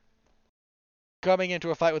coming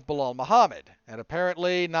into a fight with Bilal Muhammad. And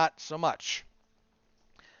apparently not so much.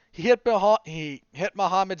 He hit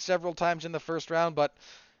Muhammad several times in the first round, but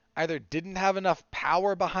either didn't have enough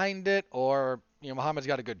power behind it or Muhammad's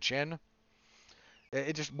got a good chin.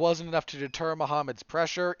 It just wasn't enough to deter Muhammad's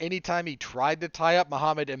pressure. Anytime he tried to tie up,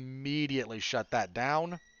 Muhammad immediately shut that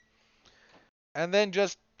down. And then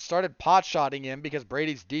just started pot-shotting him because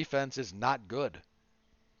Brady's defense is not good.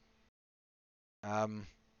 For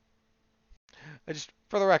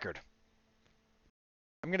the record,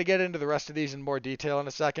 I'm going to get into the rest of these in more detail in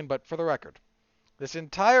a second, but for the record, this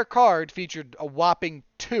entire card featured a whopping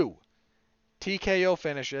 2 TKO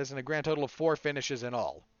finishes and a grand total of 4 finishes in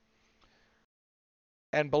all.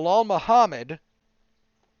 And Bilal Muhammad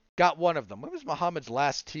got one of them. When was Muhammad's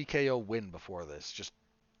last TKO win before this? Just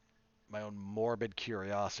my own morbid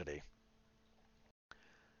curiosity.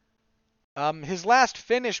 His last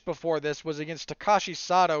finish before this was against Takashi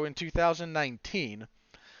Sato in 2019.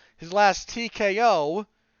 His last TKO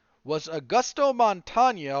was Augusto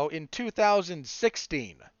Montano in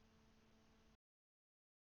 2016.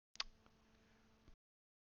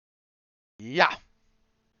 Yeah.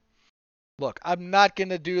 Look, I'm not going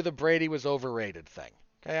to do the Brady was overrated thing.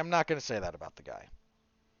 Okay, I'm not going to say that about the guy.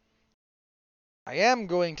 I am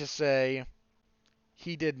going to say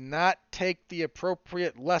he did not take the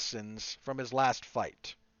appropriate lessons from his last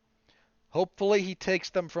fight. Hopefully he takes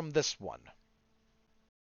them from this one.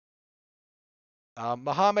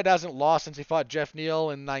 Muhammad hasn't lost since he fought Jeff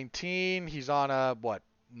Neal in 19. He's on a,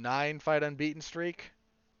 9-fight unbeaten streak?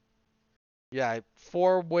 Yeah,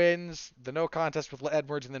 4 wins, the no contest with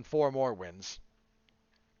Edwards, and then 4 more wins.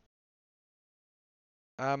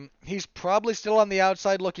 He's probably still on the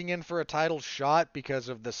outside looking in for a title shot because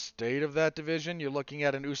of the state of that division. You're looking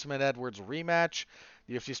at an Usman-Edwards rematch.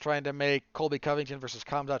 The UFC's trying to make Colby Covington versus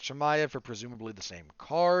Khamzat Chimaev for presumably the same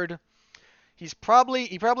card. He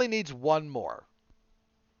probably needs one more.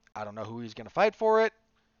 I don't know who he's going to fight for it,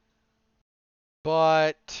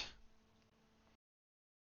 but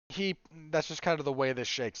that's just kind of the way this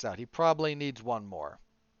shakes out. He probably needs one more.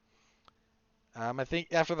 I think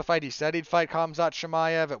after the fight he said he'd fight Khamzat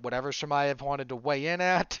Chimaev at whatever Chimaev wanted to weigh in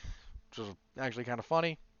at, which was actually kind of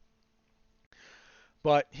funny.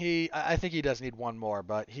 But I think he does need one more,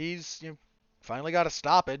 but he's finally got a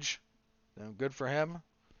stoppage. Good for him.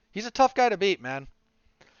 He's a tough guy to beat, man.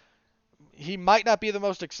 He might not be the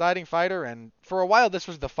most exciting fighter, and for a while this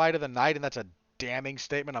was the fight of the night, and that's a damning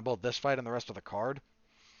statement on both this fight and the rest of the card.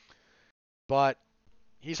 But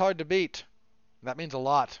he's hard to beat. That means a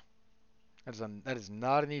lot. That is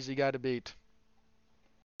not an easy guy to beat.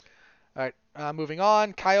 All right, moving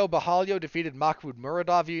on. Caio Borralho defeated Mahmoud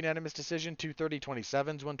Muradov unanimous decision,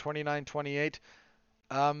 230-27,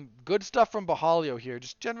 129-28. Good stuff from Borralho here.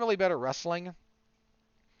 Just generally better wrestling.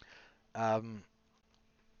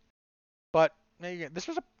 But this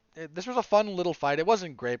was a fun little fight. It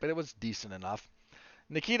wasn't great, but it was decent enough.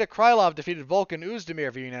 Nikita Krylov defeated Volkan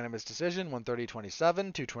Oezdemir via unanimous decision,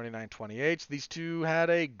 130-27, 229-28. These two had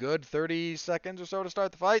a good 30 seconds or so to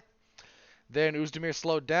start the fight. Then Oezdemir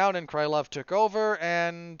slowed down and Krylov took over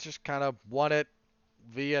and just kind of won it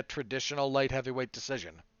via traditional light heavyweight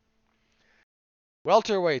decision.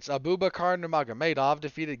 Welterweights, Abubakar Nurmagomedov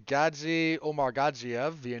defeated Gadzi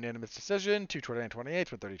Omargadzhiev via unanimous decision, 229-28,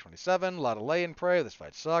 130-27. A lot of lay and pray. This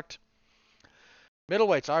fight sucked.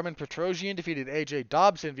 Middleweights, Armen Petrosyan defeated AJ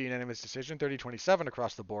Dobson via unanimous decision, 30-27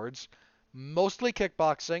 across the boards. Mostly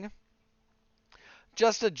kickboxing.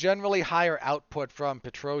 Just a generally higher output from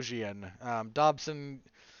Petrosyan. Dobson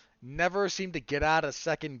never seemed to get out of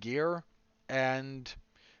second gear, and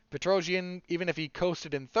Petrosyan, even if he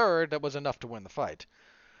coasted in third, that was enough to win the fight.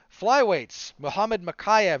 Flyweights, Muhammad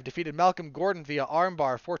Makayev defeated Malcolm Gordon via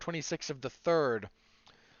armbar, 4:26 of the third.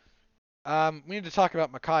 We need to talk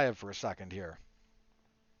about Makayev for a second here.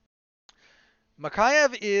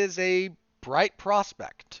 Makayev is a bright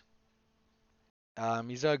prospect.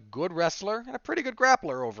 He's a good wrestler and a pretty good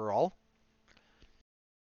grappler overall.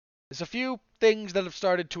 There's a few things that have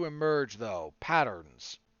started to emerge, though.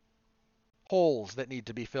 Patterns. Holes that need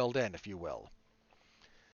to be filled in, if you will.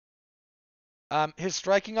 His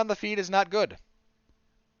striking on the feet is not good.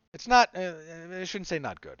 It's not, I shouldn't say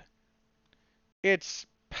not good. It's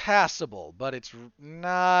passable, but it's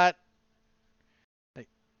not,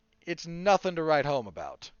 it's nothing to write home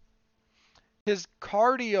about. His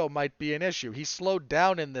cardio might be an issue. He slowed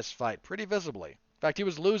down in this fight pretty visibly. In fact, he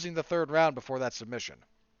was losing the third round before that submission.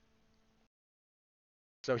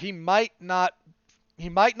 So he might not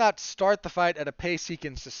start the fight at a pace he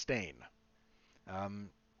can sustain.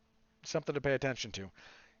 Something to pay attention to.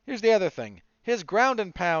 Here's the other thing. His ground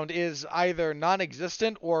and pound is either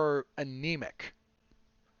non-existent or anemic.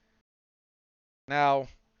 Now,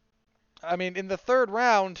 I mean, in the third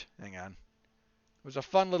round, hang on. There's a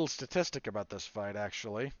fun little statistic about this fight,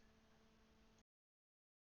 actually.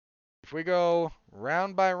 If we go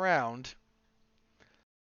round by round,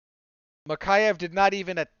 Makayev did not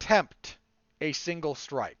even attempt a single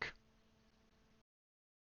strike.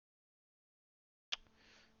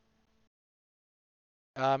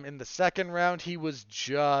 In the second round, he was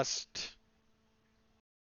just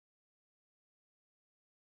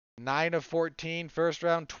 9 of 14. First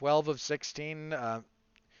round, 12 of 16.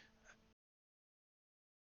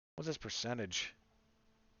 What's his percentage?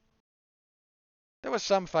 There was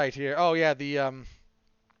some fight here. Oh, yeah, I think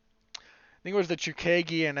it was the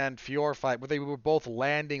Chukagian and Fior fight, where they were both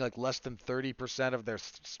landing like less than 30% of their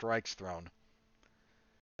strikes thrown.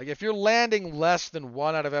 Like, if you're landing less than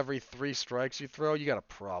 1 out of every 3 strikes you throw, you got a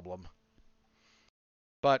problem.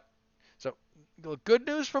 But, so, good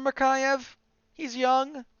news for Makayev. He's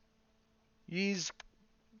young. He's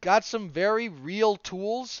got some very real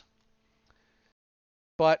tools,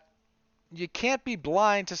 but you can't be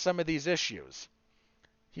blind to some of these issues.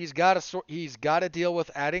 He's got to deal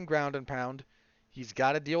with adding ground and pound. He's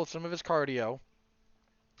got to deal with some of his cardio,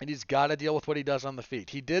 and he's got to deal with what he does on the feet.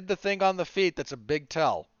 He did the thing on the feet that's a big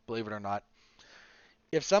tell, believe it or not.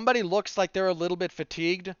 If somebody looks like they're a little bit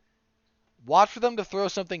fatigued, watch for them to throw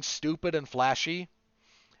something stupid and flashy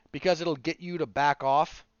because it'll get you to back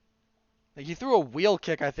off. Like he threw a wheel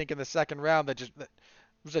kick, I think, in the second round that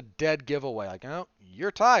was a dead giveaway. Like,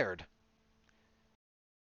 you're tired.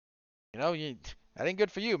 That ain't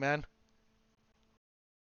good for you, man.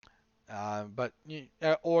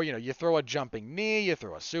 You throw a jumping knee, you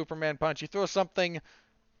throw a Superman punch, you throw something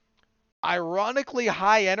ironically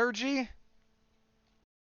high energy,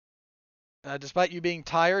 despite you being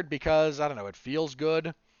tired because, I don't know, it feels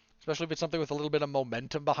good. Especially if it's something with a little bit of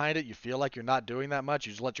momentum behind it. You feel like you're not doing that much.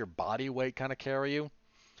 You just let your body weight kind of carry you. I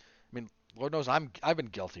mean, Lord knows I've been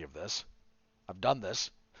guilty of this. I've done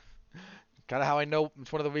this. Kind of how I know.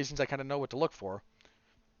 It's one of the reasons I kind of know what to look for.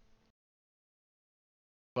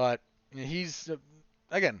 But he's,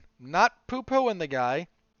 again, not poo-pooing the guy.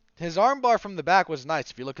 His armbar from the back was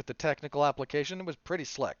nice. If you look at the technical application, it was pretty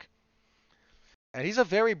slick. And he's a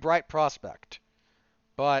very bright prospect.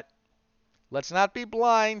 But let's not be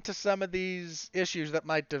blind to some of these issues that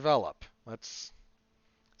might develop. Let's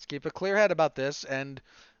keep a clear head about this. And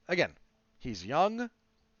again, he's young.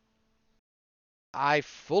 I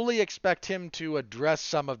fully expect him to address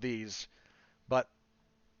some of these, but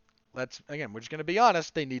we're just going to be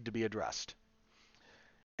honest, they need to be addressed.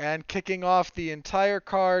 And kicking off the entire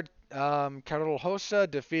card, Costa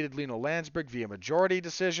defeated Lino Landsberg via majority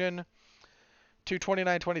decision. Two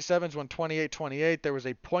 29-27s, won 28-28. There was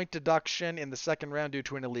a point deduction in the second round due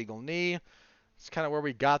to an illegal knee. It's kind of where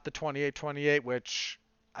we got the 28-28, which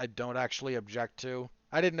I don't actually object to.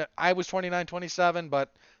 I was 29-27,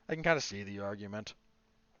 but I can kind of see the argument.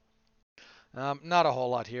 Not a whole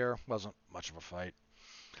lot here. Wasn't much of a fight.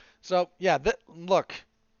 So, yeah, look.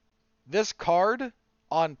 This card,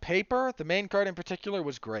 on paper, the main card in particular,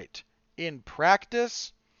 was great. In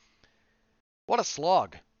practice, what a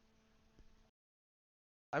slog.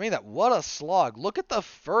 I mean that, what a slog. Look at the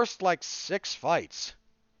first, 6 fights.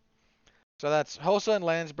 So that's Hossa and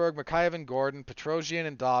Landsberg, Mikhaev and Gordon, Petrosian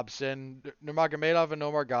and Dobson, Nurmagomedov and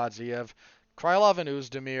Omargadzhiev, Krylov and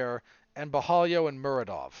Uzdemir, and Bahalyo and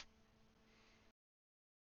Muradov.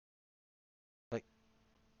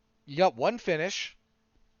 You got one finish.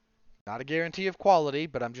 Not a guarantee of quality,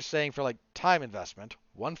 but I'm just saying for time investment.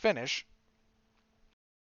 One finish.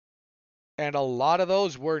 And a lot of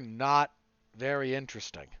those were not very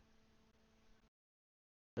interesting.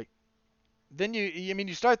 Then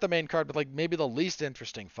you start the main card with maybe the least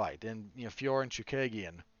interesting fight in Fior and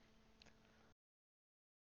Chukagian.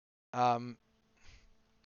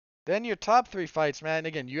 Then your top 3 fights, man.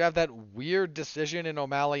 Again, you have that weird decision in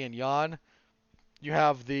O'Malley and Yan. You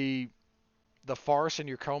have the farce in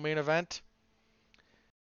your co-main event.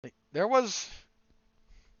 This was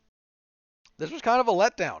kind of a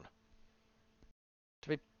letdown. To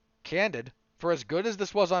be candid, for as good as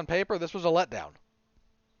this was on paper, this was a letdown.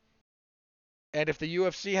 And if the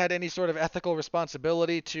UFC had any sort of ethical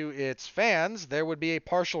responsibility to its fans, there would be a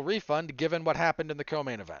partial refund given what happened in the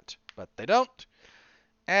co-main event. But they don't.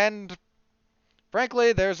 And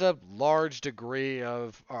frankly, there's a large degree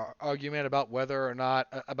of argument about whether or not,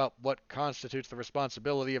 about what constitutes the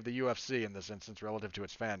responsibility of the UFC in this instance relative to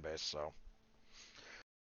its fan base. So,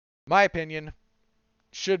 my opinion,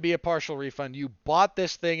 should be a partial refund. You bought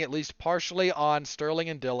this thing at least partially on Sterling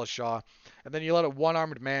and Dillashaw, and then you let a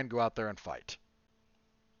one-armed man go out there and fight.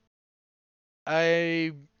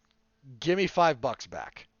 Give me $5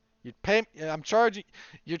 back.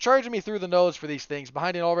 You're charging me through the nose for these things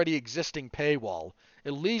behind an already existing paywall.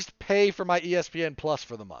 At least pay for my ESPN Plus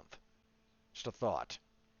for the month. Just a thought.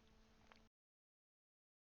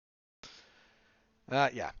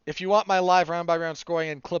 Yeah. If you want my live round-by-round scoring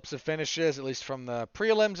and clips of finishes, at least from the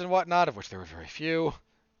prelims and whatnot, of which there were very few,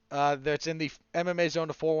 that's in the MMA Zone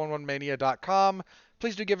to 411mania.com.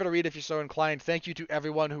 Please do give it a read if you're so inclined. Thank you to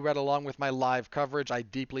everyone who read along with my live coverage. I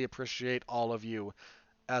deeply appreciate all of you,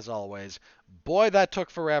 as always. Boy, that took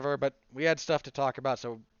forever, but we had stuff to talk about,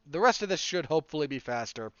 so the rest of this should hopefully be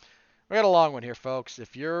faster. We got a long one here, folks.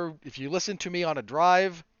 If you listen to me on a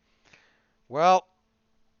drive, well,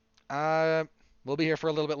 we'll be here for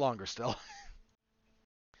a little bit longer still.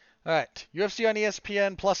 All right, UFC on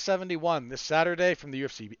ESPN Plus 71 this Saturday from the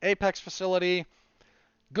UFC Apex facility.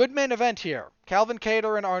 Good main event here. Calvin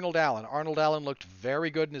Kattar and Arnold Allen. Arnold Allen looked very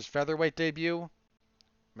good in his featherweight debut.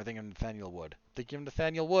 I'm thinking of Nathaniel Wood.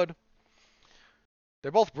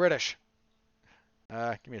 They're both British.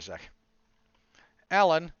 Give me a sec.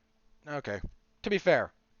 Allen. Okay. To be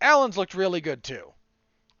fair, Allen's looked really good too.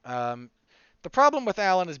 Um, the problem with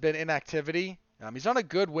Allen has been inactivity. He's on a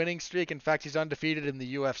good winning streak. In fact, he's undefeated in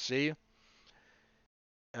the UFC.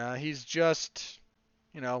 He's just,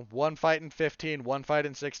 one fight in 15, one fight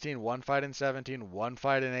in 16, one fight in 17, one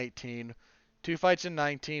fight in 18, two fights in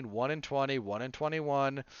 19, one in 20, one in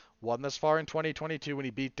 21, one this far in 2022 when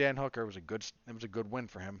he beat Dan Hooker. It was a good win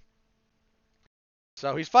for him.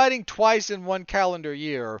 So he's fighting twice in one calendar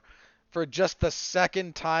year for just the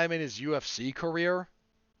second time in his UFC career.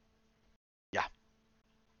 Yeah.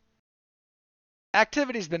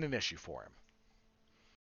 Activity's been an issue for him.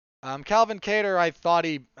 Calvin Kattar,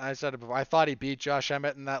 I said it before, I thought he beat Josh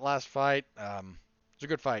Emmett in that last fight. It's a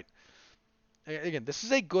good fight. Again, this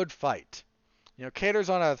is a good fight.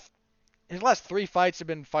 Kattar's his last three fights have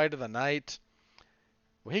been fight of the night.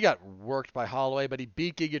 Well, he got worked by Holloway, but he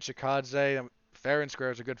beat Giga Chikadze. Fair and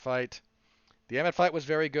square is a good fight. The Emmett fight was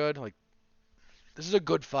very good. This is a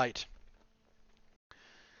good fight.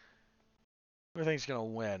 Who do you think is going to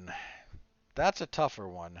win? That's a tougher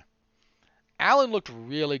one. Allen looked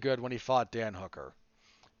really good when he fought Dan Hooker.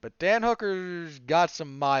 But Dan Hooker's got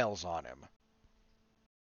some miles on him.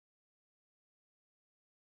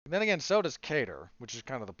 And then again, so does Kattar, which is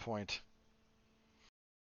kind of the point.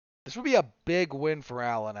 This would be a big win for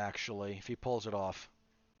Allen, actually, if he pulls it off.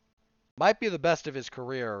 Might be the best of his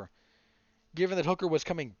career, given that Hooker was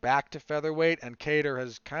coming back to featherweight, and Kattar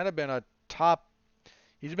has kind of been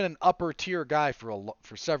he's been an upper tier guy for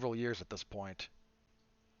several years at this point.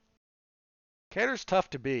 Kattar's tough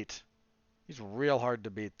to beat. He's real hard to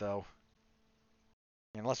beat, though.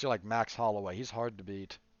 Unless you're like Max Holloway, he's hard to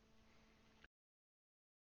beat.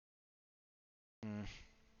 Am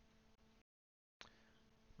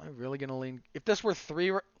I really going to lean? If this were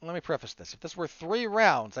let me preface this. If this were 3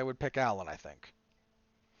 rounds, I would pick Allen, I think.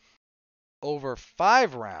 Over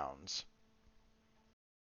 5 rounds.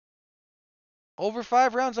 I'm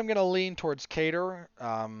going to lean towards Kattar.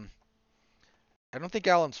 I don't think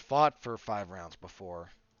Allen's fought for 5 rounds before.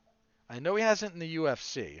 I know he hasn't in the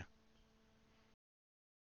UFC.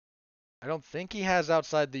 I don't think he has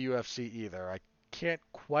outside the UFC either. I can't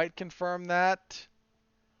quite confirm that.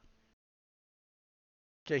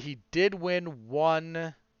 Okay, he did win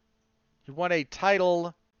one. He won a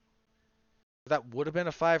title. That would have been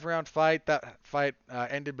a 5-round fight. That fight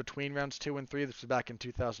ended between rounds 2 and 3. This was back in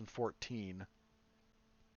 2014.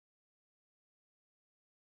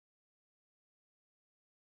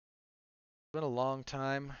 It's been a long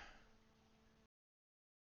time.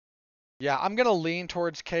 Yeah, I'm going to lean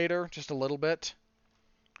towards Kattar just a little bit.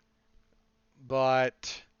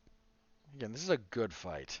 But, again, this is a good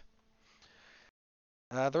fight.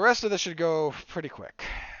 The rest of this should go pretty quick.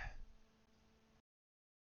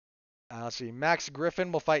 Let's see. Max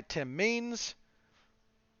Griffin will fight Tim Means.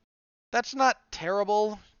 That's not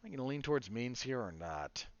terrible. Am I going to lean towards Means here or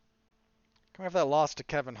not? Coming off that loss to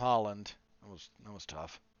Kevin Holland. That was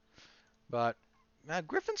tough. But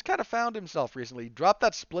Griffin's kind of found himself recently. He dropped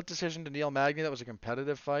that split decision to Neil Magny. That was a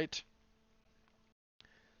competitive fight.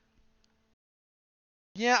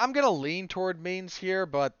 Yeah, I'm going to lean toward Means here,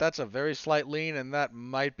 but that's a very slight lean, and that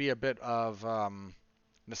might be a bit of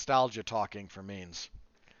nostalgia talking for Means.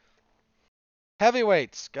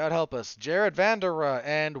 Heavyweights, God help us, Jared Vanderaa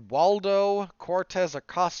and Waldo Cortez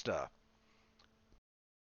Acosta.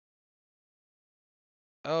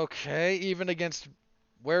 Okay, even against...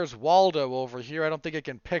 Where's Waldo over here? I don't think I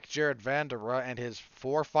can pick Jared Vanderaa and his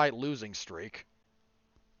 4-fight losing streak.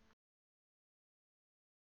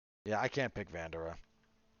 Yeah, I can't pick Vanderaa.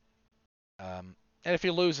 And if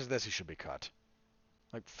he loses this, he should be cut.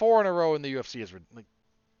 4 in a row in the UFC is like...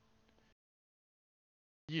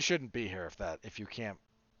 You shouldn't be here if you can't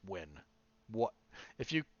win. What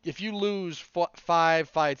if you lose 5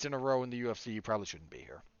 fights in a row in the UFC, you probably shouldn't be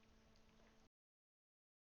here.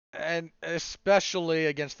 And especially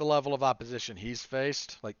against the level of opposition he's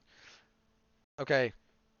faced. Okay,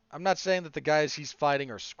 I'm not saying that the guys he's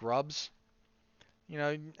fighting are scrubs.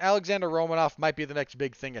 Alexander Romanov might be the next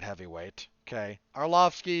big thing at heavyweight. Okay,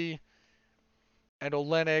 Arlovsky and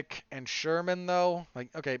Olenek and Sherman, though.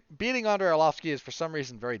 Okay, beating Andrei Arlovsky is for some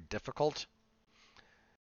reason very difficult.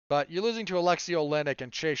 But you're losing to Alexei Olenek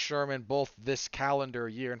and Chase Sherman both this calendar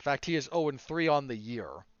year. In fact, he is 0-3 on the year.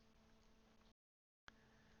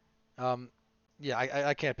 Yeah,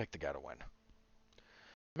 I can't pick the guy to win.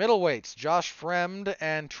 Middleweights, Josh Fremd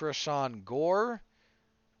and Trishan Gore.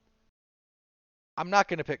 I'm not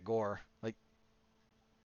going to pick Gore.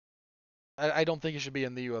 I don't think he should be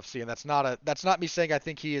in the UFC, and that's not me saying I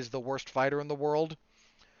think he is the worst fighter in the world.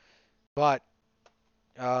 But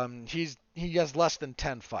He has less than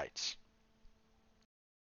 10 fights.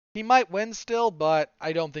 He might win still, but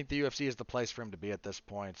I don't think the UFC is the place for him to be at this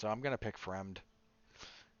point, so I'm going to pick Fremd.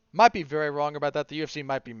 Might be very wrong about that. The UFC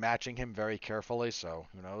might be matching him very carefully, so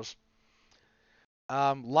who knows.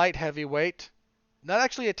 Light heavyweight. Not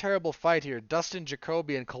actually a terrible fight here. Dustin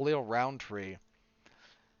Jacoby and Khalil Roundtree.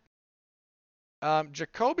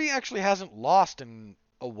 Jacoby actually hasn't lost in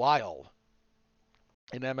a while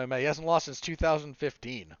in MMA. He hasn't lost since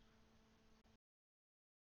 2015.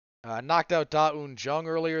 Knocked out Da Un Jung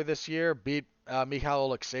earlier this year. Beat Michal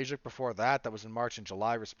Oleksiejczuk before that. That was in March and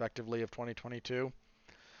July, respectively, of 2022.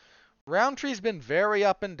 Roundtree's been very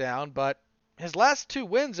up and down, but his last two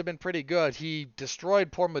wins have been pretty good. He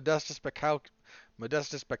destroyed poor Modestas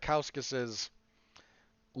Bukauskas'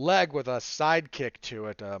 leg with a sidekick to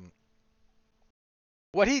it.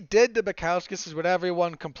 What he did to Bukauskas is what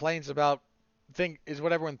everyone complains about.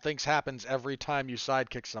 What everyone thinks happens every time you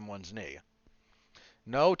sidekick someone's knee.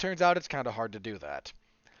 No, turns out it's kind of hard to do that.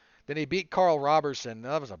 Then he beat Carl Robertson.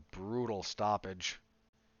 That was a brutal stoppage.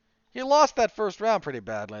 He lost that first round pretty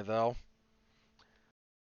badly, though.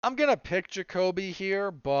 I'm going to pick Jacoby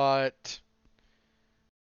here, but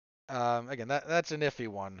again, that's an iffy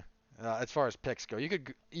one as far as picks go. You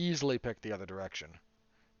could easily pick the other direction.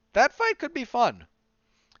 That fight could be fun.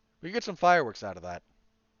 We could get some fireworks out of that.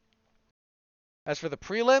 As for the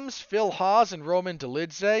prelims, Phil Hawes and Roman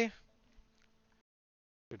Dolidze.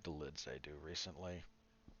 What did Dolidze do recently?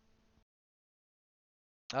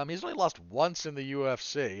 He's only lost once in the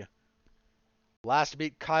UFC. Last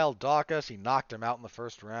beat Kyle Dawkins. He knocked him out in the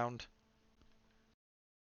first round.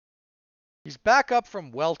 He's back up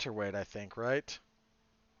from welterweight, I think, right?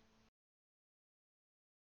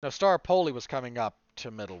 No, Staropoli was coming up to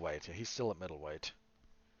middleweight. He's still at middleweight.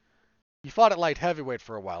 He fought at light heavyweight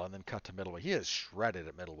for a while and then cut to middleweight. He is shredded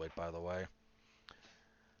at middleweight, by the way.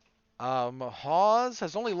 Hawes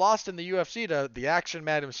has only lost in the UFC to the action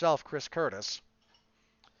man himself, Chris Curtis.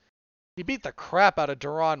 He beat the crap out of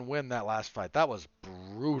Duran Win that last fight. That was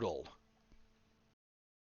brutal.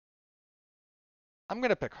 I'm going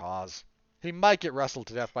to pick Hawes. He might get wrestled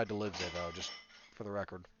to death by Dolidze, though, just for the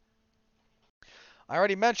record. I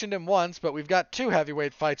already mentioned him once, but we've got two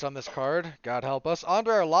heavyweight fights on this card. God help us.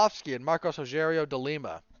 Andrei Arlovsky and Marcos Rogerio de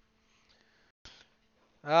Lima.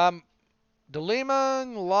 De Lima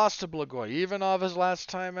lost to Blagoy his last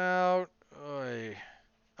time out. Oy.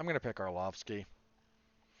 I'm going to pick Arlovsky.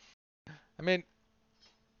 I mean,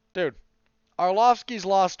 dude, Arlovsky's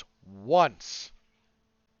lost once.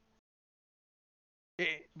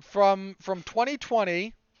 From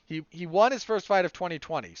 2020, he won his first fight of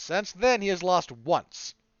 2020. Since then, he has lost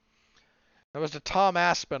once. That was to Tom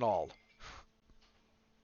Aspinall.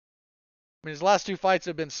 I mean, his last two fights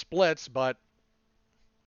have been splits, but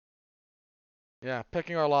yeah,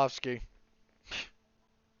 picking Arlovsky.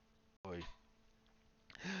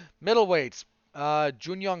 Middleweights.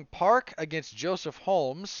 Junyoung Park against Joseph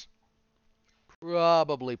Holmes.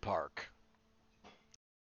 Probably Park.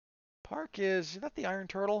 Park is that the Iron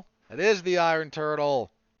Turtle? It is the Iron Turtle.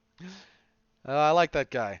 I like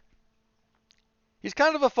that guy. He's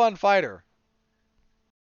kind of a fun fighter.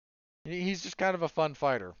 He's just kind of a fun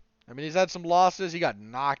fighter. I mean, he's had some losses. He got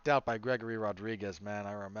knocked out by Gregory Rodriguez, man.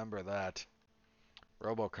 I remember that.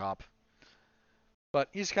 RoboCop. But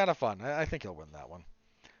he's kind of fun. I think he'll win that one.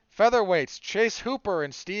 Featherweights, Chase Hooper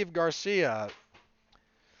and Steve Garcia.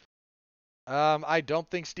 I don't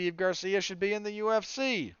think Steve Garcia should be in the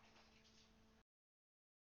UFC.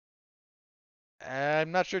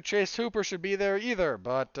 I'm not sure Chase Hooper should be there either,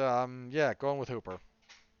 but yeah, going with Hooper.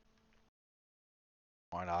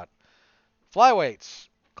 Why not? Flyweights,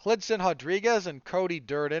 Klidson Rodriguez and Cody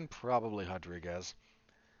Durden, probably Rodriguez.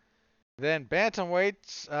 Then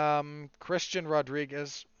bantamweights, Christian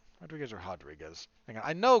Rodriguez. Rodriguez or Rodriguez? Hang on,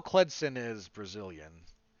 I know Klidson is Brazilian.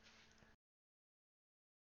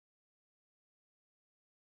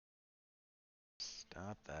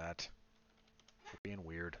 Stop that. You're being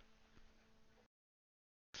weird.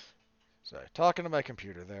 Sorry, talking to my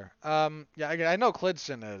computer there. Yeah, I know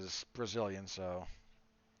Klidson is Brazilian, so.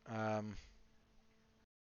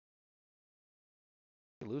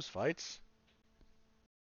 We lose fights?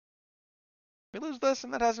 We lose this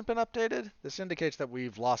and that hasn't been updated? This indicates that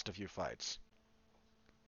we've lost a few fights.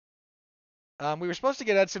 We were supposed to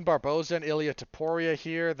get Edson Barboza and Ilia Topuria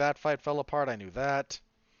here. That fight fell apart. I knew that.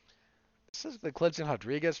 This says the Klidson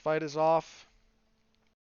Rodriguez fight is off.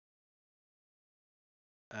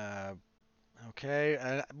 Okay.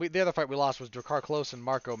 And the other fight we lost was Drakkar Klose and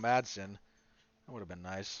Marco Madsen. That would have been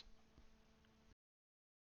nice.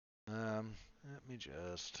 Let me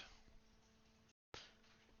just...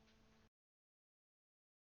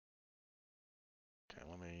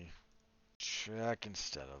 check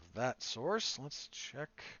instead of that source. Let's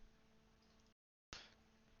check.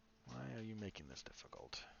 Why are you making this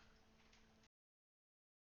difficult?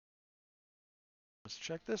 Let's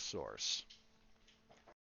check this source.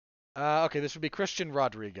 Okay, this would be Christian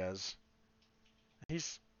Rodriguez.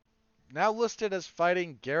 He's now listed as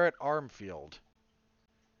fighting Garrett Armfield.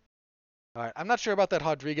 Alright, I'm not sure about that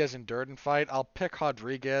Rodriguez and Durden fight. I'll pick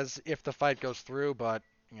Rodriguez if the fight goes through, but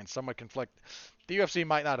again, somewhat conflict. The UFC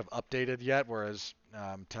might not have updated yet, whereas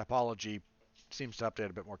Tapology seems to update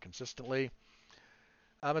a bit more consistently.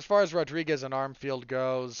 As far as Rodriguez and Armfield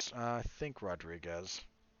goes, I think Rodriguez.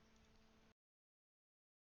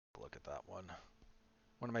 Look at that one.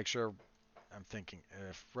 Want to make sure I'm thinking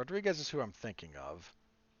if Rodriguez is who I'm thinking of.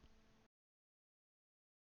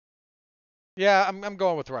 Yeah, I'm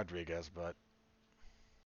going with Rodriguez, but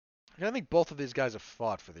I think both of these guys have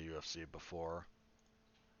fought for the UFC before.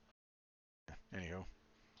 Anywho.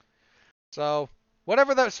 So,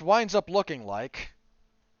 whatever this winds up looking like,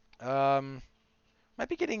 might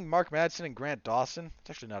be getting Mark Madsen and Grant Dawson. It's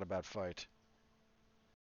actually not a bad fight.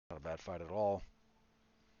 Not a bad fight at all.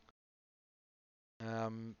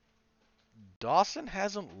 Dawson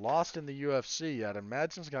hasn't lost in the UFC yet, and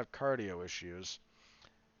Madsen's got cardio issues.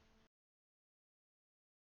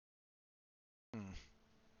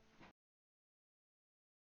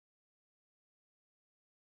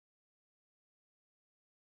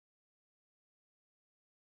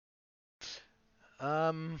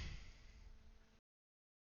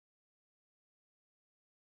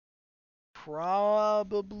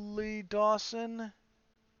 Probably Dawson.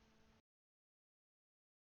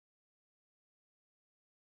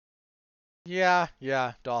 Yeah,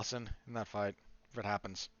 Dawson in that fight, if it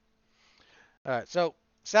happens. Alright, so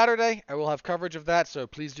Saturday, I will have coverage of that, so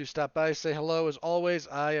please do stop by, say hello. As always,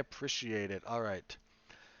 I appreciate it. Alright.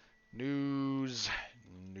 News.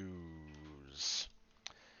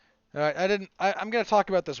 Alright, I'm going to talk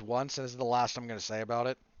about this once, and this is the last I'm going to say about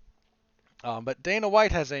it. But Dana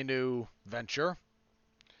White has a new venture.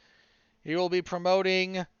 He will be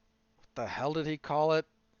promoting, what the hell did he call it?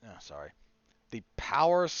 Oh, sorry. The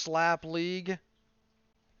Power Slap League.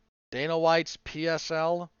 Dana White's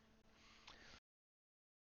PSL.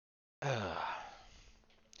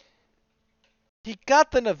 He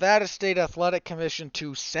got the Nevada State Athletic Commission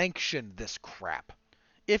to sanction this crap.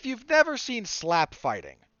 If you've never seen slap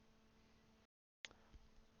fighting,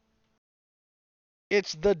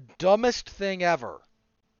 it's the dumbest thing ever.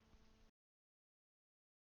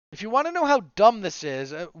 If you want to know how dumb this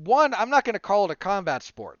is, one, I'm not going to call it a combat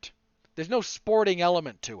sport. There's no sporting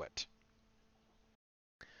element to it.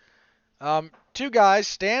 Two guys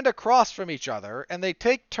stand across from each other, and they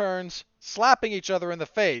take turns slapping each other in the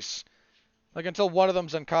face, like until one of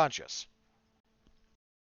them's unconscious.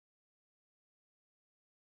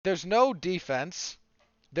 There's no defense.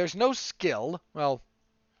 There's no skill. Well,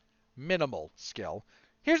 minimal skill.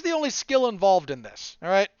 Here's the only skill involved in this, all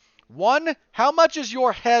right? One, how much is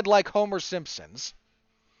your head like Homer Simpson's?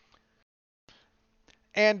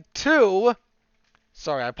 And two,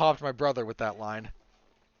 sorry, I popped my brother with that line.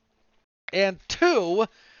 And two,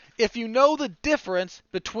 if you know the difference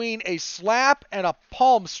between a slap and a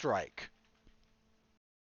palm strike.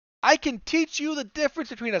 I can teach you the difference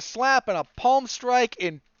between a slap and a palm strike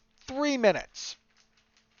in 3 minutes.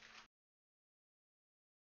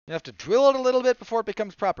 You have to drill it a little bit before it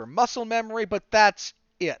becomes proper muscle memory, but that's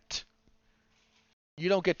it. You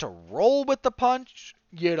don't get to roll with the punch.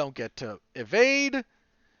 You don't get to evade.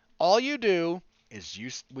 All you do is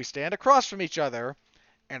we stand across from each other,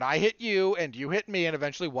 and I hit you, and you hit me, and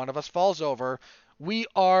eventually one of us falls over. We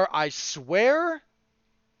are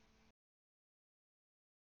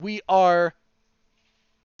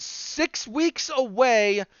 6 weeks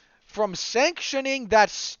away from sanctioning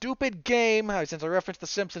that stupid game. Since I referenced The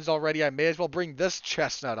Simpsons already, I may as well bring this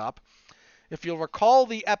chestnut up. If you'll recall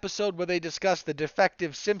the episode where they discuss the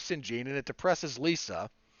defective Simpson gene and it depresses Lisa,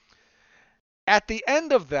 at the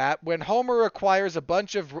end of that, when Homer acquires a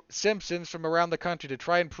bunch of Simpsons from around the country to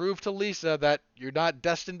try and prove to Lisa that you're not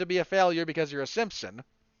destined to be a failure because you're a Simpson,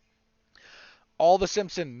 all the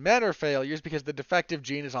Simpson men are failures because the defective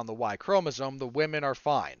gene is on the Y chromosome. The women are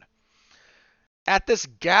fine. At this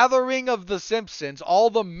gathering of the Simpsons, all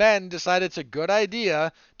the men decide it's a good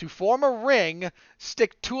idea to form a ring,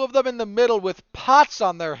 stick two of them in the middle with pots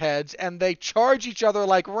on their heads, and they charge each other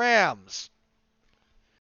like rams.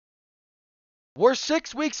 We're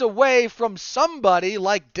 6 weeks away from somebody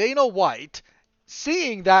like Dana White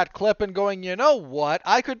seeing that clip and going, you know what,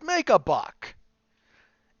 I could make a buck.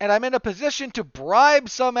 And I'm in a position to bribe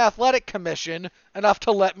some athletic commission enough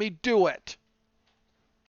to let me do it.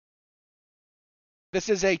 This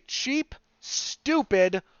is a cheap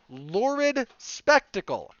stupid, lurid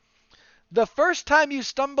spectacle. The first time you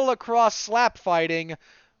stumble across slap fighting,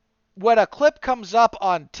 when a clip comes up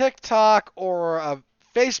on TikTok or a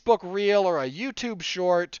Facebook reel or a YouTube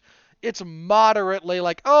short, it's moderately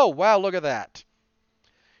like, oh, wow, look at that.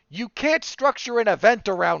 You can't structure an event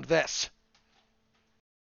around this.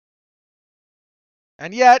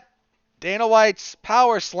 And yet, Dana White's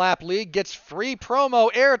Power Slap League gets free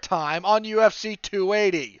promo airtime on UFC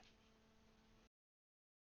 280.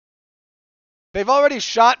 They've already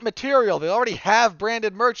shot material. They already have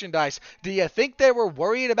branded merchandise. Do you think they were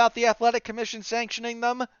worried about the Athletic Commission sanctioning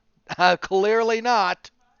them? Clearly not.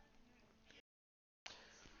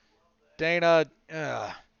 Dana,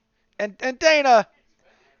 and Dana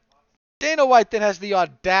White then has the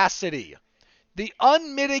audacity, the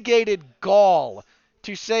unmitigated gall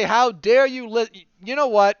to say, how dare you you know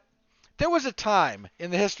what? There was a time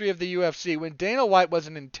in the history of the UFC when Dana White was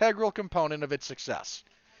an integral component of its success.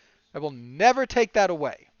 I will never take that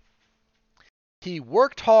away. He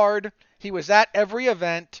worked hard. He was at every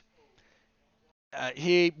event.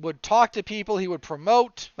 He would talk to people. He would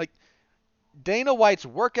promote. Like, Dana White's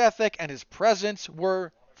work ethic and his presence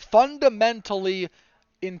were fundamentally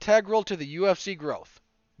integral to the UFC growth.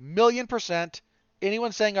 1,000,000%.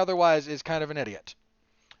 Anyone saying otherwise is kind of an idiot.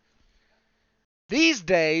 These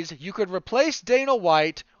days, you could replace Dana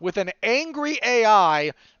White with an angry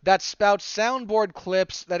AI that spouts soundboard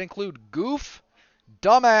clips that include goof,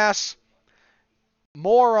 dumbass,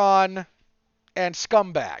 moron, and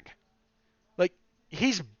scumbag. Like,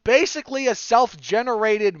 he's basically a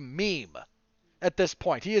self-generated meme at this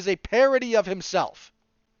point. He is a parody of himself.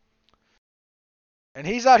 And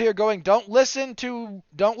he's out here going, don't listen to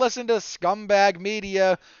scumbag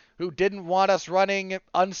media who didn't want us running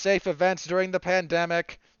unsafe events during the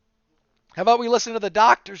pandemic. How about we listen to the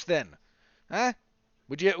doctors then? Huh?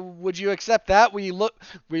 Would you accept that? We look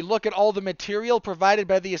at all the material provided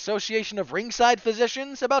by the Association of Ringside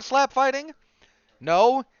Physicians about slap fighting?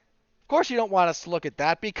 No. Of course you don't want us to look at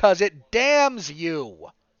that because it damns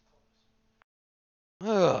you.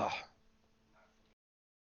 Ugh.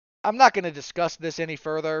 I'm not going to discuss this any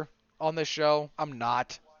further on this show. I'm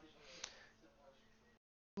not.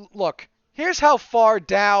 Look, here's how far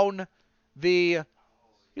down the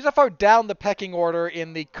pecking order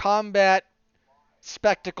in the combat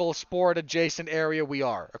spectacle sport adjacent area we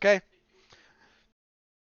are, okay?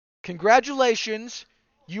 Congratulations,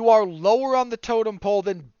 you are lower on the totem pole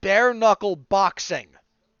than bare knuckle boxing.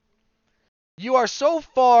 You are so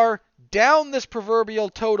far down this proverbial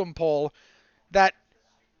totem pole that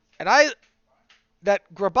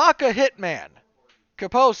Grabaka Hitman,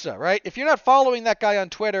 Costa, right? If you're not following that guy on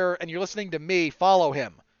Twitter and you're listening to me, follow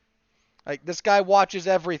him. Like, this guy watches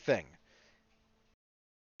everything.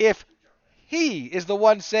 If he is the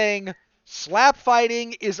one saying slap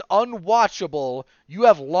fighting is unwatchable, you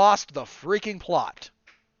have lost the freaking plot.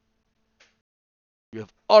 You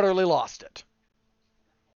have utterly lost it.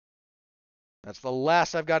 That's the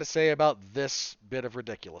last I've got to say about this bit of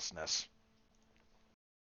ridiculousness.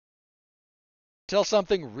 Till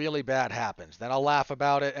something really bad happens. Then I'll laugh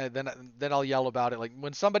about it, and then I'll yell about it. Like,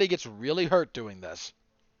 when somebody gets really hurt doing this,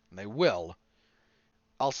 and they will,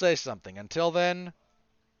 I'll say something. Until then,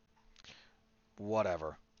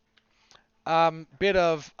 whatever. There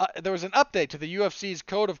was an update to the UFC's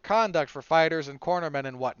code of conduct for fighters and cornermen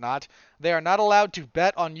and whatnot. They are not allowed to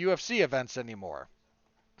bet on UFC events anymore.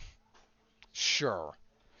 Sure.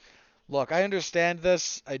 Look, I understand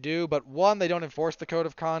this. I do. But one, they don't enforce the code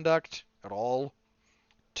of conduct at all.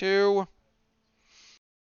 Two,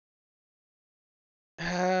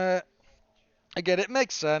 I get it. It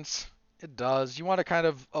makes sense. It does. You want to kind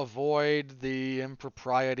of avoid the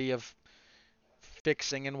impropriety of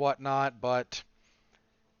fixing and whatnot, but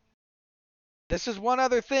this is one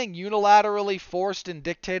other thing unilaterally forced and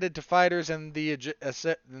dictated to fighters and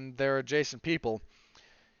their adjacent people.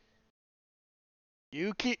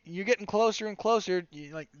 You're getting closer and closer.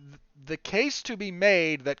 The case to be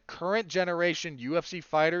made that current generation UFC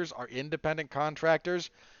fighters are independent contractors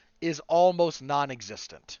is almost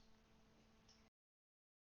non-existent.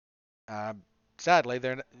 Sadly,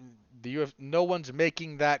 no one's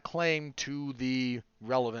making that claim to the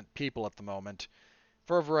relevant people at the moment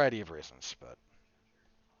for a variety of reasons. But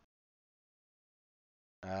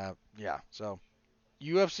yeah, so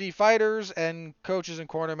UFC fighters and coaches and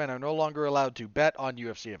cornermen are no longer allowed to bet on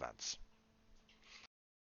UFC events.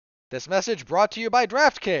 This message brought to you by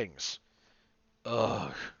DraftKings.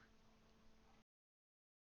 Ugh.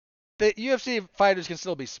 The UFC fighters can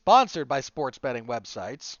still be sponsored by sports betting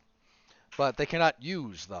websites, but they cannot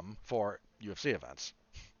use them for UFC events.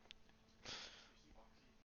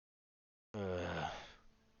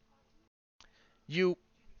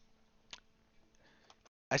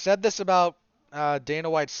 I said this about Dana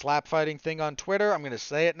White's slap fighting thing on Twitter. I'm going to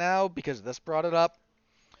say it now because this brought it up.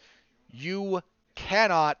 You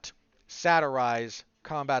cannot satirize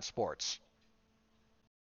combat sports.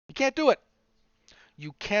 You can't do it.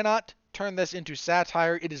 You cannot turn this into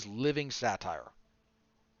satire. It is living satire.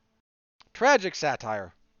 Tragic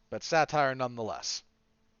satire, but satire nonetheless.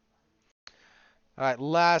 All right,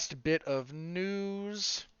 last bit of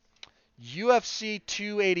news. UFC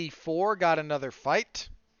 284 got another fight.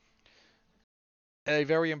 A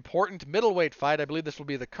very important middleweight fight. I believe this will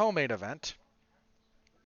be the co-main event.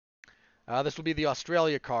 This will be the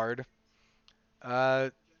Australia card.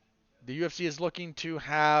 The UFC is looking to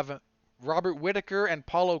have Robert Whittaker and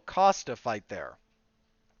Paulo Costa fight there.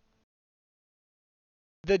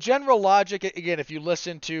 The general logic, again, if you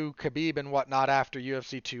listen to Khabib and whatnot after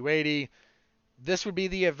UFC 280, this would be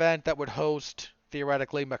the event that would host,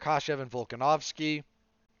 theoretically, Makhachev and Volkanovski.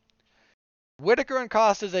 Whittaker and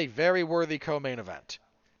Costa is a very worthy co-main event.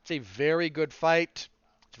 It's a very good fight.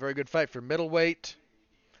 It's a very good fight for middleweight.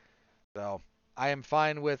 So, I am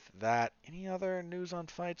fine with that. Any other news on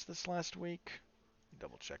fights this last week?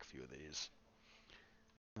 Double check a few of these.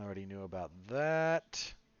 I already knew about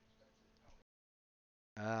that.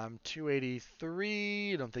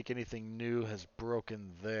 283. I don't think anything new has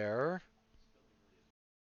broken there.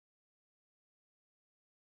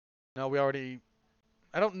 No, we already...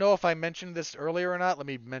 I don't know if I mentioned this earlier or not. Let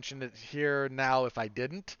me mention it here now if I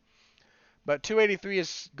didn't. But 283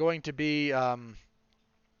 is going to be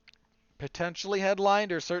potentially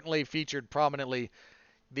headlined or certainly featured prominently.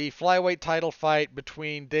 The flyweight title fight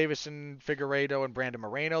between Davison Figueiredo and Brandon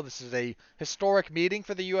Moreno. This is a historic meeting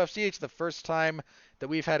for the UFC. It's the first time that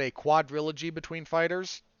we've had a quadrilogy between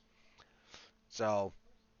fighters. So,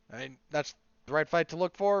 I mean, that's the right fight to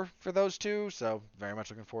look for those two. So, very much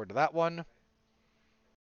looking forward to that one.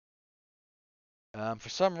 For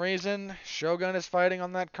some reason, Shogun is fighting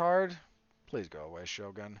on that card. Please go away,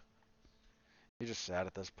 Shogun. He's just sad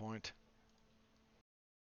at this point.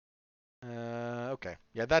 Okay.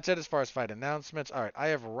 Yeah, that's it as far as fight announcements. All right, I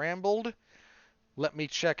have rambled. Let me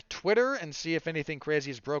check Twitter and see if anything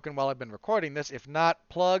crazy is broken while I've been recording this. If not,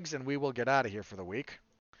 plugs, and we will get out of here for the week.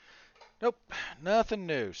 Nope, nothing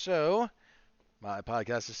new. So, my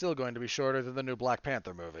podcast is still going to be shorter than the new Black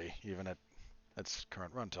Panther movie, even at its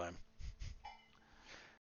current runtime.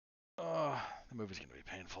 Oh, the movie's going to be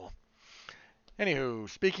painful. Anywho,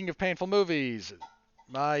 speaking of painful movies,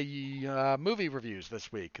 my movie reviews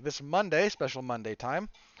this week. This Monday, special Monday time,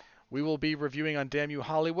 we will be reviewing on Damn You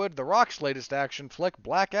Hollywood, The Rock's latest action flick,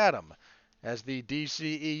 Black Adam, as the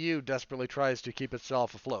DCEU desperately tries to keep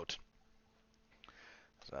itself afloat.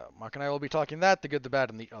 So, Mark and I will be talking that, the good, the bad,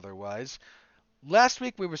 and the otherwise. Last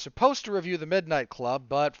week we were supposed to review The Midnight Club,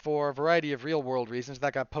 but for a variety of real-world reasons,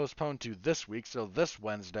 that got postponed to this week, so this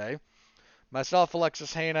Wednesday. Myself,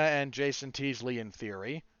 Alexis Haina, and Jason Teasley, in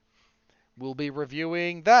theory, will be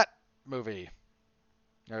reviewing that movie.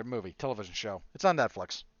 Television show. It's on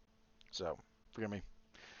Netflix. So, forgive me.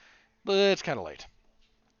 But it's kind of late.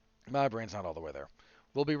 My brain's not all the way there.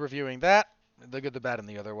 We'll be reviewing that, the good, the bad, and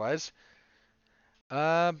the otherwise.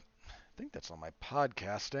 I think that's all my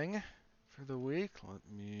podcasting for the week. Let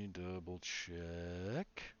me double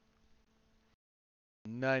check.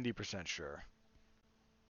 90% sure.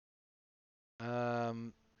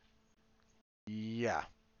 Yeah.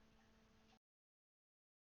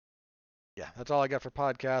 Yeah, that's all I got for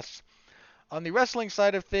podcasts. On the wrestling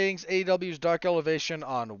side of things, AEW's Dark Elevation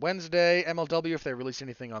on Wednesday, MLW if they release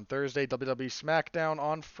anything on Thursday, WWE SmackDown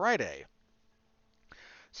on Friday.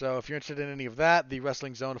 So if you're interested in any of that, the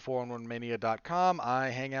Wrestling Zone 411mania.com, I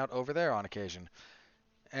hang out over there on occasion.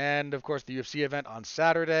 And of course the UFC event on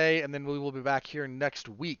Saturday, and then we will be back here next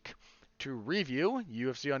week to review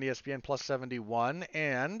UFC on ESPN Plus 71,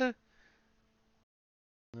 and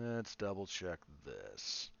let's double check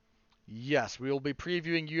this. Yes, we will be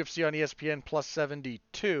previewing UFC on ESPN Plus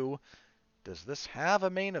 72. Does this have a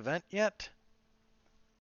main event yet?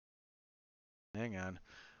 Hang on.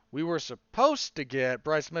 We were supposed to get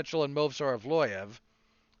Bryce Mitchell and Movsar Evloev.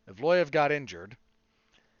 Evloev got injured.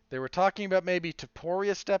 They were talking about maybe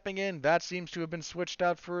Topuria stepping in. That seems to have been switched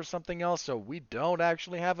out for something else, so we don't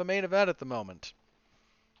actually have a main event at the moment.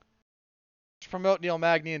 Let's promote Neil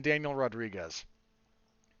Magny and Daniel Rodriguez.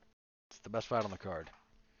 It's the best fight on the card.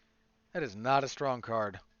 That is not a strong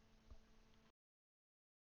card.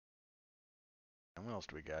 And what else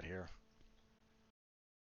do we got here?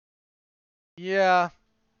 Yeah,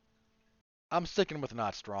 I'm sticking with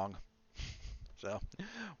not strong. So,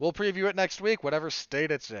 we'll preview it next week, whatever state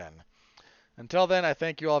it's in. Until then, I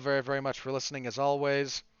thank you all very, very much for listening, as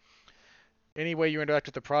always. any way you interact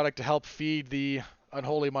with the product to help feed the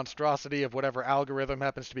unholy monstrosity of whatever algorithm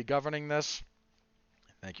happens to be governing this.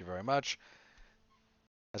 Thank you very much.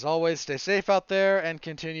 As always, stay safe out there and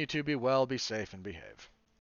continue to be well, be safe, and behave.